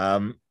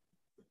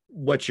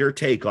 What's your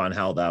take on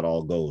how that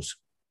all goes?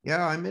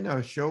 Yeah, I'm in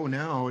a show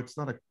now. It's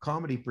not a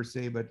comedy per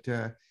se, but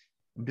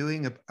I'm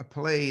doing a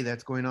play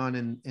that's going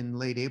on in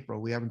late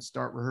April. We haven't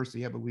started rehearsal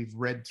yet, but we've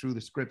read through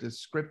the script. It's a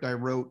script I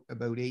wrote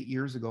about 8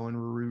 years ago, and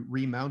we're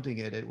remounting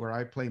it where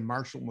I play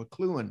Marshall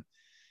McLuhan.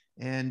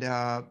 And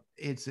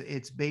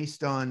it's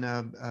based on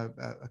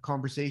a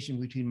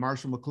conversation between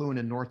Marshall McLuhan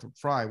and Northrop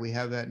Frye. We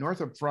have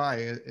Northrop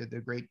Frye,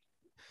 the great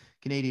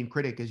Canadian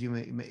critic, as you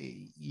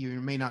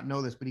may not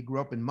know this, but he grew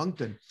up in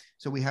Moncton.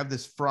 So we have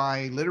this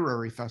Frye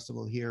Literary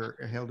Festival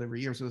here held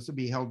every year. So this will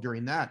be held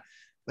during that.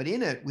 But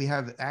in it, we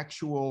have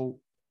actual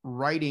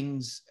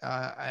writings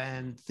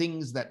and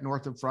things that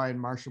Northrop Frye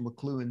and Marshall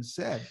McLuhan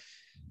said.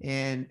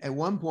 And at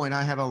one point,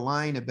 I had a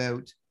line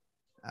about,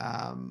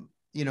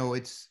 you know,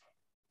 it's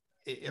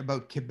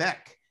about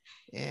Quebec,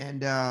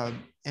 and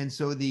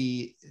so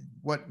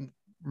what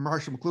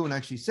Marshall McLuhan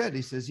actually said,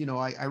 he says, you know,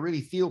 I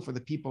really feel for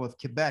the people of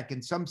Quebec.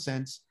 In some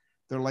sense,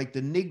 they're like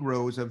the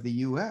Negroes of the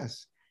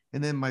U.S.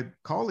 And then my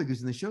colleague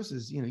who's in the show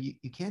says, you know,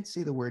 you can't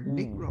say the word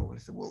Negro. And I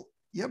said, well,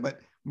 yeah, but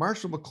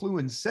Marshall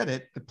McLuhan said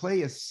it. The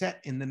play is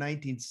set in the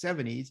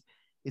 1970s.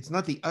 It's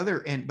not the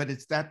other end, but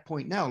it's that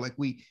point now. Like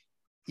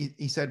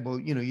he said, well,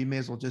 you know, you may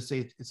as well just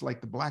say it's like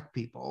the black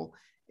people.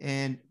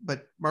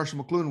 But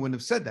Marshall McLuhan wouldn't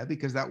have said that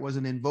because that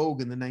wasn't in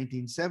vogue in the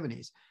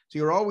 1970s. So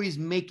you're always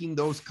making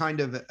those kind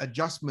of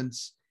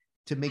adjustments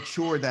to make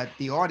sure that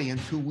the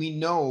audience, who we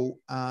know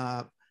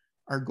are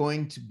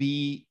going to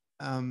be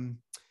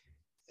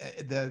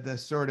the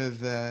sort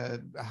of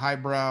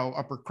highbrow,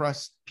 upper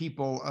crust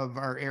people of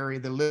our area,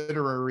 the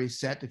literary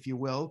set, if you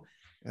will.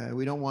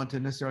 We don't want to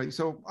necessarily,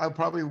 so I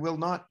probably will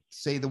not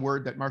say the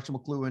word that Marshall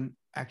McLuhan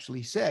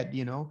actually said,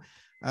 you know.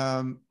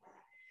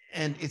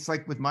 And it's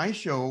like with my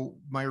show,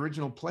 my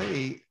original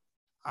play,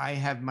 I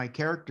have my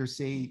character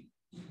say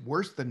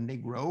worse than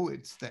Negro,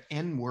 it's the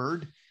N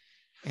word.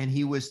 And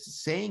he was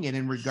saying it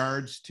in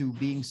regards to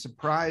being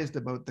surprised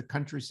about the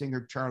country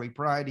singer Charlie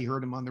Pride. He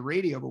heard him on the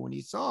radio, but when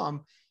he saw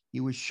him, he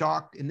was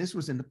shocked. And this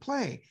was in the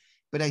play.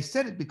 But I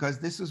said it because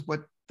this is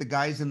what the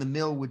guys in the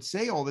mill would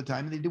say all the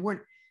time. They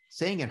weren't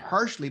saying it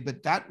harshly,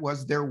 but that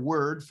was their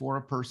word for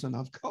a person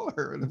of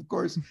color. And of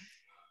course,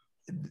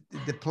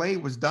 the play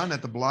was done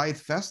at the Blythe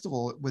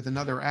Festival with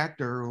another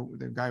actor,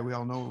 the guy we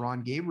all know,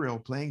 Ron Gabriel,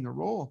 playing the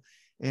role.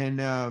 And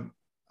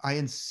I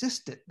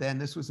insisted then,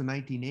 this was the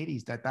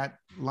 1980s, that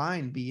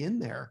line be in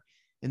there.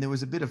 And there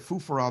was a bit of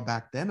foo-for-all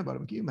back then about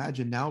it. Can you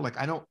imagine now? Like,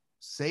 I don't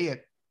say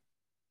it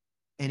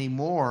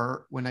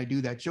anymore when I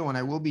do that show. And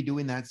I will be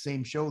doing that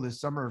same show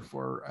this summer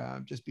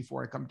for just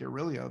before I come to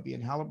Aurelia. I'll be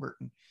in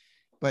Halliburton.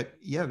 But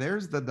yeah,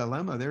 there's the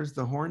dilemma. There's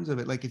the horns of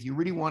it. Like, if you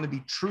really want to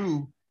be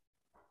true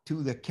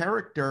to the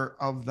character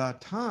of the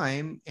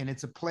time, and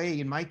it's a play,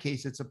 in my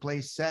case, it's a play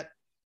set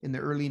in the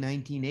early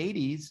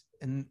 1980s.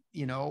 And,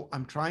 you know,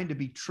 I'm trying to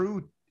be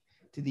true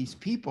to these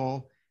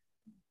people,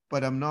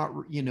 but I'm not,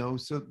 you know,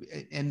 so,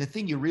 and the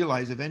thing you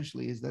realize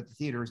eventually is that the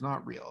theater is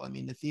not real. I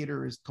mean, the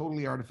theater is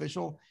totally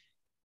artificial.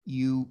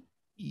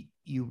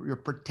 You're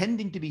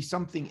pretending to be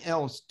something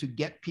else to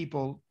get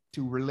people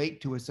to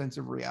relate to a sense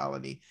of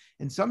reality.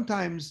 And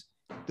sometimes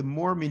the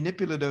more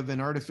manipulative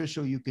and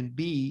artificial you can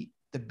be,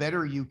 the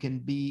better you can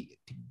be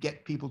to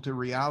get people to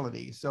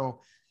reality. So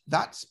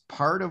that's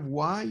part of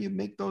why you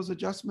make those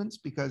adjustments,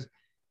 because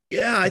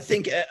yeah, I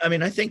think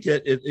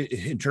that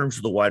in terms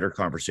of the wider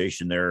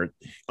conversation, there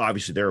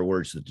are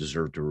words that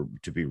deserve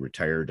to be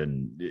retired,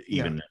 and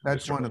even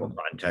that's one of them.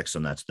 Context,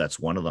 and that's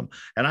one of them.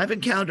 And I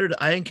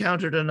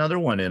encountered another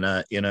one in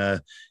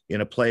a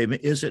play.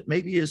 Is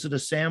it a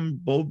Sam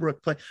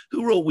Bowbrook play?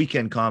 Who wrote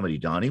Weekend Comedy?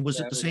 Donnie, was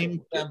it the same?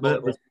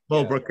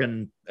 Bowbrook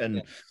and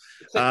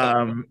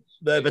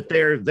but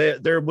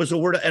there was a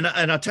word, and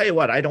I'll tell you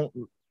what, I don't.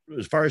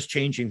 As far as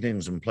changing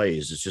things in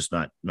plays, it's just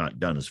not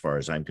done as far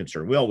as I'm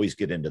concerned. We always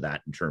get into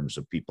that in terms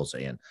of people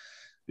saying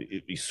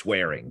be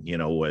swearing,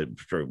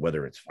 for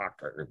whether it's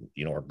fuck or,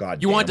 or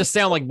God. You want it to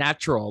sound like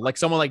natural, like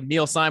someone like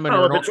Neil Simon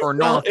Well, or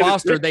Norman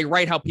Foster. They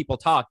write how people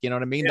talk. You know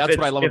what I mean? That's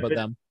what I love about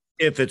them.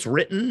 If it's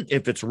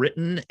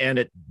written and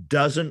it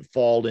doesn't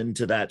fall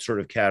into that sort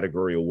of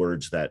category of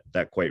words that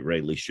quite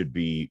rightly should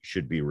be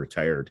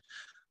retired,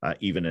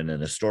 even in an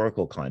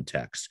historical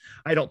context.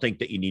 I don't think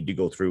that you need to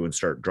go through and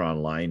start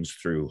drawing lines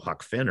through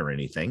Huck Finn or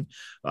anything.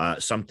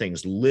 Some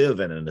things live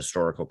in an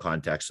historical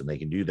context and they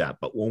can do that.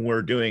 But when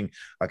we're doing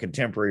a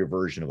contemporary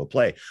version of a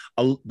play,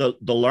 the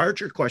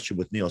larger question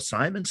with Neil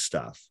Simon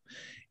stuff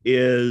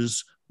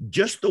is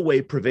just the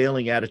way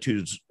prevailing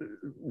attitudes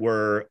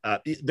were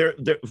there.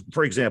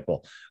 For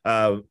example,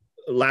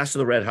 Last of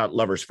the Red Hot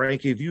Lovers.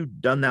 Franky, have you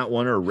done that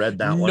one or read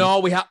that one? No,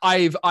 we have.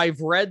 I've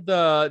read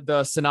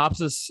the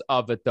synopsis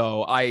of it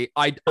though. I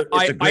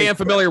am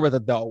familiar with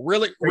it though.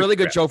 Really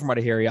good show from what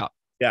I hear. Yeah.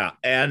 Yeah,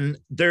 and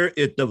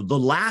the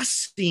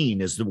last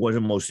scene is one of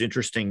the most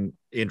interesting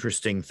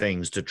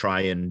things to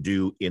try and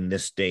do in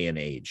this day and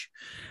age.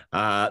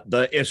 So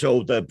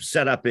the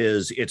setup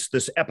is it's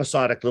this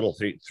episodic little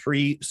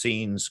three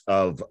scenes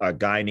of a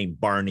guy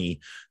named Barney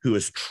who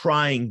is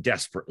trying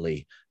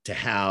desperately to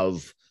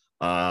have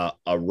a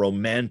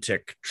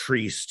romantic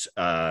tryst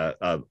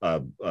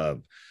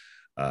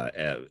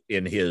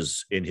in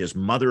his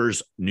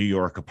mother's New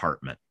York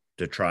apartment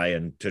to try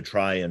and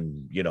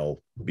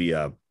be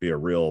a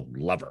real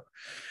lover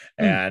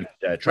and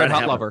trying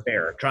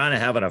to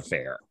have an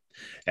affair.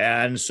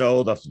 And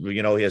so he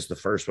has the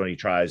first one he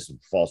tries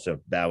and falls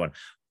to that one.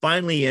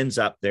 Finally ends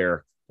up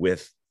there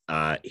with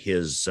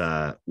his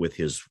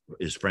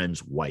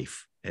friend's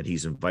wife, and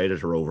he's invited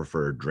her over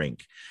for a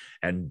drink.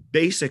 And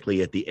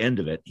basically at the end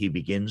of it, he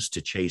begins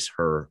to chase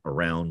her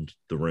around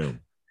the room.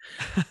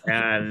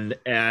 and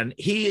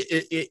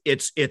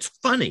it's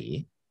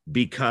funny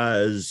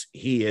because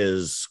he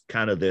is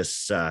kind of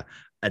this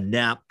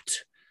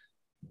inept,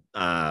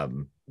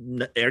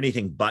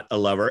 anything but a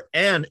lover.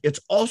 And it's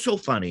also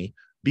funny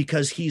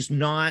because he's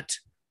not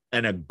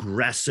an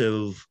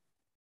aggressive,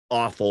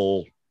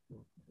 awful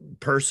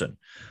person.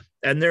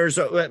 And there's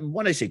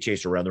when I say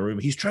chase around the room,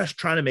 he's just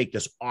trying to make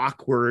this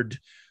awkward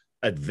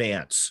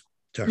advance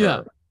to her.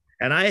 Yeah.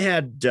 And I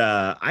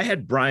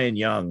had Brian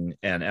Young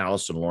and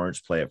Allison Lawrence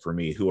play it for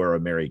me, who are a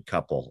married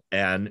couple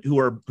and who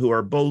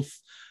are both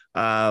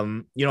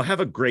have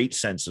a great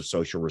sense of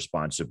social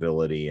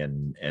responsibility,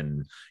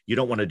 and you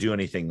don't want to do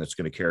anything that's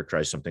going to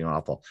characterize something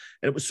awful.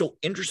 And it was so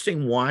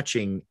interesting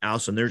watching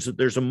Allison.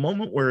 There's a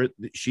moment where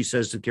she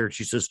says to the character,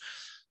 she says,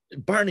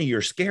 "Barney,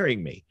 you're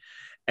scaring me."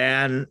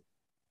 And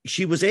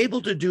she was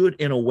able to do it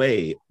in a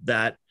way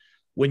that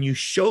when you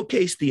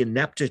showcase the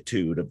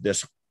ineptitude of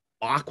this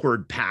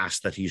awkward pass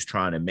that he's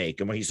trying to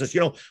make, and when he says,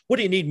 "What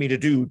do you need me to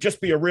do?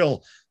 Just be a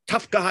real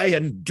tough guy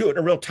and do it in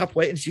a real tough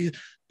way." And she,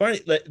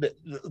 Barney,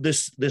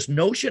 this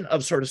notion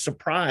of sort of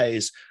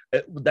surprise,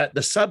 that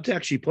the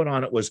subtext she put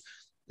on it was,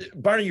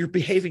 "Barney, you're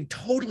behaving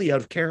totally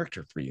out of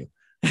character for you.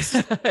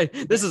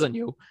 This isn't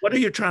you. What are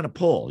you trying to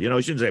pull?" She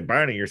didn't say,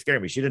 "Barney, you're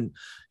scaring me." She didn't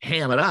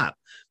ham it up,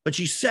 but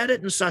she said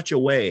it in such a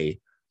way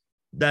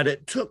that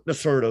it took the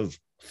sort of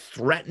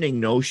threatening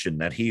notion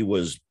that he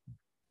was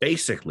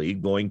basically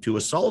going to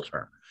assault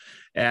her.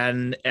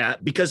 And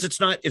because it's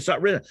not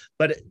written,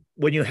 but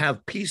when you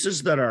have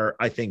pieces that are,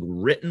 I think,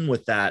 written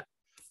with that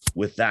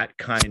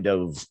kind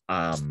of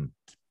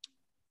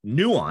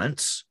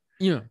nuance,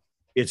 yeah,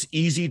 it's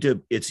easy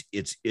to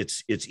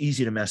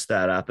easy to mess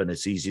that up, and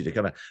it's easy to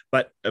come out.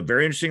 But a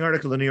very interesting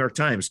article in the New York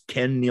Times: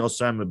 can Neil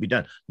Simon be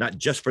done? Not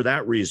just for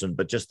that reason,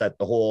 but just that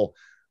the whole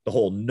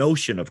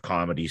notion of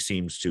comedy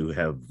seems to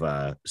have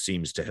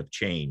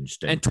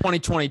changed. And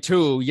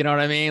 2022, you know what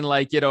I mean?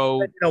 Like, you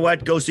know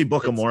what? Go see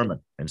Book of Mormon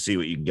and see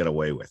what you can get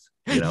away with.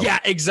 Yeah,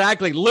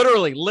 exactly.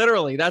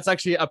 Literally. That's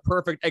actually a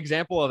perfect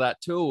example of that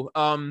too.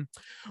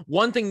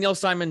 One thing Neil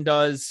Simon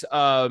does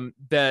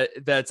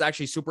that's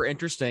actually super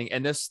interesting,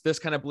 and this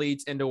kind of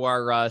bleeds into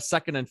our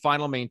second and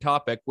final main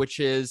topic,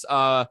 which is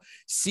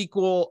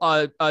sequel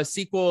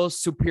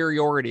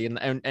superiority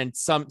and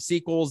some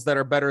sequels that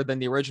are better than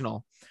the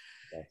original.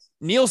 Yes.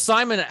 Neil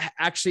Simon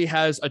actually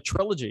has a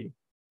trilogy,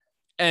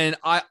 and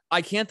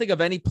I can't think of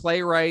any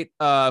playwright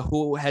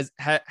who has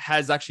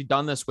actually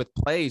done this with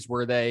plays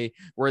where they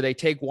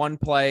take one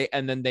play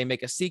and then they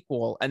make a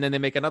sequel and then they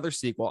make another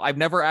sequel. I've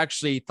never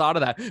actually thought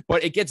of that,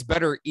 but it gets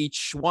better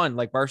each one.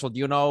 Like, Marshall, do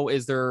you know,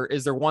 is there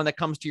one that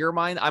comes to your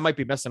mind? I might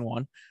be missing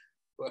one.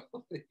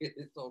 Well,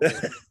 it's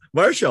okay.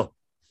 Marshall.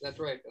 That's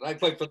right, and I'm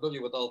quite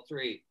familiar with all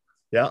three.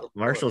 Yeah,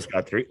 Marshall's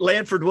got three.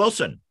 Lanford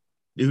Wilson,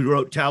 who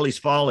wrote Tally's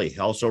Folly,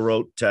 also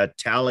wrote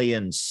Tally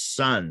and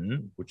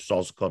Son, which is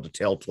also called A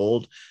Tale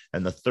Told.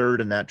 And the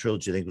third in that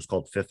trilogy, I think, was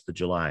called 5th of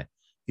July.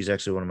 He's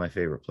actually one of my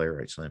favorite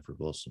playwrights, Lanford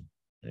Wilson.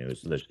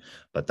 Anyways,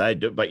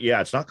 but yeah,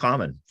 it's not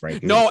common,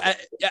 Franky. No,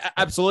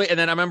 absolutely. And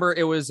then I remember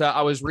it was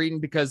I was reading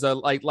because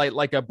like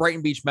a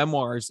Brighton Beach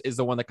Memoirs is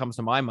the one that comes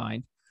to my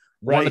mind.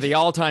 one of the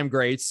all-time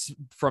greats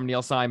from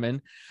Neil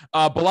Simon.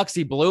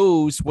 Biloxi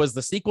Blues was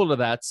the sequel to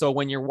that. So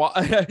when you're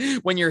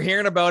when you're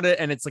hearing about it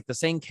and it's like the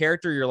same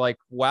character, you're like,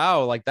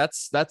 wow, like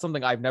that's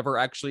something I've never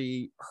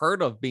actually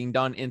heard of being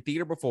done in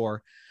theater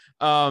before.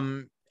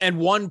 And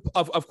one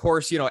of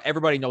course, you know,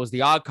 everybody knows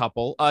The Odd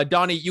Couple.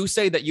 Donnie, you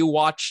say that you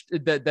watched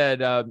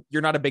that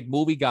you're not a big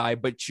movie guy,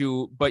 but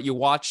you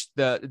watched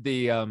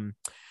the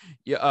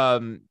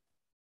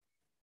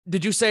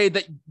did you say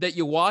that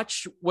you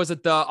watch, was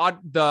it the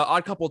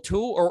Odd Couple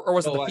 2 or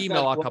was it the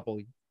female Odd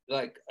Couple?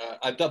 Like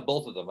I've done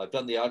both of them. I've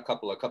done The Odd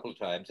Couple a couple of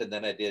times, and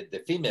then I did the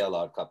female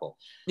Odd Couple.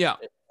 Yeah.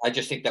 I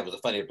just think that was a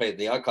funnier play than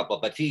The Odd Couple,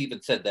 but he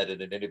even said that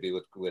in an interview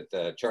with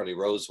Charlie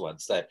Rose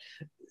once, that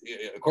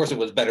of course it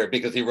was better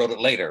because he wrote it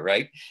later,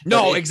 right?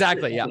 No,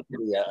 exactly, yeah.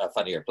 A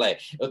funnier play.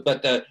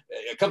 But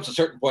it comes to a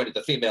certain point at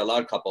the female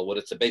Odd Couple when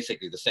it's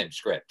basically the same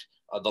script.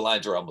 The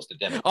lines are almost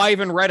identical. I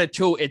even read it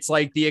too. It's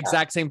like the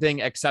exact same thing,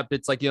 except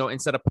it's like, you know,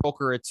 instead of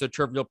poker, it's a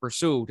Trivial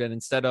Pursuit, and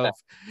instead of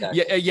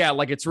yeah,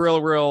 like it's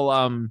real.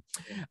 Way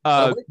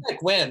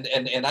back when,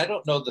 and I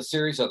don't know the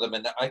series of them,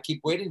 and I keep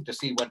waiting to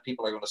see when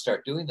people are going to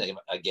start doing them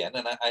again.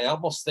 And I'm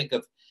almost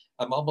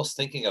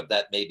thinking of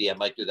that. Maybe I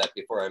might do that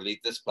before I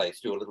leave this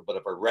place. Do a little bit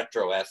of a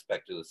retro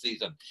aspect to the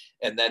season,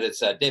 and that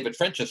is David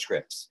French's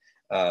scripts,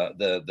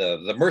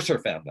 the Mercer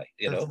family.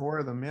 You know, 4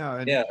 of them, yeah,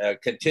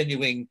 and,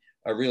 continuing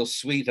a real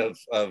suite of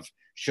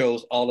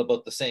shows all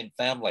about the same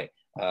family.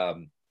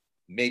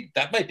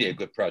 That might be a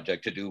good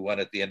project to do one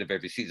at the end of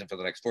every season for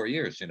the next 4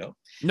 years, you know?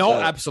 No,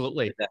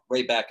 absolutely.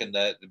 Way back in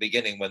the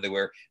beginning when there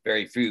were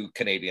very few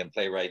Canadian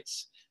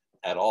playwrights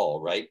at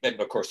all, right? And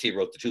of course, he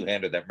wrote the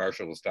two-hander that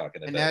Marshall was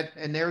talking about.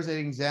 And there's an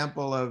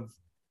example of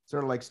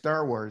sort of like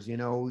Star Wars, you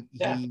know,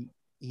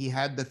 he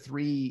had the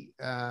 3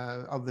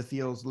 of the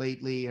Fields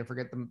lately. I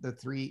forget the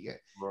 3.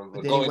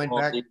 Then he went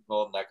back, leaving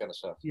home, that kind of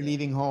stuff.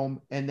 Leaving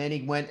home, and then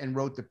he went and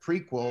wrote the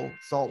prequel,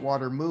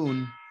 Saltwater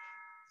Moon.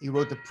 He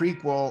wrote the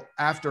prequel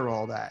after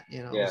all that,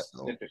 you know. Yeah,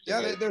 so,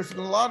 there's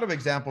a lot of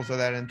examples of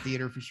that in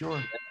theater for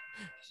sure.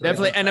 So,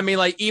 definitely. And I mean,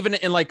 like, even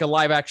in like a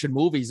live action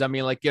movies, I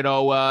mean, like, you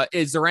know,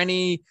 is there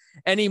any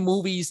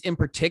movies in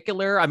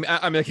particular?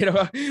 I mean, you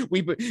know,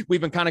 we've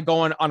been kind of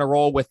going on a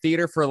roll with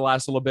theater for the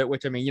last little bit,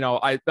 which I mean, you know,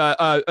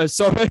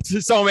 so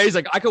it's so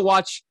amazing. I could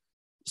watch.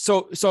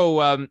 So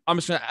I'm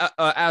just gonna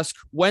ask,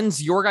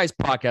 when's your guys'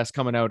 podcast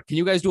coming out? Can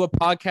you guys do a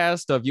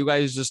podcast of you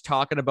guys just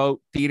talking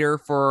about theater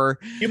for?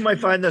 You might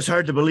find this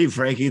hard to believe,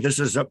 Frankie. This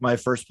is my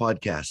first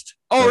podcast.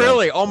 Oh,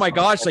 really? Oh my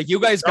gosh! Like you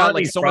guys got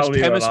like so much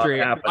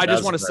chemistry. I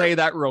just want to say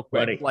that real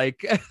quick.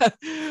 Like,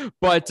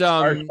 but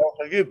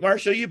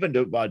Marshall, you've been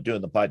doing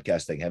the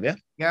podcast thing, have you?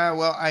 Yeah.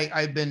 Well,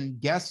 I've been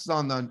guests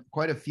on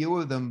quite a few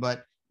of them,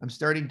 but I'm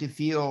starting to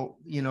feel,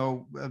 you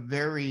know,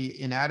 very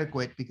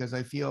inadequate because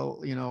I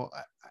feel, you know,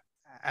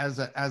 as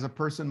a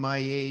person my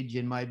age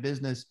in my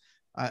business,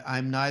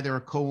 I'm neither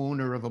a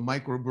co-owner of a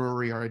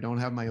microbrewery or I don't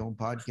have my own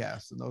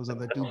podcast. And those are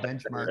the 2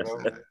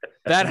 benchmarks.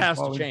 That has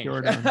to change.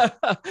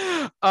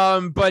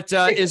 But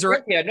is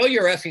there? Yeah, I know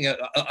you're asking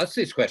us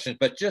these questions,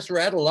 but just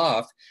rattle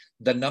off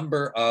the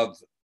number of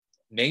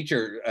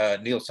major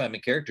Neil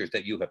Simon characters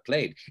that you have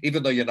played,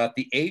 even though you're not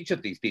the age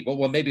of these people.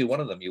 Well, maybe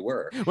one of them you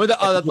were.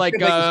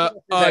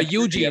 Well,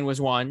 Eugene was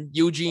one.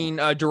 Eugene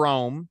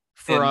Jerome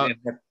for.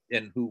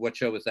 And what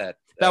show was that?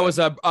 That was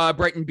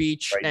Brighton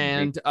Beach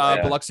and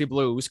Biloxi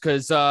Blues.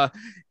 Because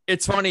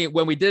it's funny,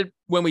 when we did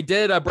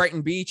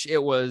Brighton Beach,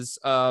 it was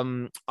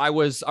I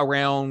was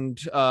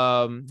around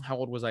how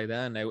old was I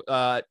then?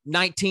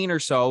 19 or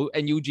so,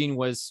 and Eugene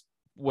was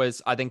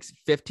I think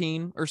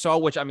 15 or so,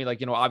 which I mean, like,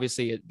 you know,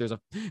 obviously there's a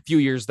few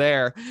years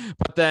there,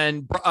 but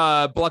then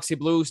Biloxi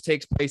Blues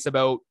takes place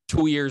about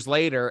 2 years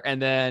later,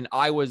 and then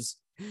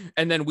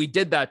we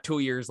did that 2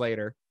 years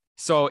later.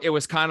 So it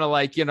was kind of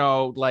like, you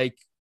know, like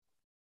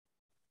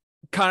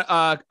kind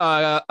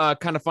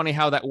of funny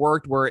how that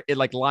worked, where it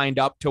like lined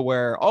up to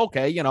where,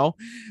 okay, you know,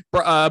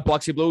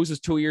 Biloxi Blues is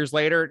 2 years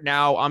later.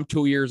 Now I'm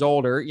 2 years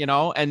older, you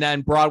know, and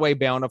then Broadway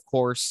Bound, of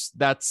course,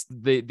 that's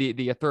the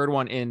third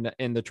one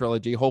in the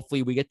trilogy.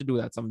 Hopefully we get to do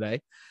that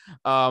someday.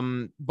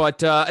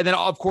 But and then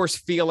of course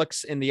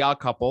Felix in The Odd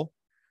Couple,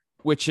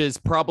 which is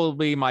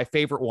probably my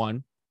favorite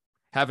one.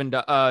 I'm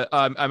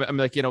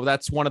like, you know,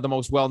 that's one of the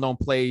most well-known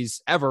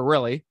plays ever,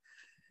 really.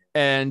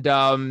 And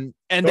Norm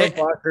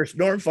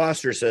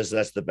Foster says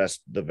that's the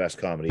best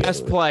comedy.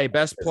 Best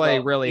play,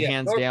 really,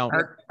 hands down.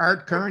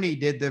 Art Carney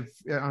did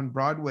on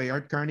Broadway.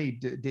 Art Carney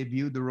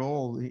debuted the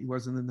role. He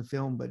wasn't in the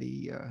film, but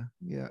we got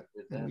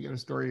a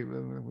story.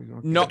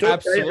 No,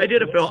 absolutely.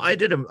 I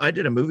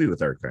did a movie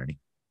with Art Carney.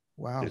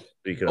 Wow.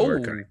 Speaking of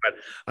Art Carney, but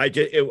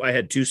I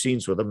had 2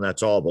 scenes with him.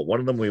 That's all. But one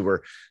of them, we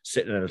were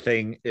sitting in a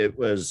thing. It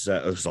was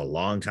a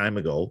long time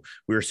ago.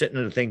 We were sitting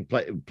in a thing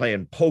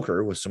playing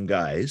poker with some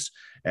guys,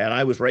 And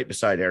I was right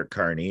beside Eric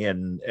Carney.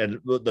 And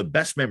the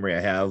best memory I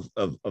have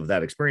of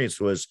that experience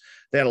was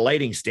they had a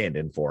lighting stand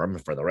in for him.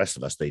 For the rest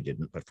of us, they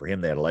didn't, but for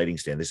him, they had a lighting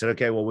stand. They said,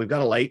 okay, well, we've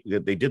got a light.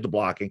 They did the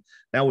blocking.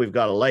 Now we've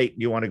got a light.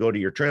 You want to go to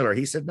your trailer?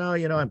 He said, no,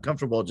 I'm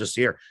comfortable just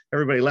here.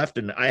 Everybody left,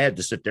 and I had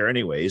to sit there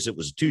anyways. It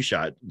was a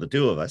 2-shot, the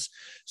two of us.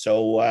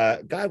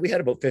 So, God, we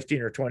had about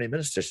 15 or 20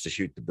 minutes just to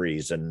shoot the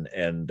breeze.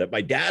 And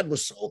my dad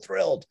was so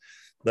thrilled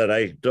that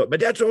my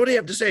dad said, what do you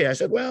have to say? I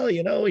said, well,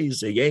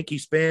 he's a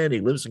Yankees fan.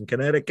 He lives in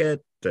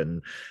Connecticut.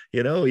 And,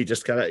 he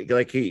just kind of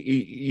like,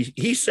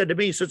 he said to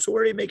me, he said, so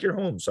where do you make your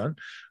home, son?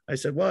 I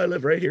said, well, I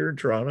live right here in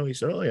Toronto. He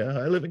said, oh yeah,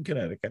 I live in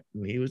Connecticut.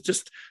 And he was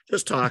just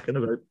talking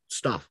about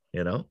stuff,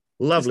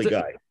 lovely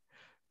guy.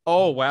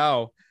 Oh,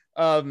 wow.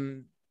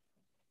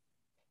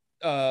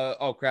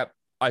 Oh crap.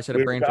 I said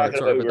a brain fart.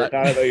 Sorry about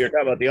that. You're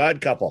talking about The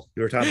Odd Couple.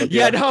 You were talking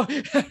about no.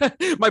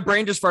 My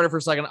brain just farted for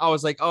a second. I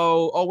was like,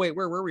 oh wait,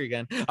 where were we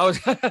again? I was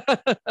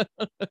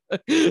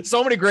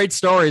so many great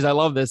stories. I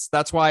love this.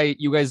 That's why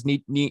you guys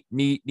need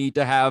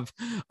to have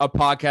a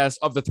podcast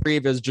of the three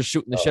of us just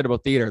shooting the shit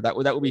about theater. That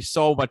would be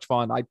so much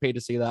fun. I'd pay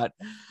to see that.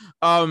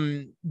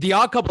 The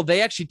Odd Couple,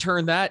 they actually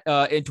turned that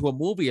into a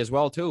movie as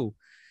well too.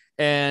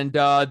 And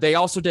they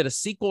also did a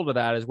sequel to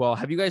that as well.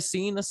 Have you guys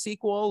seen the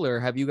sequel, or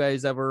have you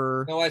guys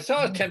ever? No, I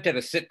saw an attempt at a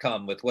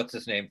sitcom with what's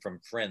his name from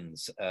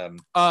Friends. I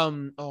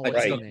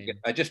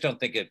just don't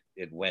think it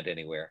went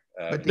anywhere.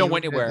 But don't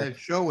went anywhere. The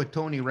show with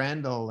Tony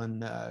Randall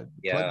and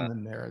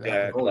Klugman there.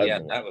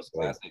 That was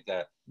classic.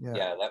 That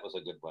was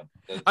a good one.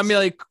 I mean,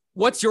 like,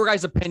 what's your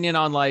guys' opinion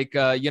on like,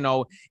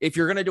 if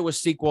you're gonna do a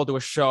sequel to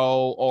a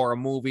show or a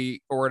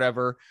movie or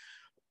whatever?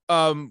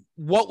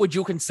 What would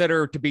you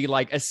consider to be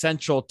like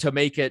essential to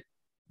make it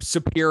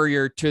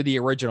superior to the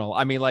original?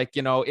 I mean, like,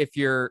 if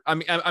you're, I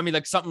mean,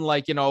 like something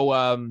like,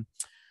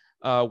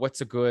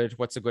 what's a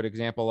good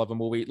example of a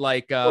movie?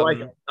 Like,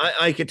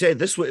 I could tell you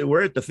this,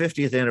 we're at the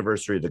 50th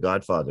anniversary of The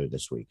Godfather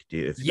this week.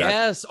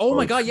 Yes. Oh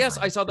my God. Yes.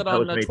 I saw that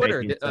on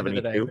Twitter the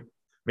other day.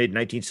 Made in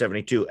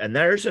 1972. And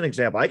there's an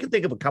example. I can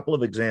think of a couple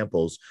of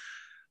examples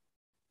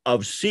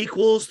of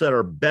sequels that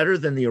are better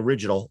than the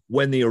original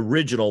when the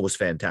original was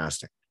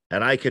fantastic.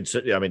 And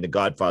The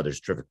Godfather's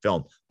a terrific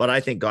film, but I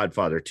think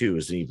Godfather 2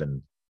 is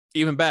even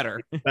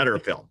better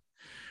film.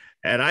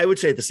 And I would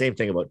say the same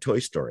thing about Toy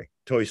Story.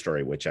 Toy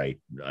Story, which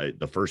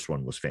the first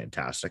one was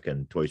fantastic,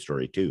 and Toy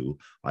Story 2,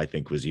 I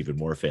think, was even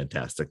more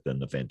fantastic than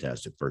the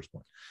fantastic first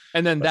one.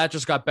 And then that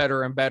just got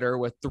better and better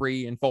with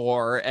 3 and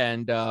 4.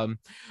 And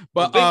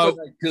but Bingo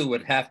Night 2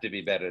 would have to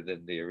be better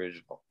than the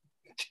original.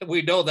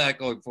 We know that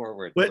going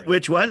forward.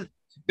 Which one?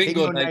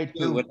 Bingo Night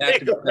 2 would have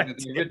to be better than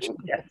the original.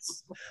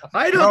 Yes.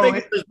 I don't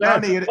think it's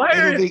bad.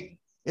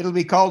 It'll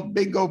be called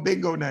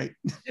Bingo Night.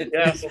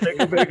 Yes,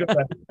 Bingo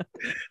Night.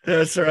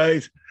 That's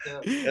right.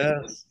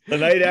 Yes. The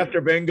night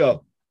after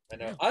bingo. I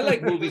know. I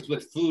like movies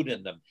with food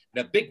in them.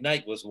 Now, Big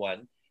Night was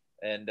one,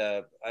 and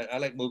I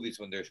like movies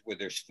where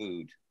there's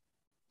food.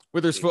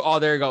 Where there's food. Oh,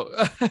 there you go.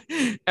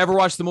 Ever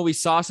watch the movie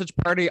Sausage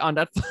Party on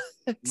Netflix?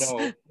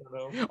 No.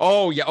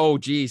 Oh yeah. Oh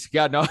geez.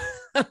 Yeah. No.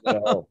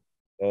 No.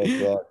 Oh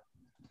God.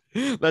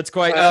 That's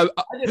quite. I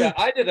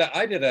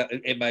did a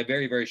in my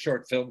very, very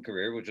short film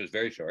career, which was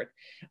very short.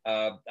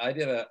 I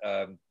did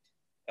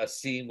a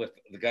scene with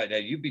the guy. Now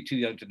you'd be too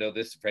young to know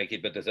this, Frankie,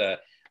 but there's a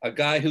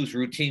guy whose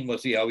routine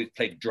was he always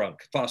played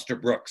drunk. Foster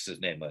Brooks, his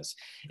name was.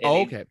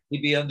 And okay.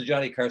 He'd be on the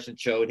Johnny Carson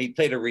show, and he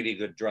played a really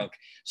good drunk.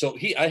 So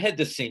I had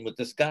this scene with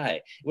this guy.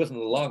 It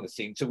wasn't a long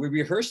scene, so we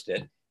rehearsed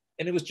it,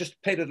 and it was just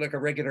played like a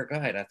regular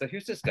guy. And I thought,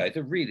 here's this guy.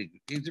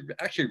 He's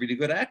actually a really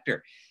good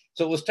actor.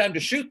 So it was time to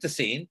shoot the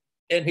scene.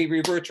 And he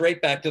reverts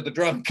right back to the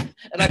drunk.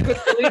 And I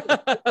couldn't believe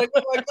it. Like,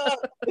 oh my God,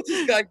 what's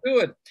this guy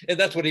doing? And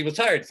that's what he was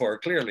hired for,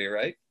 clearly,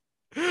 right?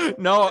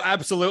 No,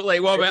 absolutely.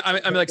 Well, I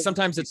mean, like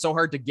sometimes it's so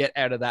hard to get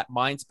out of that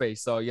mind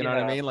space. So, you know what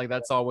I mean? Like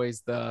that's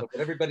always but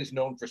everybody's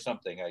known for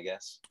something, I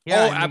guess.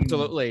 Yeah,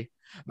 absolutely.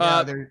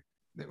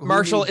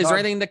 Marshall, is there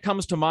anything that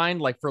comes to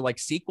mind like for like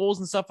sequels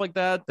and stuff like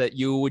that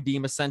you would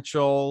deem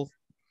essential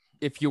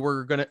if you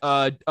were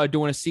gonna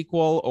doing a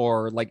sequel,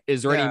 or like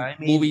is there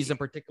any movies in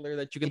particular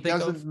that you can think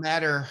of? It doesn't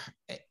matter.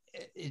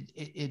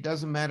 It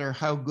doesn't matter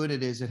how good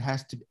it is. It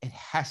has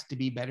to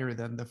be better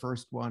than the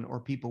first one,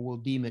 or people will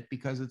deem it,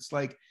 because it's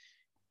like,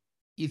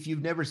 if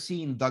you've never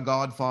seen The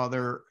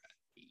Godfather,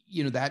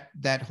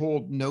 that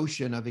whole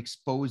notion of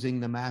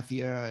exposing the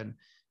mafia and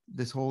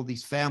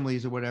these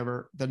families or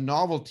whatever, the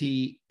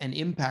novelty and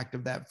impact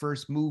of that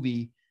first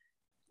movie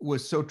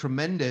was so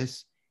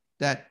tremendous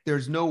that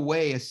there's no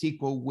way a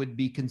sequel would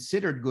be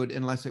considered good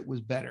unless it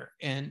was better.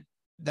 And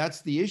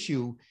that's the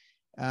issue,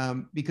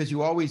 because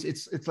you always,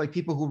 it's like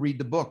people who read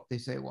the book, they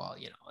say, well,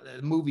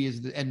 the movie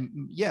is,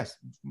 and yes.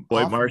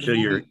 Boy,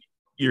 Marshall,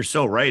 you're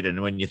so right.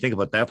 And when you think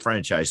about that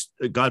franchise,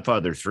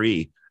 Godfather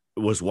 3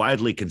 was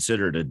widely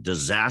considered a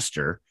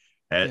disaster,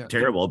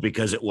 terrible,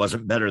 because it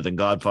wasn't better than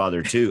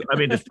Godfather 2. I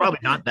mean, it's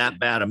probably not that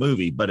bad a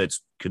movie, but it's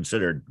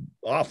considered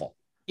awful.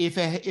 If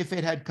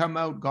it had come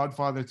out,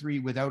 Godfather 3,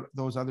 without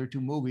those other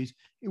two movies,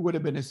 it would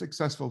have been a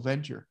successful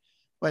venture.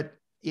 But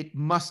it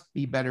must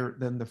be better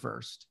than the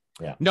first.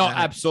 Yeah. No,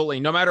 absolutely.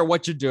 No matter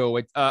what you do,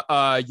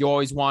 you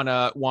always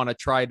wanna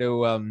try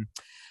to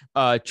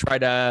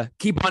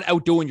keep on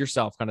outdoing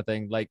yourself, kind of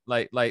thing. Like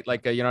you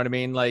know what I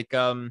mean? Like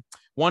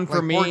one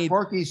for me.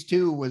 Porky's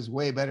 2 was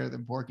way better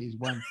than Porky's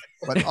 1,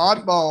 but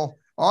Oddball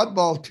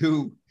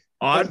 2.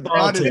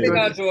 Oddball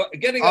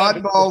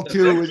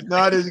 2 is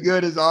not as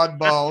good as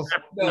Oddballs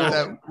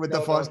with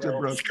the Foster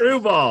Brooks.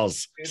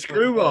 Screwballs.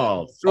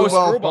 Screwballs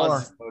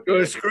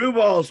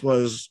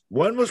was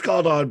one was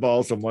called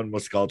Oddballs and one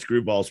was called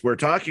Screwballs. We're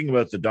talking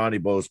about the Donnie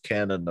Bowes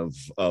canon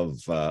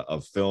of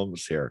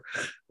films here,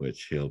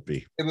 which he'll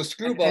be. It was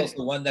Screwballs,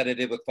 the one that I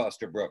did with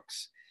Foster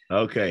Brooks.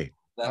 Okay.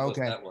 That was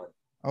that one.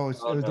 Oh,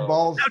 it was the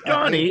Balls. Now,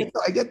 Donnie,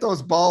 I get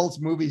those Balls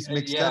movies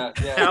mixed up.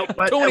 Yeah. Now,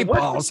 Tony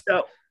Balls.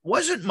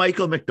 Wasn't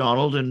Michael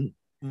McDonald and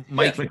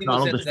Mike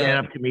McDonald, the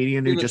stand-up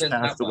comedian who just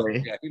passed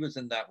away? Yeah, he was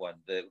in that one.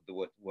 The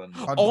one.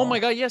 Oh my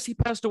God! Yes, he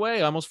passed away.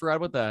 I almost forgot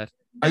about that.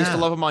 I used to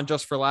love him on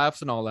Just for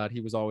Laughs and all that.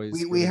 He was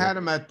always. We had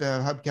him at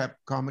the Hubcap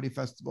Comedy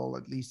Festival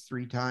at least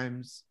 3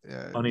 times.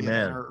 Funny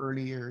man. In our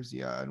early years,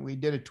 and we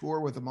did a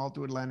tour with him all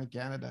to Atlantic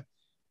Canada.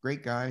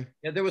 Great guy.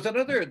 Yeah, there was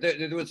another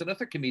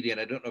comedian,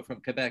 I don't know,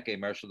 from Quebec,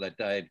 Marshall, that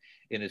died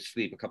in his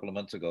sleep a couple of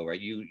months ago, right?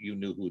 You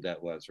knew who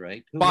that was,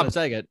 right? Bob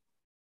Saget.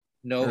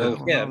 No, it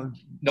was him.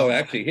 No,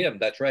 actually him.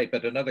 That's right.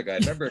 But another guy.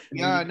 Remember?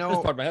 Yeah,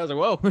 no. Part of my house. Like,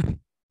 whoa.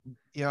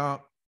 Yeah.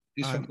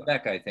 He's from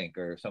Quebec, I think,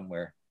 or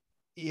somewhere.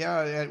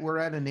 Yeah, we're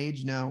at an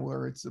age now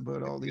where it's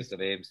about all these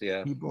names,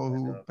 people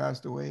who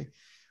passed away.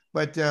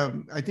 But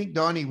I think,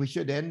 Donnie, we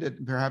should end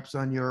it perhaps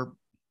on your,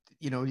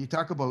 you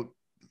talk about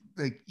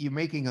like you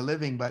making a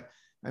living, but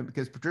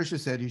because Patricia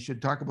said you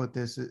should talk about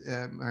this.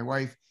 My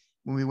wife,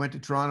 when we went to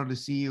Toronto to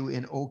see you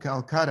in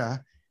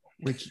Calcutta,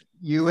 which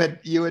you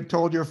had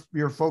told your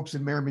folks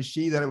in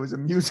Miramichi that it was a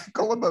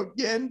musical about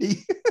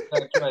Gandhi.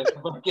 That's right.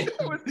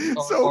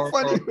 So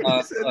funny when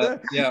you said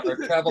that. Yeah, or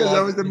travel.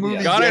 That was the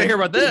movie. God, I didn't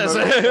hear about this.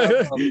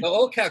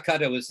 Old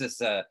Calcutta was this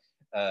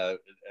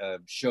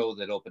show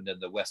that opened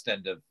in the West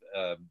End of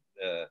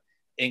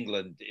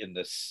England in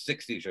the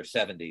 60s or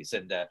 70s,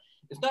 and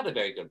it's not a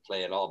very good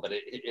play at all, but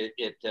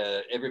it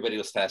everybody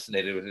was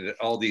fascinated with it.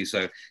 All these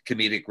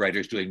comedic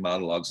writers doing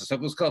monologues and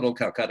stuff. It was called Old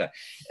Calcutta,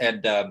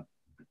 and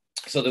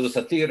so there was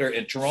a theater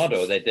in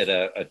Toronto. They did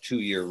a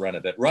 2-year run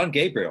of it. Ron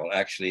Gabriel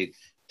actually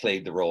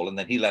played the role, and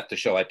then he left the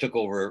show. I took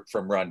over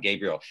from Ron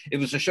Gabriel. It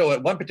was a show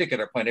at one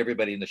particular point,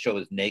 everybody in the show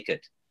is naked.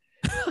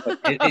 But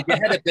you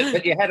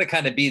had to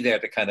kind of be there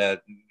to kind of,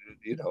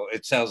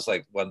 it sounds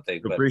like one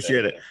thing.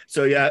 Appreciate it.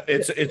 So yeah,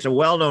 it's a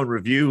well-known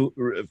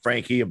review,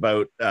 Franky,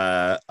 about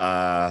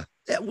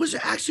it was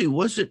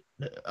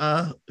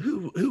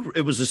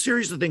a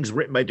series of things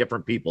written by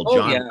different people.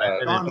 John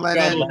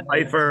Lennon,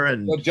 Pfeiffer,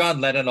 and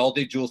John Lennon,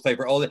 Jules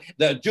Pfeiffer,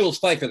 the Jules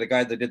Pfeiffer, the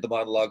guy that did the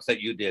monologues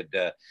that you did,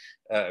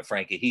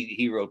 Franky.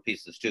 He wrote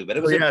pieces too. But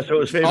it was so it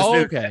was famous. Oh,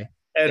 okay.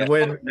 And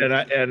when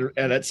and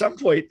at some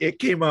point it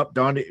came up,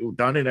 Donnie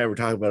and I were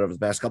talking about it over the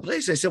past couple of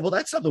days. I said, well,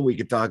 that's something we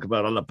could talk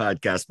about on the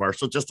podcast,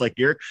 Marshall, just like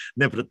you're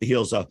nipping at the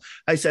heels of.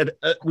 I said,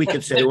 we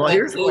could say, well,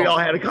 here's what we all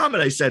had in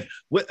common. I said,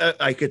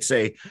 I could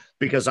say,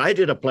 because I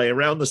did a play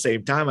around the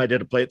same time. I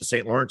did a play at the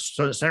St. Lawrence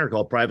Center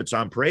called Privates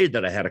on Parade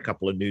that I had a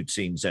couple of nude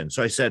scenes in.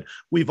 So I said,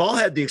 we've all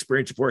had the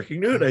experience of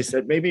working nude. I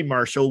said, maybe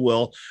Marshall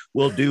will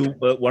do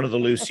one of the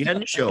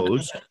Lucien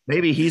shows.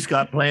 Maybe he's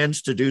got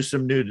plans to do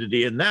some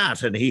nudity in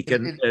that, and he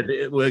can.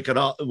 We'll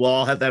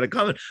all have that in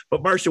common.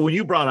 But Marshall, when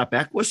you brought up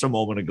Equus a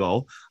moment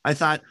ago, I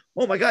thought,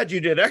 oh my God,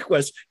 you did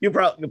Equus.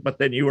 But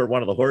then you were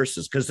one of the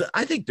horses, because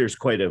I think there's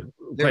quite a.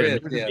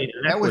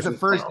 That was the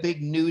first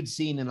big nude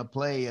scene in a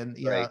play, and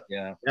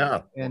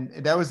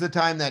and that was the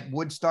time that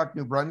Woodstock,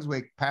 New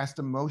Brunswick, passed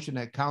a motion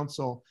at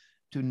council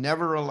to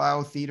never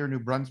allow Theatre New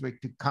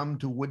Brunswick to come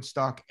to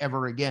Woodstock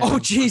ever again. Oh,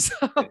 geez.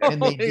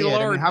 And they did.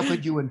 I mean, how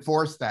could you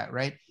enforce that,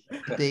 right?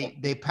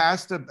 They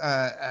passed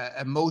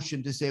a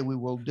motion to say we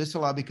will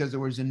disallow, because there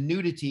was a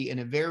nudity and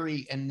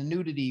the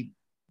nudity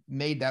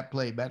made that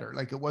play better.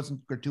 Like, it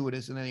wasn't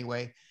gratuitous in any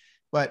way,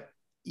 but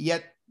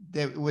yet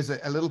there was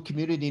a little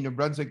community in New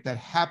Brunswick that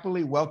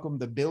happily welcomed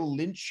the Bill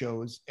Lynch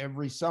shows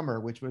every summer,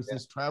 which was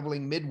this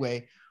traveling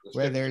midway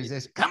where there's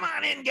this, come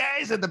on in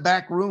guys, at the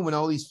back room, and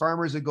all these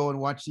farmers would go and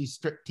watch these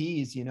strip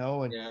tease,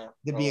 and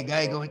there'd be a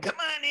guy going, come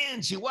on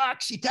in, she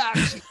walks, she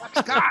talks, she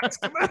talks cocks,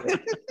 come on in.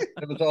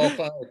 It was all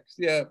fun.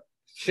 Yeah.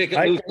 Shake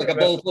it loose like a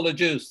bowl full of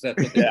juice. That's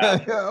what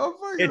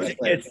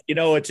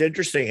it's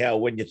interesting how,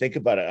 when you think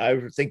about it,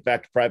 I think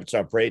back to Privates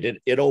on Parade.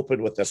 It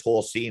opened with this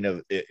whole scene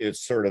of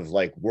it's sort of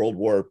like World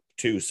War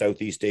II,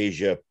 Southeast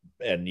Asia,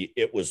 and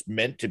it was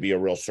meant to be a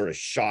real sort of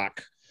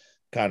shock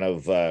kind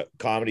of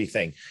comedy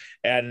thing,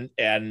 and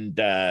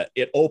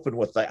it opened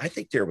with, I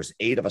think there was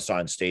 8 of us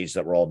on stage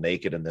that were all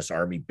naked in this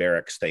army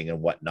barracks thing and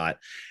whatnot,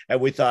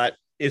 and we thought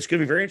it's going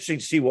to be very interesting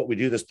to see what we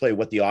do this play,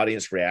 what the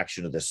audience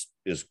reaction to this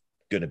is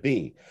going to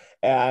be.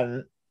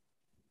 And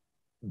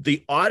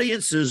the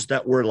audiences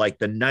that were like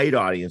the night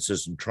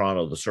audiences in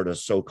Toronto, the sort of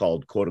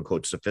so-called quote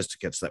unquote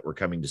sophisticates that were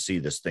coming to see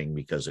this thing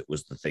because it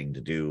was the thing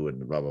to do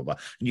and blah, blah, blah.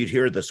 And you'd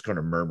hear this kind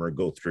of murmur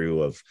go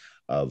through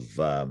of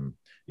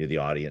the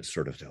audience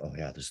sort of, oh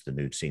yeah, this is the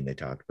nude scene they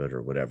talked about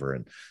or whatever.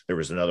 And there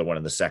was another one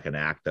in the second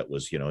act that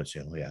was, it's,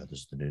 oh yeah, this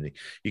is the nudity.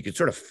 You could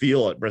sort of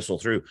feel it bristle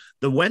through.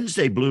 The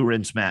Wednesday Blue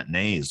Rinse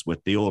matinees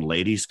with the old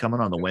ladies coming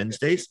on the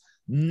Wednesdays,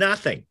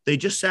 nothing. They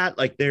just sat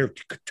like they're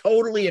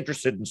totally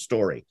interested in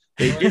story.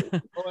 They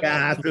did.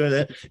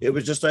 It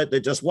was just like they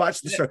just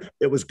watched the story.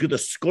 It was good. The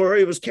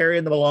story was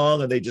carrying them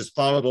along, and they just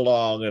followed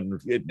along. And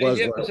it was.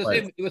 It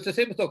was the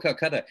same with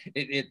Calcutta.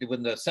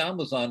 When the sound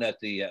was on at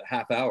the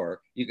half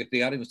hour,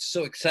 the audience was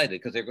so excited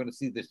because they're going to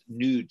see this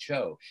nude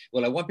show.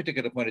 Well, at one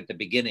particular point at the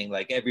beginning,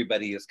 like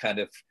everybody is kind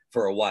of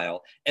for a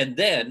while, and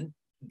then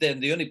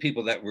the only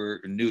people that were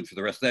nude for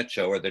the rest of that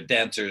show are the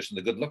dancers and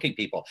the good-looking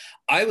people.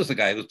 I was the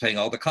guy who was playing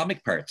all the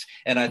comic parts.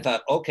 And I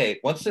thought, okay,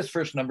 once this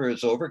first number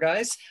is over,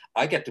 guys,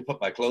 I get to put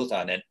my clothes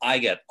on and I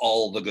get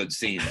all the good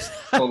scenes.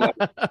 So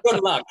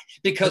good luck.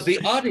 Because the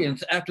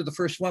audience after the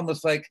first one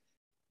was like,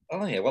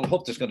 oh yeah, well, I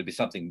hope there's going to be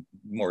something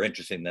more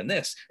interesting than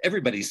this.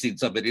 Everybody's seen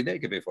somebody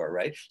naked before,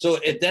 right? So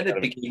then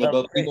it became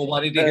about people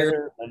wanting to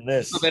hear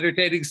some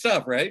entertaining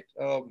stuff, right?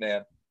 Oh,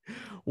 man.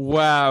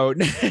 Wow.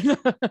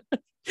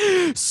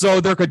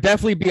 So there could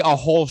definitely be a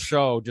whole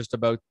show just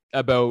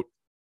about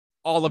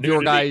all of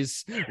your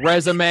guys'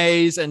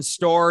 resumes and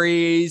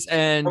stories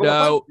and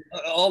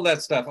all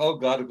that stuff. Oh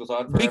God, it goes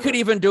on forever. We could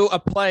even do a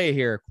play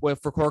here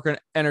for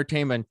Cork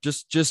Entertainment.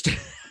 Just yes.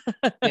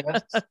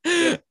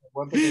 Yeah.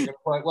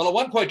 Well, at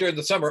one point during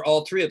the summer,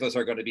 all three of us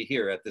are going to be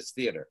here at this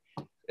theater.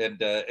 And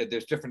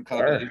there's different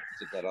combinations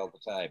of that all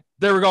the time.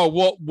 There we go.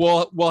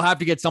 We'll have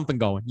to get something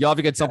going. You'll have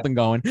to get something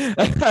going.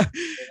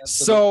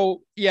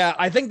 So yeah,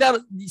 I think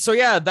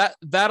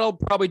that'll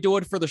probably do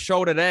it for the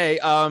show today.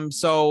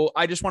 So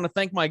I just want to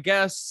thank my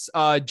guests,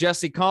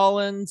 Jesse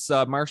Collins,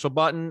 Marshall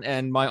Button,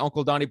 and my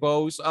uncle Donnie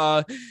Bowes.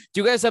 Do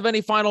you guys have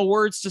any final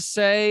words to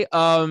say?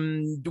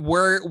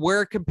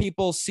 Where can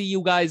people see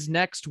you guys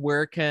next?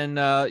 Where can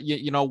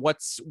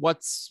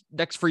what's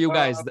next for you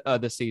guys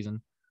this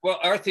season? Well,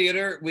 our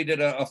theater, we did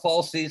a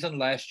fall season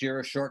last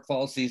year, a short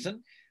fall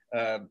season,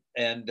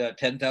 and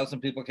 10,000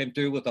 people came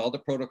through with all the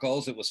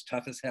protocols. It was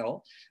tough as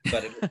hell,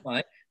 but it was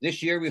fine.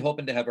 This year, we're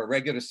hoping to have a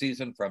regular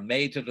season from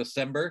May to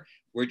December.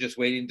 We're just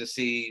waiting to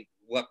see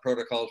what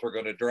protocols we're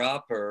going to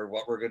drop or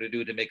what we're going to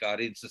do to make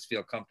audiences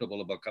feel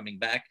comfortable about coming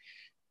back.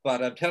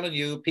 But I'm telling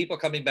you, people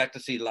coming back to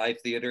see live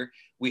theater,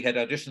 we had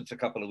auditions a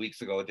couple of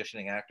weeks ago,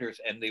 auditioning actors,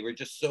 and they were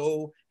just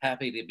so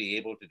happy to be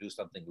able to do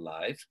something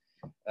live.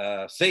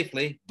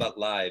 Safely, but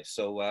live.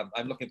 So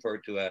I'm looking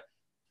forward to a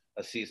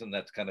season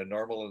that's kind of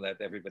normal and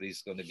that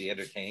everybody's going to be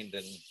entertained.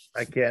 And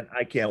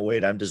I can't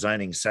wait. I'm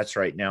designing sets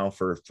right now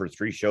for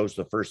 3 shows.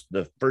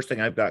 The first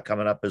thing I've got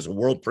coming up is a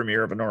world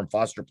premiere of a Norm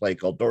Foster play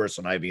called Doris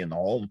and Ivy in the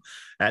Home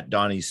at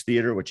Donnie's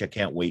Theater, which I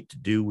can't wait to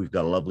do. We've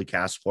got a lovely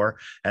cast for.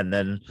 And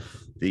then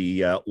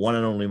the one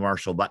and only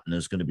Marshall Button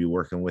is going to be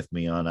working with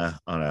me on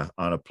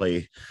a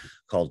play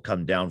called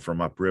Come Down from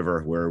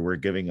Upriver, where we're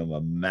giving him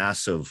a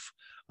massive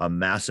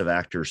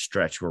actor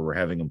stretch where we're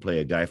having him play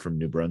a guy from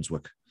New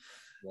Brunswick.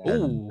 Yeah.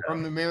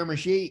 From the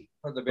Miramichi.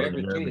 On the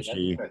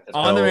Miramichi.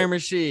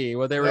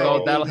 Well, there we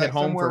go. That'll hit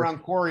home somewhere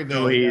around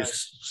Coreyville.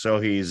 So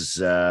he's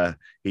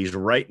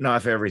writing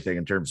off everything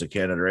in terms of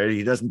Canada. Right?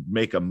 He doesn't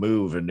make a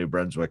move in New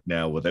Brunswick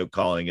now without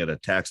calling it a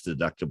tax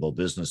deductible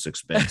business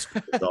expense.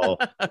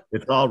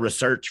 It's all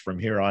research from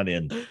here on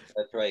in.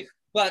 That's right.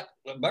 But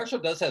Marshall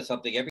does have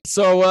something.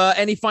 So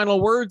any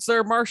final words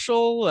there,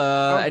 Marshall?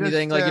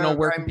 Anything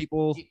where can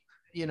people?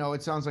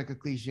 It sounds like a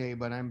cliche,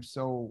 but I'm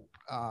so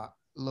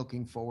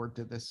looking forward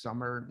to this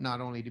summer,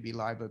 not only to be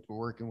live, but we're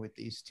working with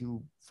these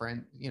 2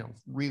 friends,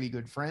 really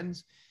good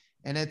friends.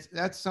 And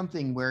that's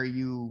something where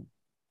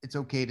it's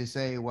okay to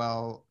say,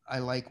 well, I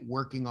like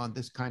working on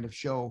this kind of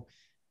show.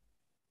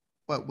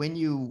 But when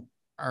you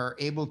are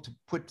able to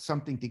put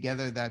something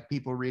together that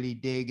people really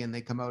dig and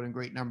they come out in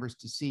great numbers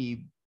to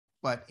see,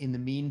 but in the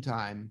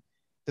meantime,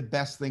 the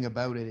best thing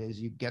about it is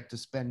you get to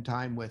spend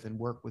time with and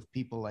work with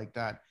people like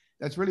that.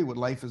 That's really what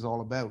life is all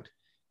about.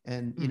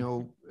 And,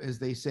 as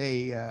they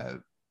say,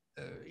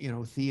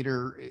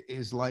 theater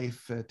is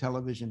life,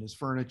 television is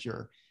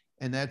furniture.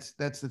 And that's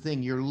the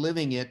thing. You're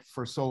living it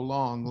for so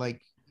long.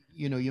 Like,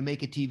 you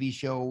make a TV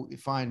show, you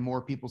find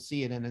more people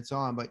see it and it's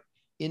on. But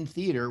in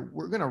theater,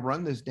 we're going to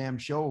run this damn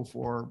show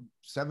for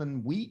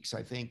 7 weeks,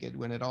 I think,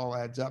 when it all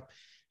adds up.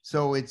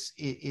 So it's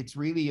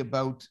really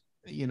about,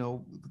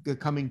 the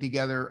coming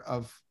together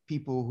of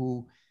people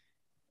who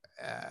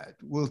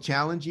will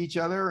challenge each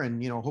other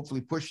and, hopefully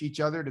push each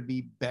other to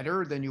be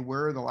better than you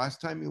were the last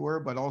time you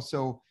were, but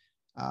also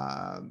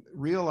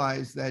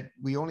realize that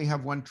we only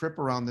have one trip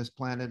around this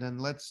planet and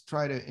let's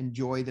try to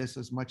enjoy this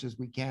as much as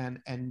we can.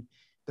 And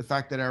the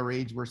fact that our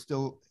age, we're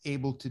still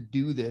able to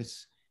do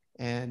this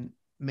and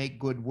make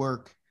good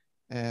work.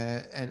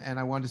 And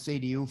I want to say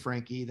to you,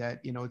 Franky,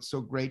 that, it's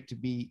so great to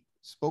be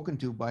spoken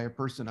to by a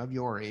person of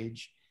your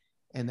age,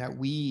 and that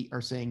we are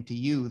saying to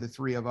you, the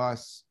 3 of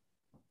us,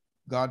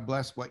 God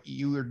bless what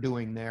you are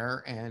doing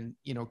there, and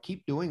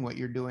keep doing what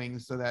you're doing,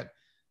 so that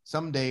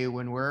someday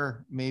when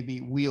we're maybe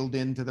wheeled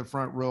into the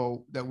front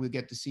row, that we'll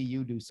get to see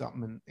you do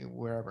something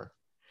wherever.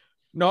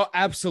 No,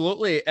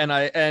 absolutely. And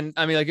I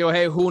mean, like,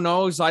 hey, who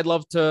knows? I'd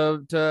love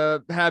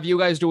to have you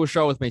guys do a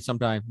show with me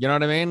sometime. You know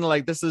what I mean?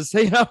 Like, this is,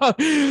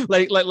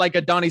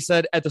 like Donnie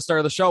said at the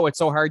start of the show, it's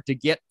so hard to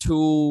get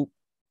to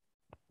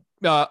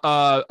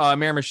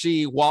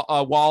Miramichi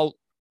while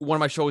one of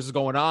my shows is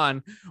going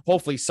on.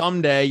 Hopefully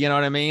someday, you know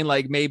what I mean?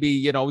 Like, maybe,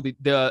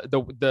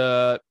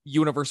 the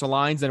universe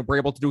aligns and we're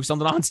able to do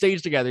something on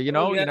stage together. You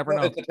know, you never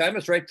know. If the time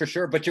is right, for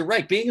sure. But you're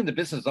right. Being in the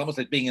business is almost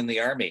like being in the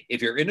army.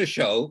 If you're in a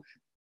show,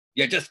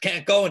 you just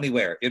can't go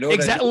anywhere. You know,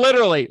 exactly. I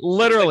mean?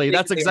 Literally,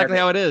 that's exactly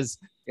how it is.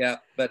 Yeah,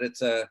 but it's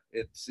there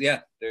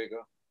you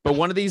go. But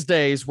one of these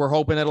days, we're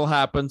hoping it'll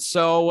happen.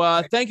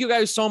 So thank you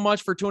guys so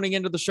much for tuning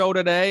into the show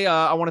today.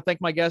 I want to thank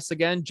my guests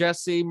again,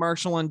 Jesse,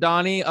 Marshall, and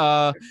Donnie.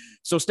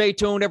 So stay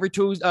tuned every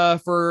Tuesday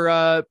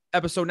for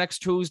episode next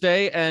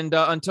Tuesday. And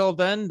until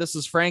then, this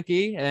is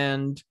Franky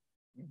and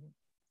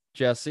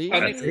Jesse.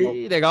 There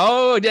you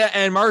go.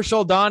 And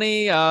Marshall,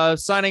 Donnie,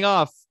 signing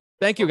off.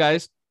 Thank you,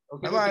 guys.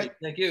 Okay, bye.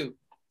 Thank you.